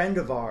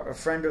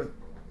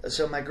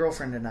so my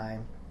girlfriend and I,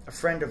 a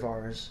friend of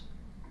ours,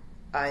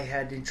 I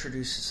had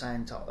introduced to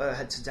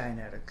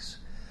Dianetics.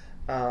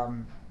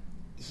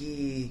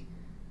 He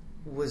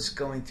was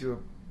going through a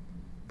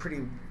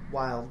pretty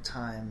wild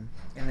time,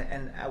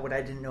 and what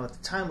I didn't know at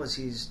the time was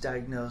he's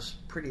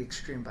diagnosed pretty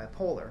extreme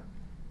bipolar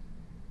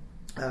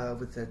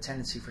with a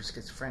tendency for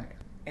schizophrenia,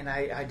 and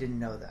I didn't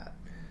know that.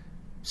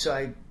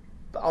 So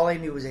all I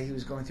knew was that he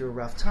was going through a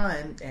rough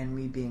time, and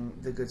me being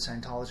the good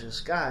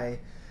Scientologist guy,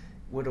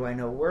 what do I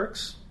know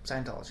works?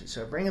 Scientology.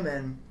 So I bring him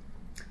in,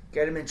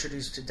 get him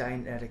introduced to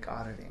Dianetic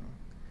auditing.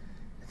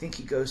 I think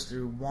he goes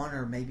through 1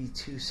 or maybe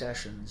 2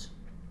 sessions.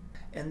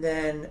 And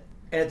then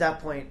at that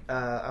point,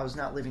 I was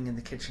not living in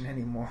the kitchen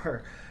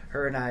anymore.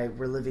 Her and I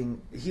were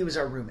living, he was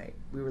our roommate.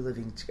 We were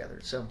living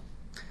together. So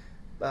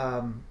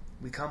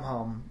we come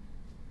home,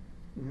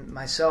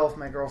 myself,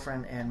 my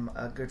girlfriend, and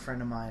a good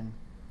friend of mine.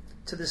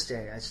 To this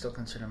day, I still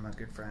consider him a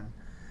good friend.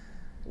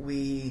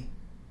 We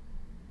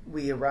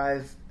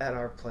arrive at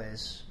our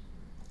place,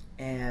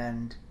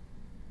 and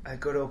I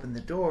go to open the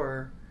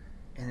door,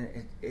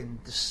 and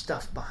the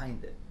stuff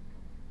behind it,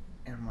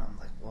 and I'm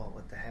like, "Whoa,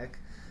 what the heck?"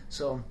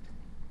 So,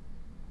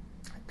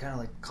 kind of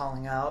like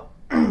calling out,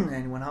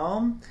 and went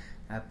home.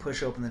 I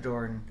push open the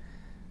door,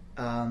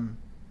 and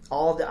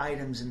all the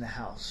items in the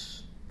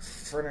house,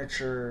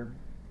 furniture,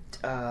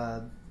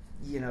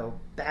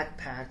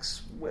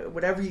 backpacks,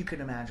 whatever you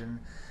can imagine,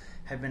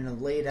 have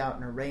been laid out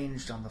and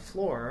arranged on the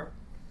floor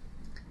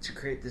to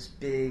create this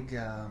big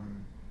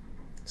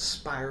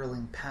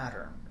spiraling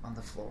pattern on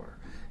the floor,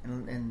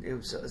 and it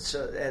was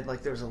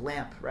like there was a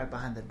lamp right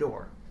behind the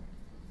door.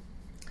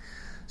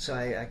 So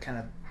I kind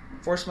of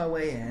forced my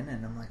way in,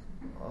 and I'm like,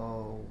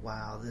 oh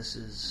wow, this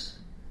is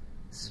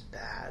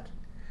bad.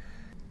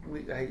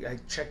 I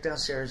checked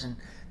downstairs, and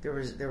there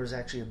was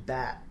actually a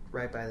bat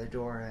right by the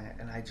door,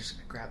 and I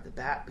just grabbed the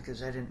bat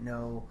because I didn't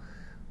know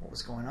what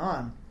was going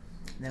on.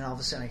 And then all of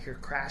a sudden I hear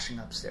crashing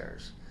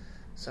upstairs.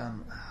 So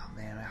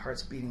my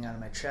heart's beating out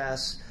of my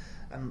chest.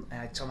 And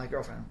I tell my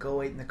girlfriend, go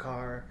wait in the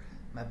car.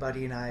 My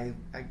buddy and I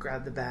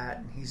grab the bat,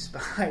 and he's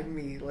behind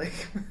me,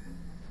 like...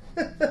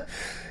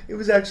 It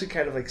was actually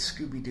kind of like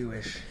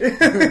Scooby-Doo-ish.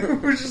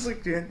 We're just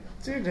like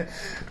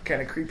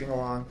kind of creeping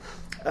along.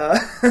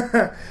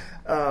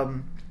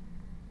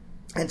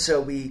 And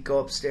so we go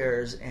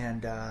upstairs,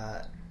 and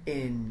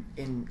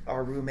in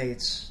our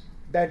roommate's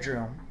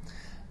bedroom,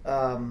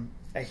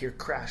 I hear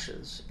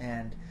crashes,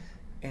 and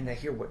I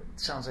hear what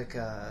sounds like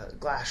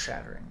glass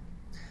shattering,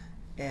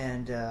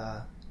 and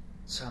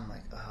so I'm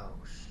like, oh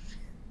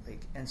shit!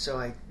 And so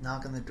I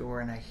knock on the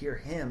door, and I hear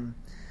him,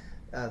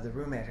 the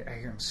roommate. I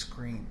hear him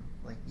scream,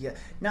 like, yeah,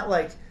 not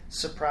like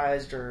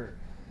surprised or.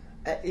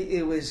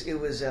 It was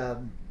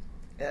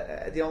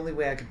the only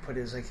way I could put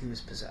it is like he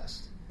was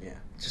possessed. Yeah.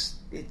 Just,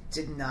 it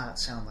did not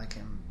sound like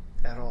him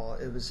at all.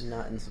 It was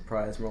not in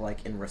surprise, more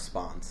like in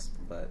response,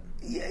 but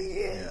yeah.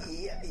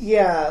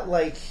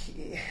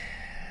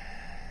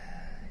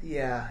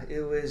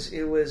 It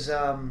was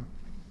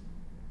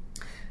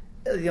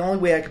the only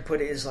way I could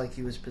put it is like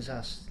he was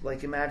possessed.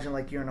 Like, imagine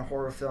like you're in a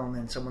horror film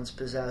and someone's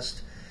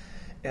possessed.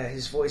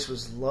 His voice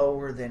was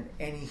lower than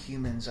any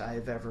humans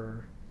I've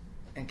ever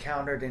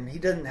encountered, and he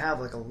doesn't have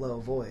like a low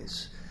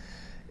voice.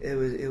 It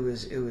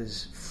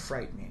was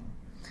frightening.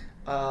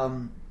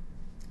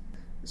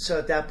 So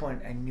at that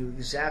point, I knew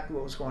exactly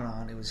what was going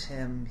on. It was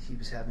him. He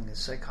was having a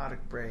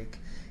psychotic break.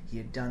 He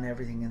had done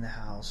everything in the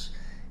house,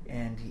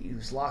 and he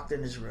was locked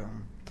in his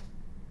room.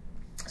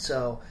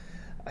 So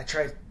I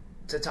tried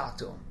to talk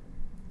to him,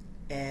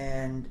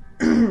 and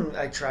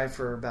I tried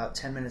for about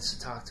 10 minutes to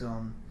talk to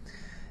him,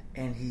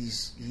 and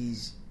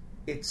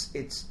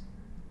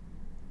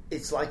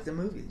it's like the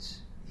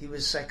movies. He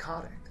was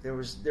psychotic. There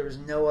was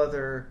no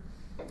other.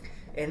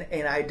 And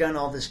I'd done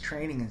all this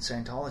training in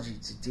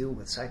Scientology to deal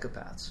with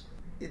psychopaths.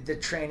 The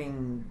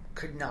training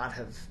could not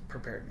have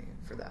prepared me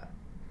for that.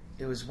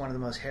 It was one of the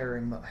most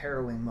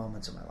harrowing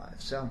moments of my life.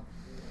 So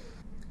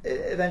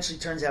it eventually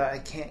turns out I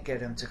can't get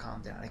him to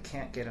calm down. I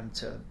can't get him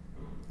to,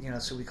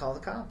 so we call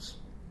the cops.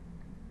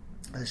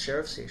 The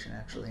sheriff's station,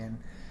 actually. And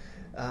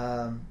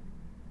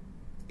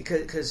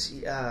because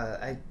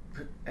I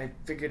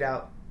figured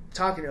out,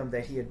 talking to him,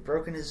 that he had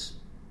broken his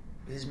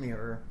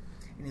mirror,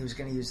 and he was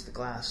going to use the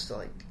glass to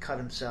like cut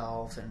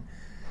himself and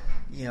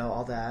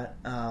all that.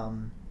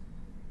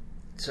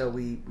 So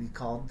we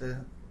called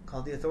the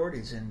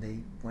authorities, and they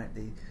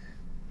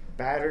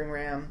battering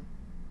ram,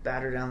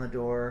 battered down the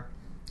door,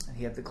 and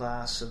he had the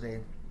glass, so they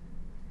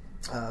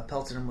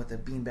pelted him with a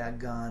beanbag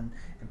gun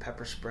and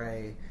pepper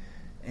spray,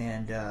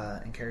 and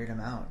carried him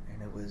out.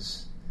 And it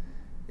was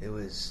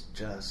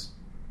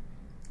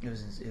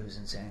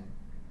insane.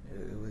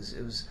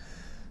 It was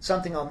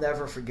something I'll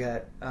never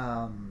forget.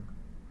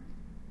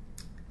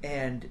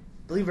 And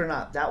believe it or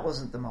not, that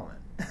wasn't the moment.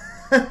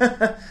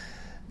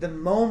 The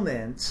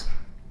moment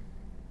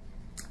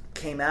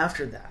came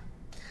after that.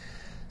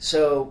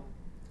 So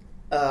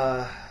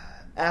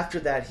after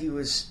that, he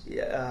was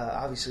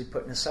obviously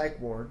put in a psych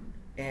ward,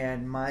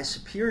 and my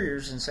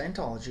superiors in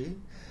Scientology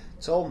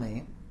told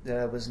me that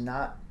I was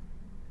not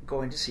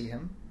going to see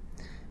him.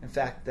 In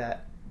fact,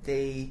 that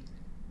they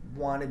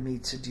wanted me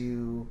to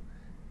do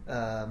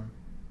a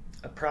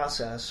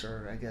process,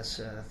 or I guess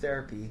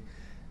therapy,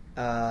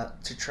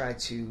 to try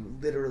to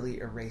literally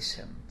erase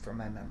him from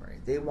my memory.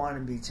 They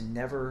wanted me to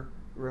never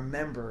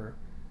remember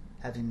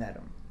having met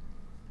him.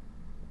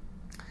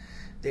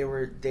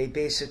 They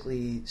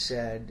basically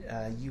said,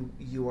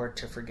 you are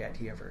to forget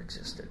he ever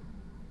existed.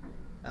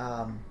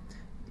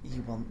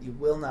 You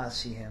will not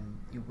see him.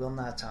 You will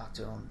not talk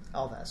to him.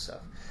 All that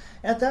stuff.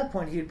 And at that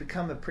point, he had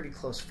become a pretty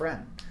close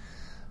friend,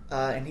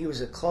 and he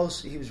was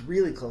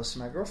really close to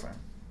my girlfriend.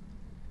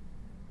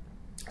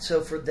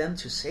 So for them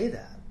to say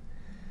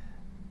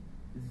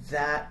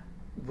that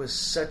was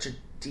such a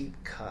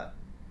deep cut,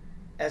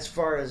 as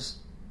far as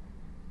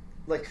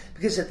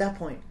because at that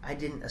point I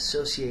didn't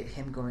associate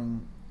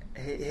him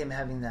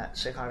having that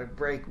psychotic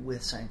break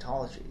with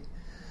Scientology.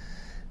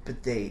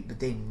 But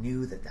they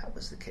knew that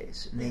was the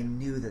case, and they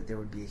knew that there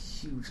would be a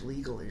huge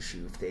legal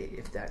issue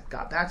if that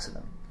got back to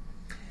them.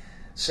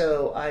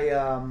 So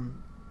I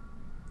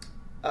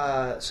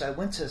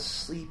went to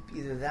sleep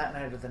either that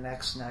night or the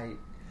next night,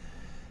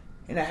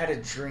 and I had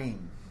a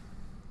dream.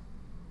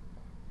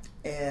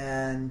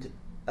 And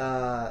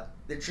the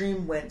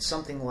dream went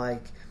something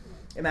like,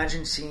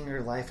 imagine seeing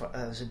your life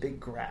as a big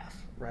graph,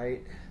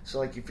 right? So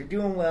like if you're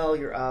doing well,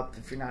 you're up.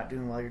 If you're not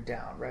doing well, you're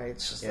down, right?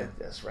 It's just like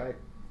this, right?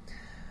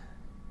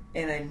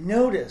 And I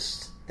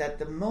noticed that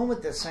the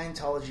moment that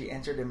Scientology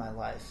entered in my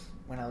life,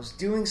 when I was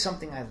doing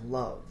something I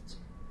loved,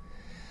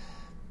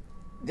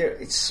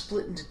 it's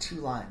split into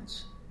two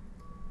lines.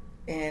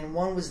 And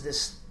one was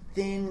this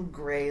thin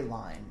gray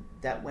line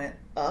that went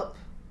up,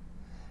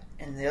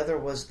 and the other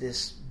was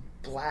this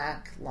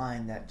black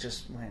line that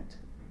just went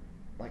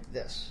like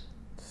this.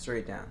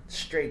 Straight down.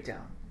 Straight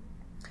down.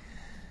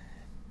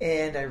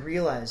 And I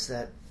realized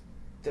that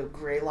the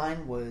gray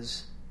line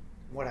was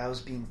what I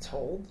was being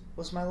told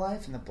was my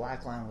life, and the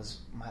black line was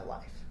my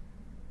life.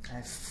 And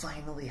I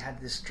finally had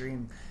this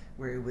dream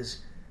where it was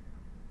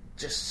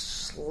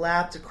just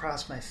slapped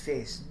across my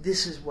face.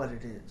 This is what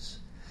it is.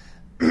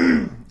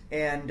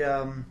 And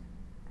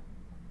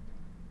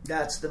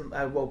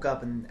I woke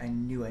up and I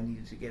knew I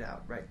needed to get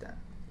out right then.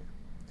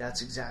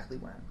 That's exactly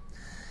when.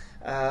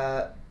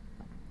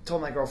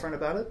 Told my girlfriend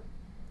about it,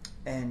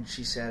 and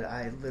she said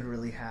I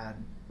literally had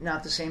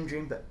not the same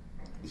dream, but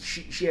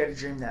she had a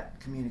dream that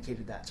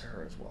communicated that to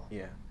her as well.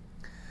 Yeah.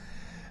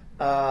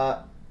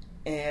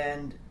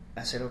 And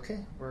I said, okay,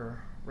 we're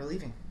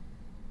leaving.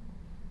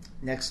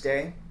 Next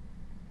day,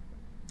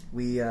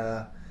 we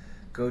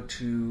go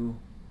to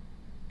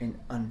an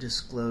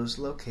undisclosed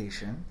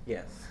location.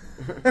 Yes.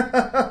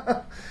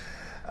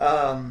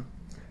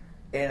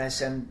 And I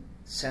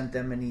sent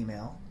them an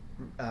email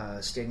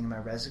stating my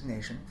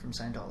resignation from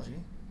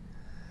Scientology.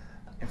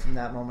 And from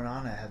that moment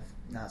on, I have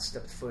not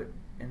stepped foot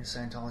in a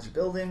Scientology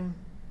building.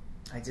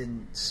 I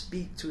didn't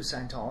speak to a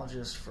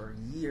Scientologist for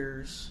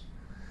years.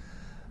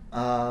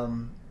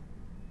 And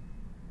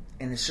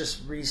it's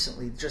just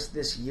recently, just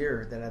this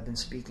year, that I've been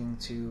speaking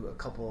to a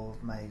couple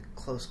of my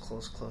close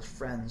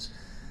friends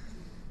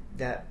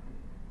that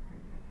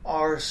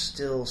are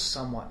still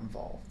somewhat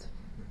involved.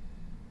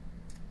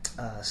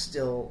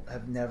 Still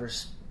have never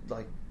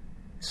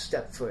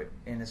stepped foot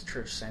in a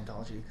church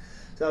Scientology.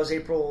 So that was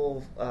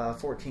April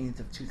 14th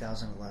of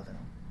 2011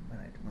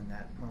 when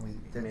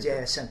the day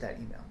I sent that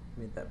email.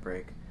 Made that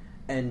break.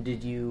 And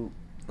did you,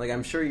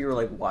 I'm sure you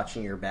were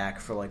watching your back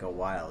for a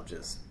while,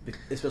 just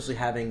especially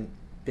having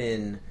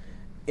been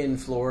in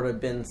Florida,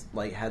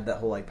 had that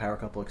whole power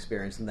couple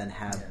experience, and then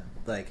have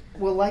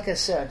well, like I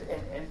said,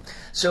 and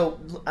so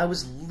I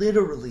was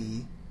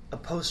literally a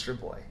poster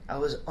boy. I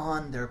was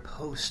on their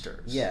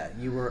posters. Yeah,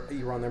 you were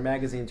on their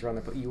magazines.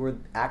 You were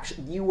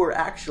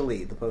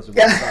actually the poster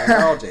boy of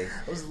Scientology.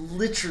 I was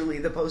literally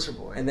the poster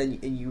boy. And then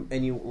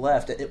you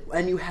left,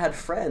 and you had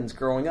friends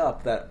growing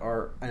up that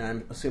are, and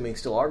I'm assuming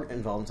still are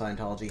involved in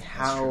Scientology.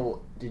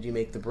 How did you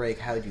make the break?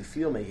 How did you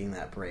feel making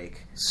that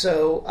break?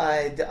 So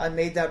I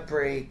made that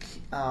break.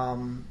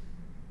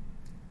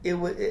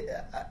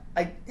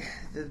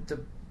 The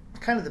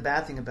kind of the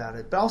bad thing about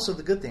it, but also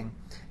the good thing,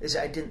 is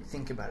I didn't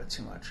think about it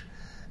too much,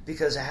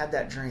 because I had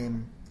that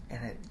dream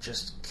and it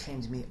just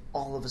came to me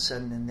all of a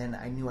sudden, and then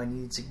I knew I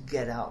needed to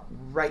get out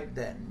right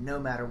then, no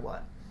matter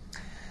what.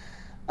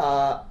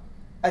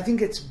 I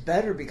think it's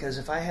better, because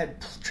if I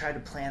had tried to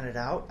plan it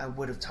out, I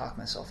would have talked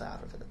myself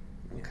out of it.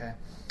 Okay,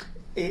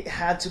 it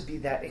had to be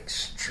that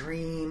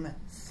extreme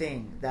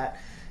thing, that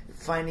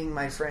finding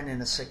my friend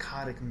in a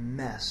psychotic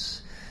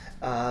mess,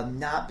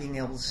 not being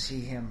able to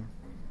see him,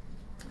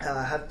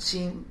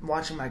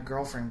 watching my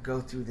girlfriend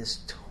go through this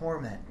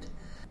torment.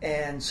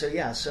 And so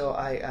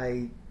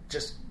I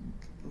just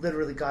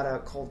literally got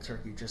out cold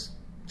turkey, just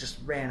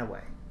ran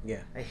away.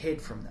 Yeah. I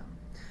hid from them.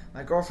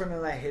 My girlfriend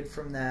and I hid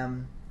from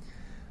them.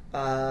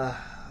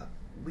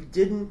 We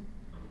didn't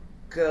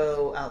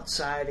go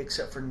outside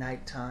except for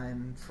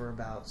nighttime for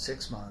about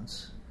 6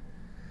 months.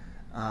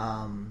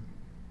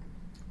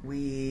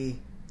 We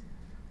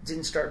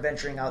didn't start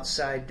venturing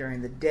outside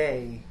during the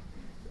day,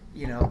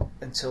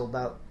 until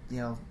about,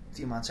 a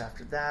few months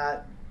after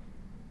that.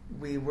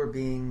 We were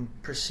being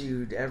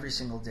pursued every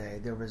single day.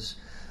 There was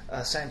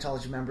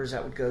Scientology members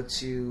that would go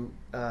to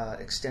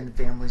extended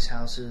families'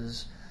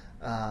 houses,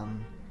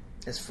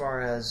 as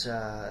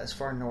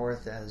far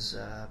north as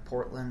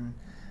Portland,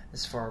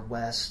 as far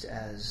west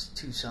as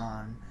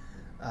Tucson,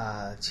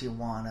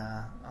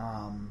 Tijuana.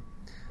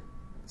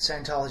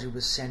 Scientology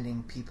was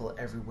sending people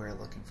everywhere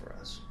looking for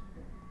us,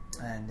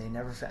 and they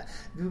never found.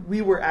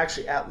 We were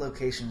actually at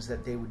locations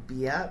that they would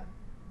be at,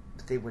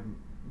 but they wouldn't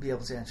be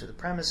able to enter the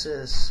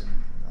premises and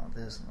all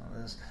this and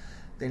all this.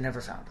 They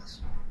never found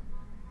us,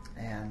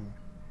 and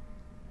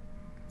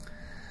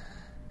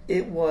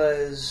it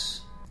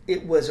was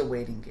a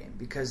waiting game,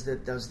 because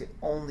that was the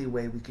only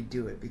way we could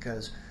do it,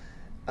 because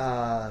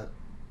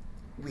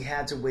we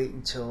had to wait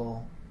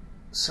until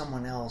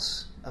someone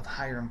else of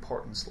higher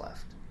importance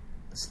left.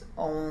 It's the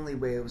only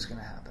way it was going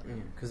to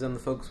happen. Because then the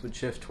focus would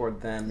shift toward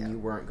them. Yeah. You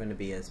weren't going to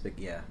be as big.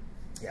 Yeah.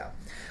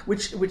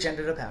 Which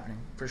ended up happening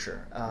for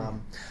sure.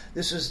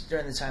 This was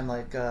during the time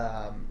like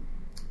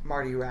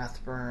Marty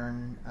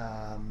Rathburn,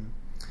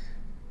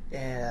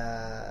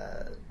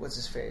 what's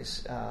his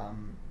face?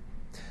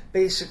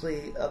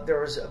 Basically, there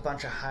was a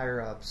bunch of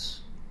higher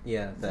ups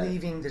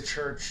leaving the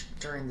church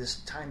during this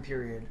time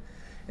period,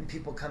 and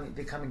people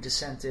becoming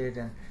dissented,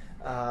 and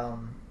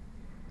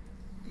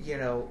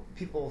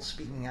people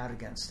speaking out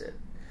against it.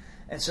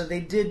 And so they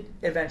did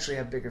eventually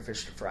have bigger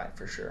fish to fry,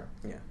 for sure.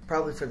 Yeah.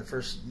 Probably for the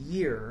first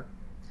year.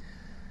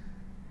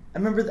 I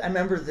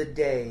remember the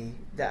day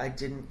that I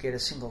didn't get a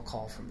single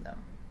call from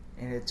them,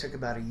 and it took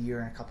about a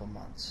year and a couple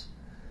months.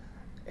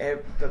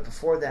 But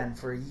before then,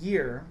 for a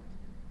year,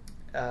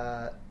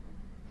 at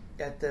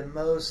the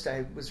most,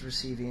 I was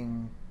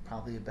receiving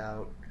probably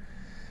about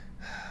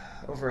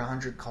over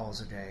 100 calls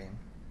a day.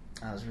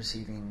 I was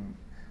receiving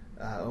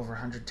over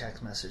 100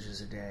 text messages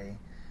a day.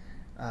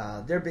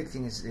 Their big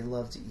thing is they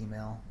love to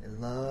email. They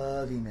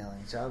love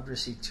emailing. So I would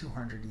receive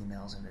 200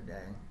 emails in a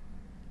day.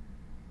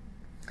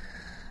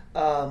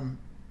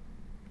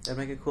 That'd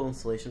make a cool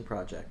installation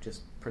project,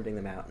 just printing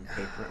them out and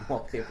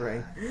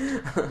wallpapering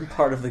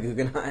part of the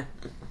Guggenheim.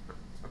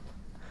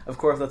 Of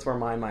course, that's where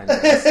my mind is,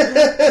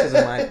 because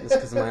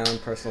of my own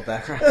personal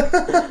background.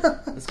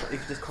 You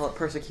could just call it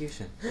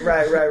persecution.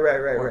 Right.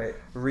 Or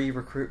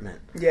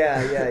re-recruitment.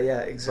 Yeah,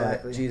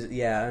 exactly. But, geez,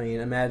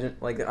 imagine,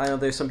 I know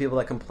there's some people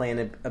that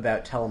complain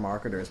about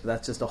telemarketers, but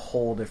that's just a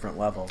whole different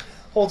level.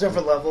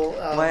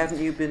 Why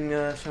haven't you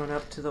been showing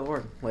up to the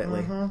org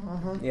lately?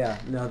 Yeah,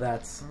 no,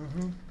 that's...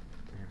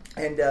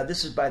 And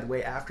this is, by the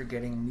way, after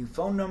getting new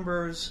phone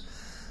numbers,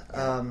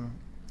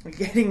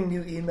 getting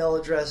new email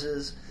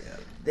addresses. Yeah.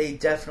 They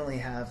definitely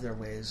have their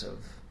ways of,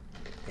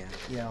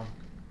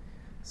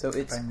 so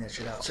it's finding that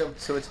shit out.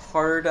 So it's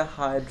harder to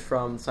hide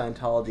from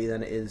Scientology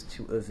than it is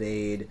to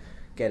evade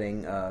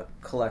getting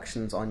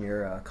collections on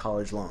your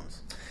college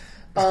loans.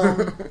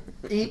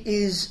 It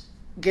is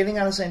getting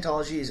out of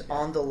Scientology is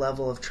on the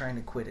level of trying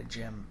to quit a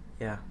gym.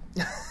 Yeah.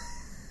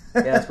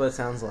 That's what it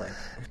sounds like.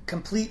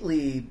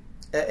 Completely,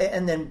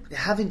 and then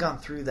having gone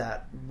through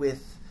that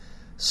with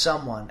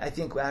someone, I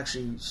think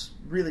actually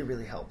really,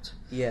 really helped.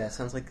 Yeah, it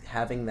sounds like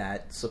having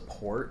that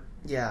support.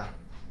 Yeah.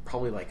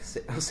 Probably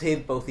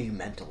saved both of you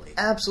mentally.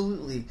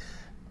 Absolutely.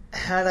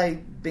 Had I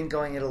been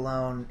going it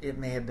alone, it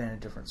may have been a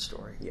different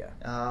story. Yeah.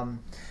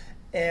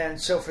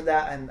 And so for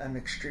that, I'm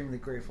extremely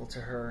grateful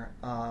to her.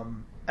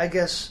 I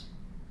guess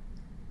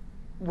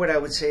what I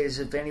would say is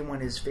if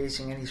anyone is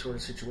facing any sort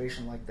of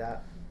situation like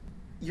that,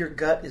 your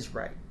gut is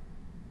right.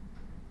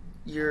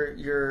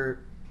 Your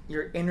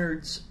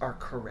innards are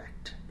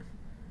correct.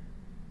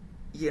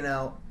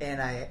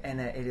 And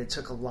it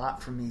took a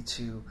lot for me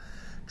to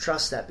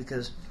trust that,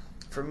 because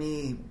for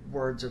me,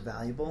 words are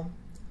valuable,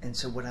 and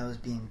so what I was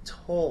being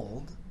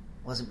told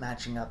wasn't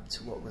matching up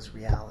to what was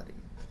reality.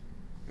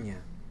 Yeah.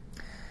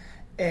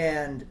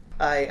 And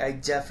I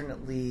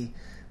definitely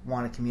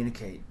want to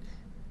communicate,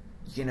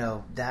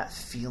 that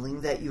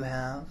feeling that you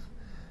have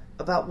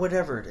about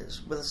whatever it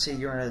is. Well, let's say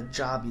you're in a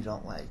job you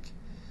don't like.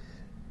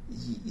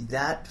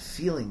 That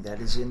feeling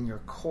that is in your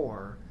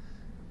core,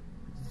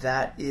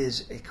 that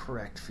is a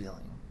correct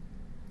feeling.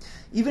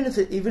 Even if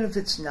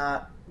it's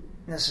not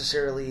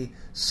necessarily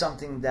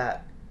something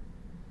that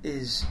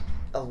is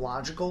a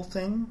logical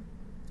thing,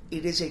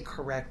 it is a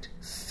correct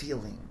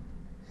feeling.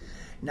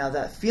 Now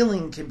that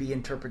feeling can be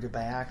interpreted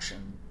by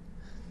action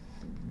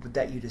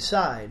that you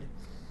decide,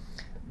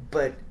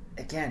 but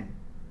again,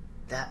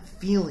 that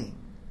feeling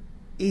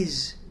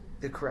is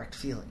the correct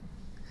feeling.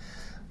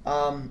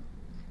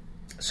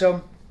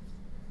 So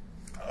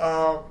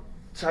I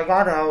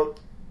got out.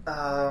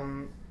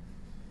 I've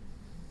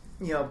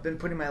been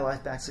putting my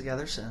life back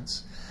together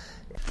since.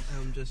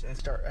 Just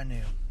Start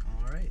anew.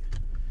 all right.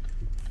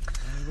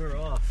 And we're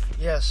off.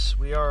 Yes,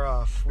 we are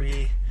off.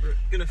 We're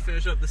gonna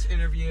finish up this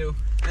interview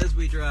as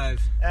we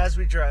drive. As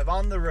we drive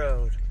on the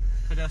road.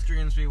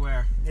 Pedestrians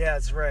beware. Yeah,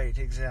 that's right.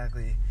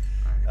 Exactly.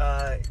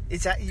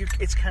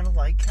 It's kind of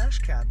like Cash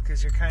Cab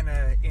because you're kind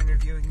of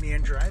interviewing me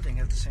and driving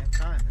at the same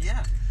time.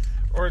 Yeah.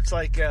 Or it's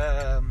like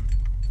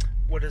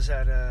what is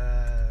that?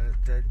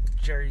 The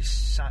Jerry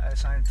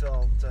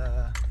Seinfeld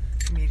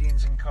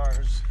comedians in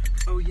cars.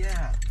 Oh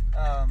yeah.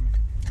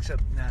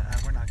 Except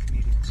we're not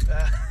comedians.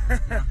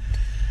 No.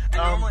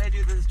 And normally I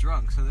do this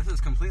drunk, so this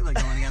is completely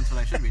going against what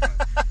I should be doing.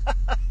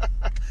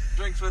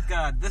 Drinks with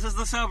God. This is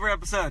the sober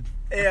episode.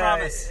 I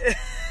promise.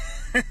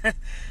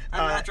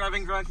 I'm not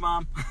driving drunk,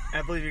 Mom.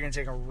 I believe you're going to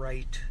take a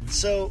right.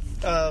 So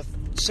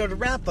to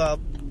wrap up,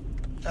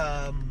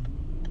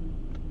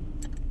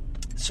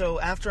 so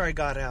after I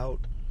got out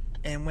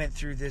and went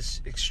through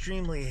this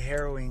extremely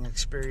harrowing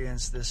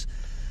experience, this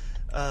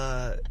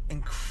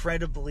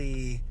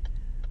incredibly,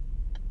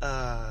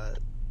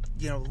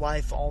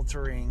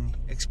 life-altering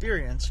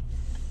experience,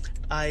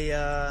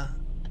 I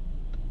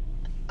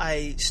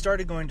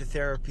started going to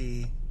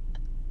therapy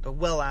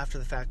well after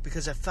the fact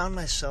because I found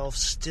myself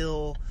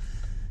still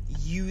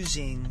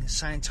using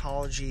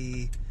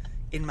Scientology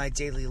in my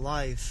daily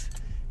life,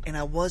 and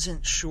I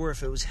wasn't sure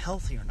if it was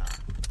healthy or not.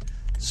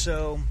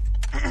 So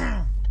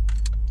I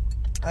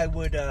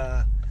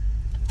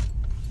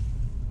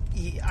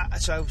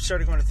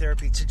started going to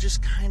therapy to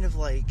just kind of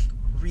like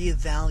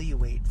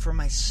reevaluate for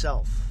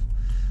myself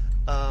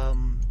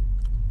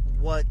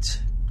what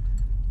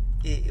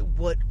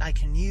I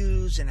can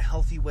use in a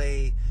healthy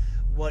way,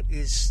 what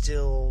is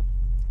still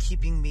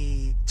keeping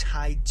me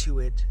tied to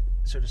it,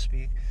 so to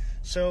speak.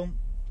 So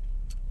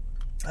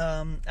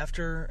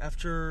after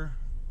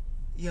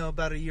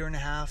about a year and a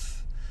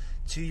half,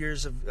 2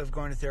 years of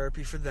going to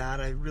therapy for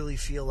that, I really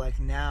feel like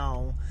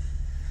now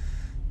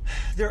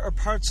there are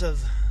parts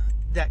of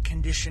that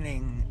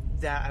conditioning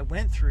that I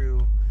went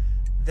through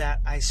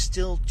that I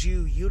still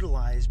do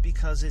utilize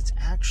because it's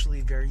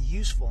actually very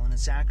useful, and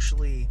it's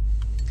actually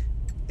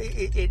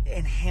it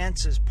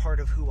enhances part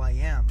of who I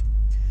am.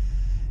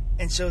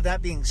 And so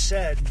that being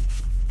said,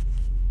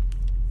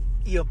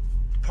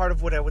 part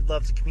of what I would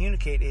love to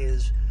communicate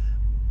is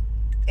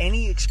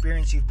any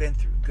experience you've been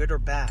through, good or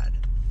bad,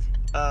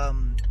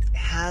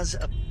 has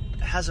a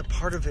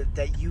part of it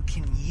that you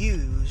can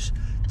use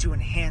to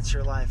enhance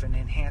your life and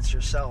enhance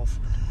yourself.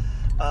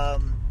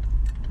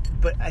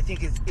 But I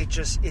think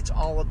it's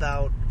all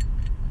about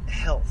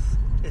health.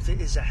 If it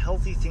is a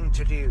healthy thing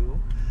to do,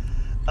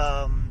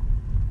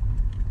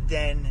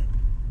 then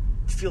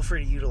feel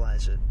free to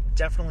utilize it.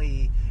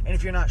 Definitely. And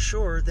if you're not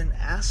sure, then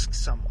ask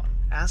someone.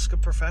 Ask a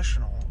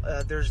professional.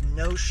 There's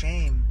no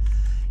shame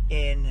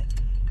in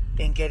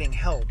getting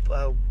help.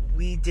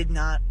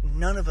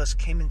 None of us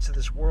came into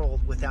this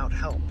world without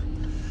help.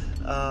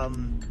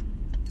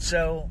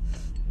 So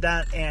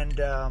that and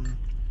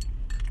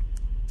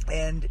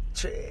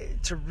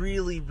to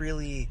really,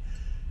 really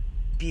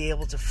be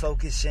able to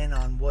focus in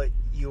on what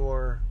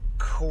your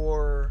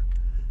core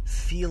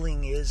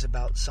feeling is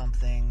about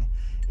something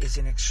is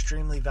an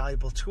extremely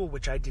valuable tool,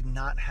 which I did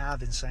not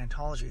have in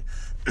Scientology.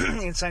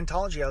 In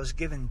Scientology, I was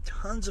given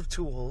tons of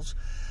tools,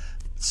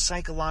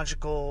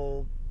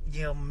 psychological,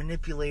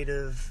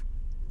 manipulative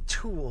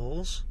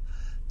tools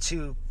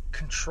to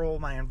control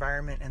my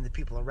environment and the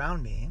people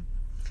around me,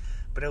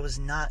 but I was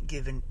not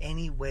given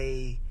any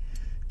way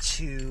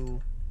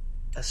to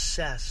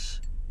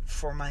assess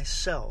for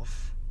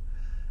myself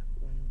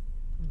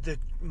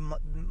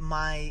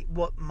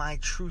what my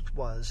truth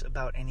was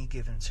about any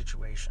given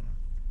situation.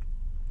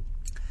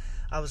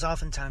 I was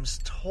oftentimes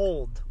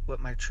told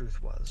what my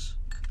truth was,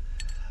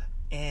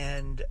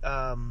 and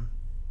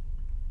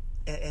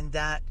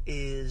that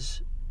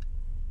is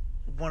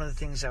one of the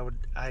things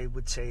I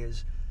would say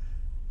is,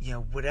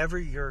 whatever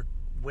you're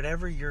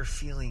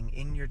feeling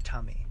in your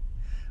tummy,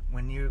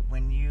 when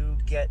you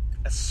get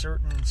a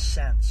certain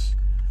sense,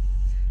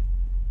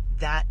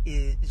 that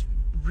is,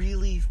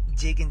 really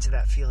dig into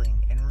that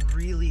feeling and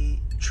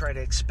really try to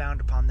expound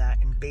upon that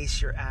and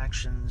base your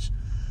actions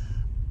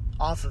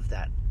off of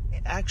that.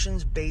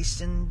 Actions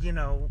based in,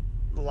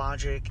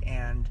 logic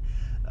and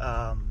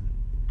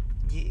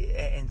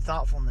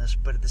thoughtfulness,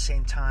 but at the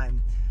same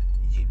time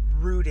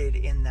rooted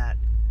in that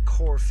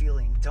core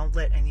feeling. Don't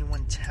let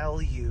anyone tell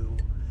you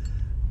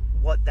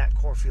what that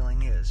core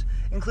feeling is,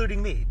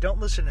 including me. Don't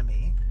listen to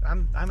me.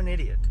 I'm an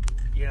idiot.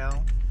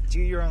 Do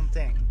your own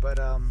thing. But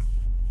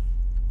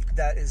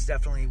that is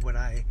definitely what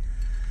I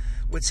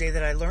would say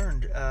that I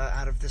learned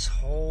out of this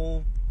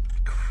whole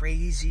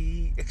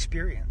crazy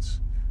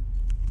experience.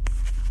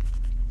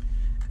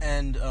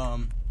 And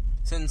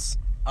since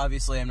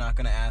obviously I'm not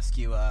going to ask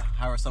you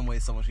how are some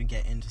ways someone can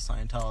get into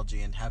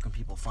Scientology and how can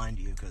people find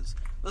you, because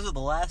those are the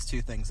last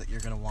two things that you're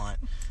going to want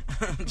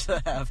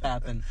to have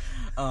happen.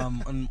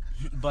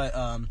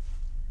 But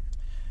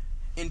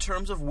in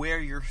terms of where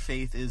your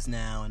faith is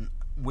now and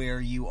where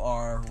you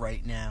are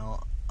right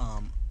now,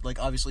 like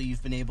obviously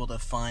you've been able to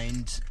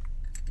find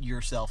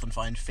yourself and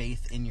find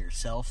faith in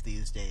yourself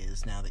these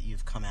days now that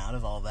you've come out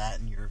of all that,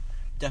 and you're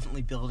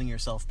definitely building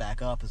yourself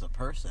back up as a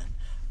person.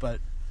 But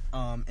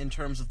in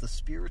terms of the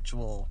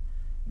spiritual,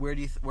 where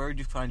do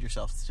you find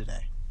yourself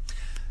today?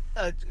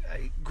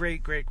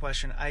 Great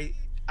question. I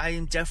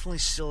am definitely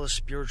still a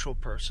spiritual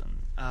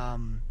person.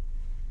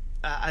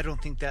 I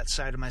don't think that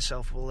side of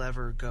myself will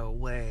ever go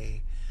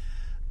away.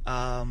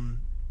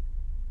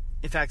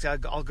 In fact,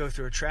 I'll go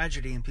through a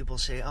tragedy and people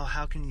say, "Oh,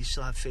 how can you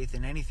still have faith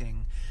in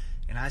anything?"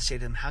 And I say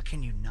to them, "How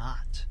can you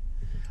not?"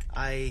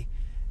 And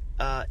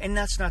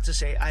that's not to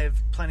say I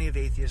have plenty of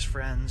atheist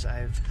friends.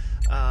 I have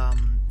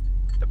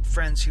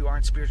friends who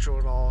aren't spiritual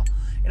at all,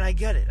 and I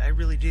get it. I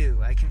really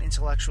do. I can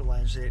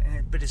intellectualize it,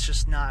 but it's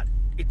just not.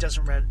 It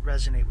doesn't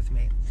resonate with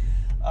me.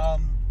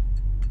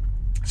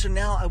 So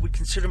now I would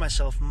consider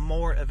myself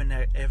more of an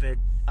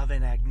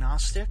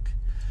agnostic,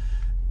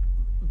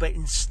 but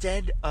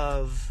instead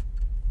of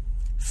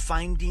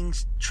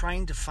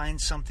trying to find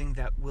something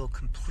that will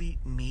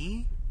complete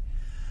me,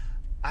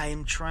 I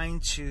am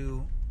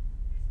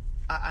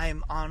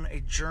on a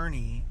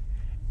journey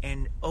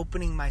and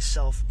opening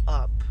myself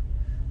up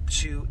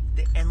to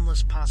the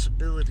endless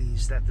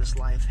possibilities that this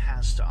life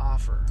has to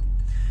offer.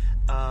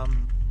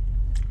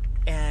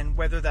 And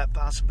whether that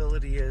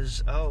possibility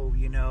is,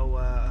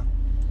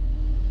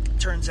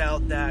 turns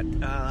out that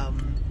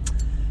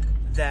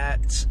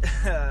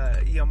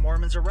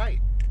Mormons are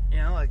right.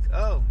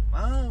 Oh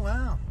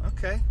wow,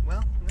 okay,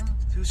 well,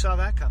 who saw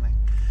that coming?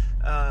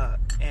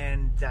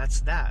 And that's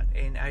that.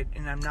 And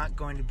I'm not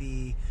going to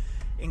be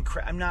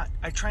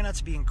I try not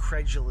to be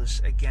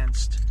incredulous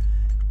against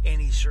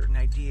any certain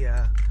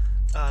idea,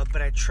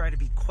 but I try to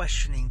be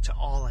questioning to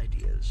all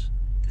ideas.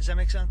 Does that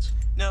make sense?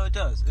 No, it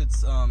does.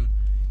 It's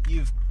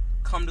you've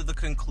come to the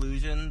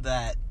conclusion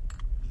that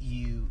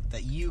you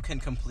can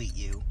complete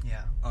you.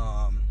 Yeah.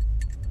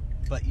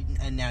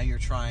 And now you're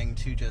trying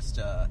to just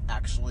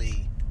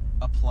actually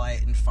apply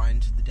it and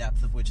find the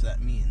depth of which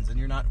that means, and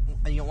you don't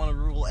want to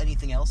rule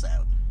anything else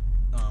out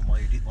while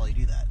you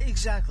do that.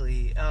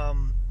 Exactly.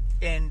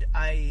 And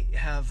I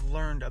have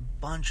learned a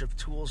bunch of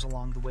tools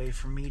along the way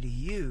for me to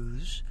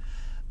use,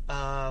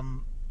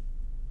 and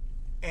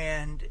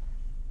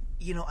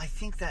I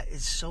think that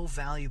is so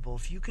valuable.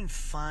 If you can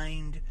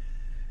find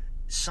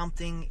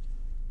something,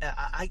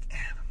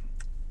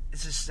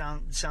 this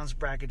sounds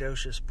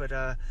braggadocious, but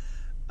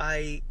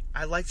I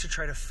like to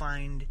try to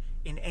find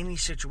in any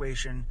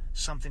situation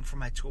something from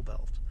my tool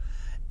belt,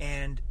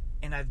 and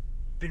I've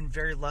been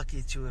very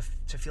lucky to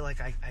feel like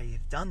I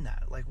have done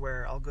that, like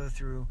where I'll go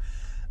through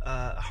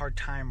a hard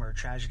time or a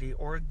tragedy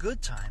or a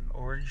good time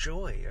or a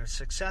joy or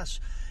success,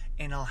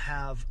 and I'll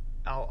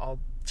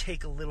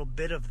take a little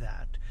bit of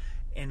that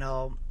and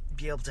I'll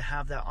be able to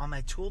have that on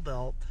my tool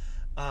belt.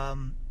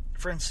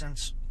 For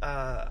instance,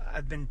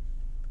 I've been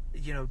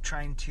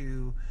trying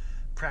to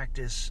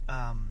practice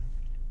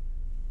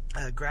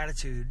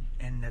gratitude,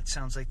 and that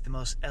sounds like the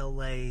most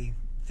LA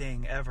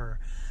thing ever,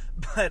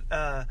 but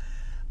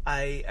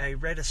I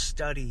read a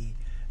study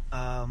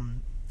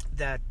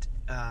that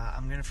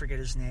I'm going to forget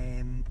his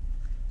name,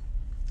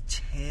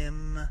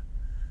 Tim,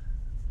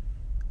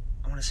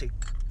 I want to say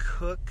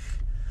Cook,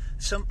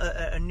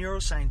 a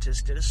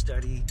neuroscientist did a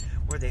study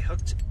where they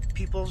hooked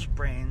people's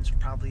brains,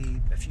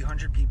 probably a few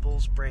hundred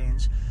people's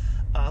brains,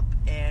 up,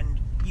 and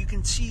you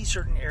can see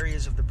certain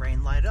areas of the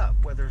brain light up,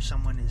 whether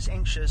someone is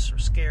anxious or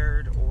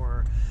scared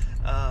or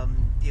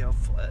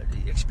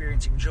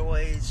experiencing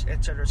joys,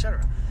 etc.,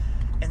 etc.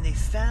 And they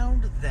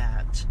found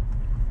that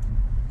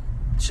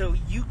so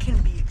you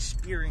can be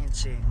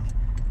experiencing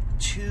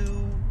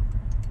two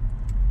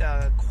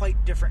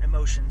quite different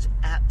emotions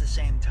at the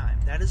same time.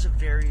 That is a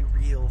very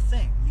real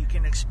thing. You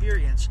can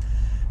experience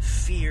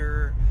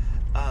fear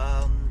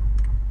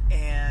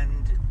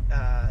and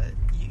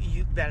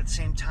you but at the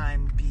same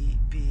time be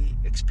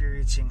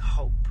experiencing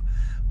hope,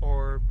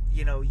 or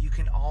you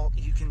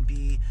can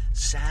be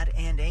sad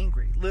and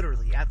angry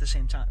literally at the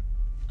same time.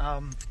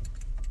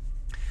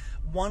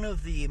 One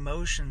of the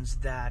emotions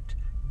that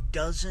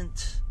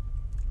doesn't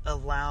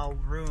allow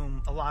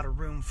a lot of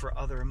room for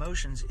other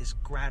emotions is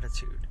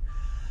gratitude,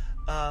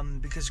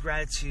 because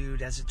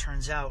gratitude, as it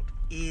turns out,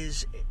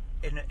 is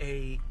an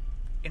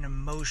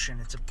emotion.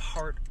 It's a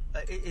part.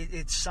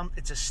 It's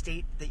a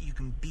state that you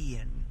can be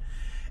in.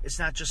 It's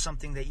not just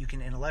something that you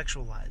can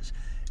intellectualize.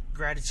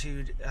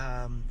 Gratitude,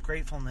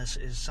 gratefulness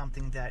is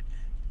something that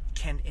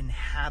can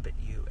inhabit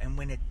you, and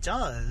when it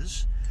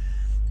does,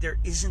 there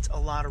isn't a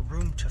lot of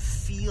room to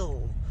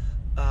feel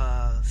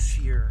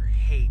fear,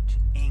 hate,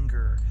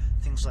 anger,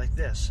 things like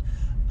this.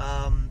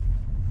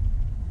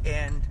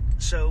 And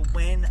so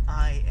when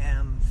I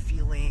am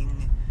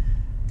feeling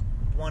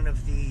one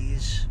of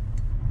these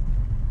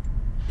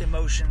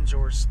emotions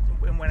or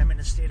when I'm in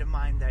a state of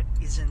mind that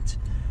isn't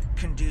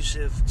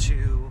conducive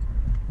to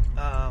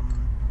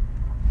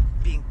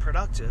being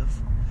productive,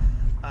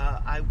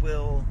 I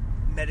will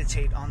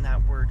meditate on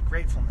that word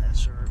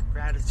gratefulness or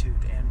gratitude,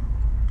 and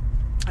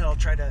I'll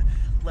try to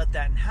let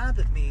that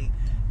inhabit me,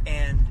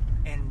 and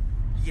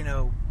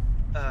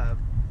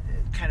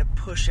kind of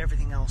push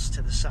everything else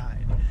to the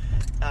side.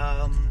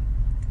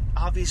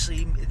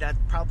 Obviously, that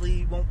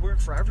probably won't work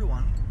for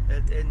everyone,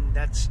 and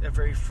that's a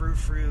very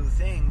frou-frou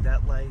thing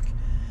that, like,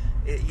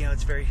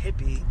 it's very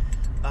hippie.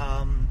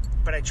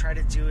 But I try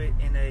to do it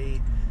in a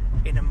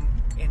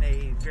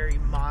very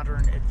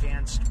modern,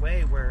 advanced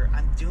way where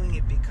I'm doing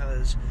it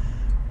because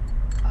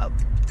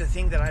the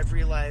thing that I've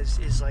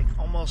realized is, like,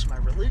 almost my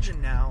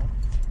religion now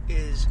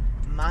is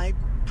my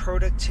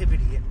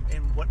productivity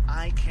and what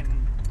I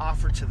can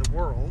offer to the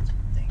world.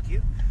 Thank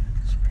you,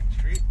 Spring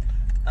Street.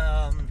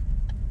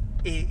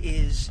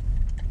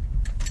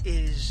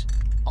 Is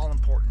all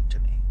important to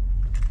me,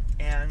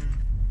 and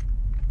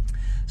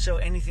so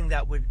anything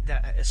that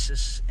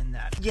assists in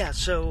that. Yeah,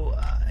 so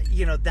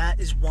that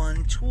is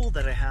one tool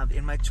that I have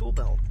in my tool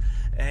belt,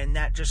 and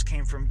that just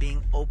came from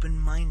being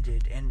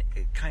open-minded and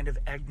kind of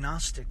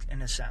agnostic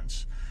in a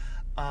sense.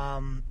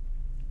 And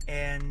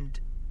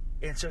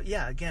so,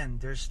 yeah, again,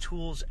 there's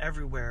tools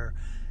everywhere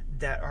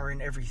that are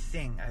in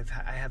everything.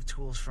 I have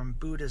tools from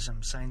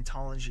Buddhism,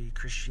 Scientology,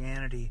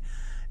 Christianity,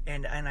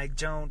 and I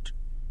don't,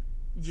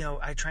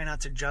 I try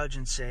not to judge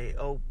and say,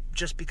 oh,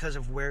 just because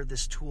of where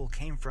this tool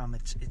came from,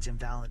 it's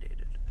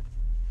invalidated.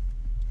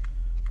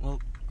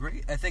 Well,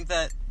 great. I think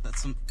that's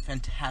some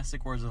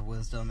fantastic words of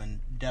wisdom,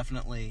 and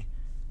definitely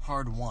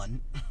hard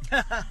won,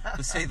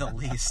 to say the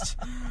least.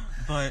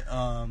 But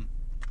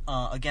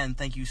again,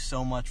 thank you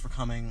so much for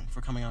coming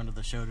onto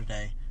the show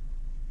today.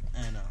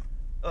 And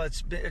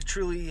it's been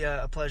truly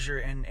a pleasure,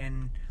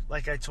 and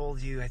like I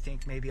told you, I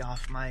think maybe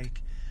off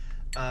mic,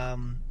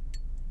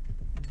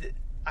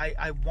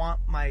 I want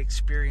my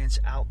experience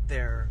out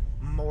there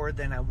more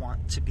than I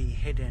want to be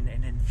hidden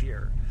and in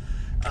fear.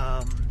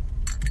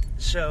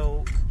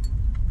 So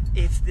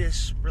if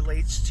this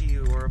relates to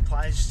you or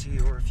applies to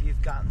you, or if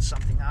you've gotten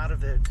something out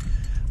of it,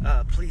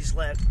 please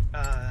let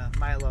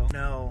Milo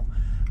know,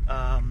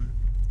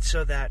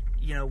 so that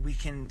we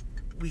can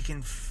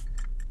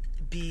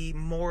be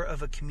more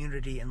of a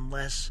community and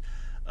less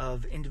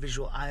of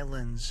individual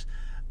islands,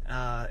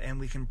 and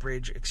we can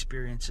bridge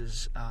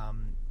experiences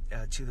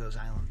to those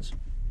islands.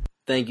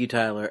 Thank you,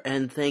 Tyler,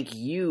 and thank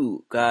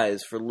you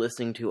guys for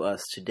listening to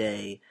us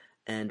today.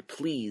 And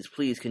please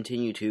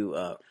continue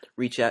to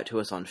reach out to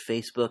us on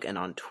Facebook and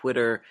on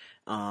Twitter.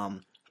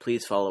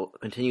 Please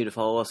continue to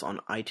follow us on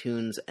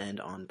iTunes and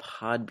on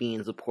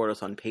Podbean. Support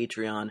us on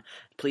Patreon.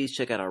 Please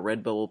check out our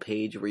Redbubble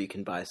page where you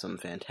can buy some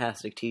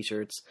fantastic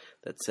t-shirts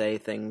that say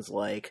things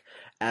like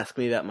 "Ask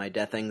me about my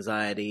death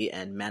anxiety"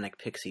 and "Manic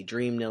Pixie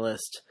Dream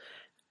Nihilist."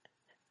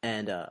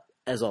 And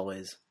as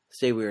always,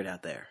 stay weird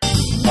out there.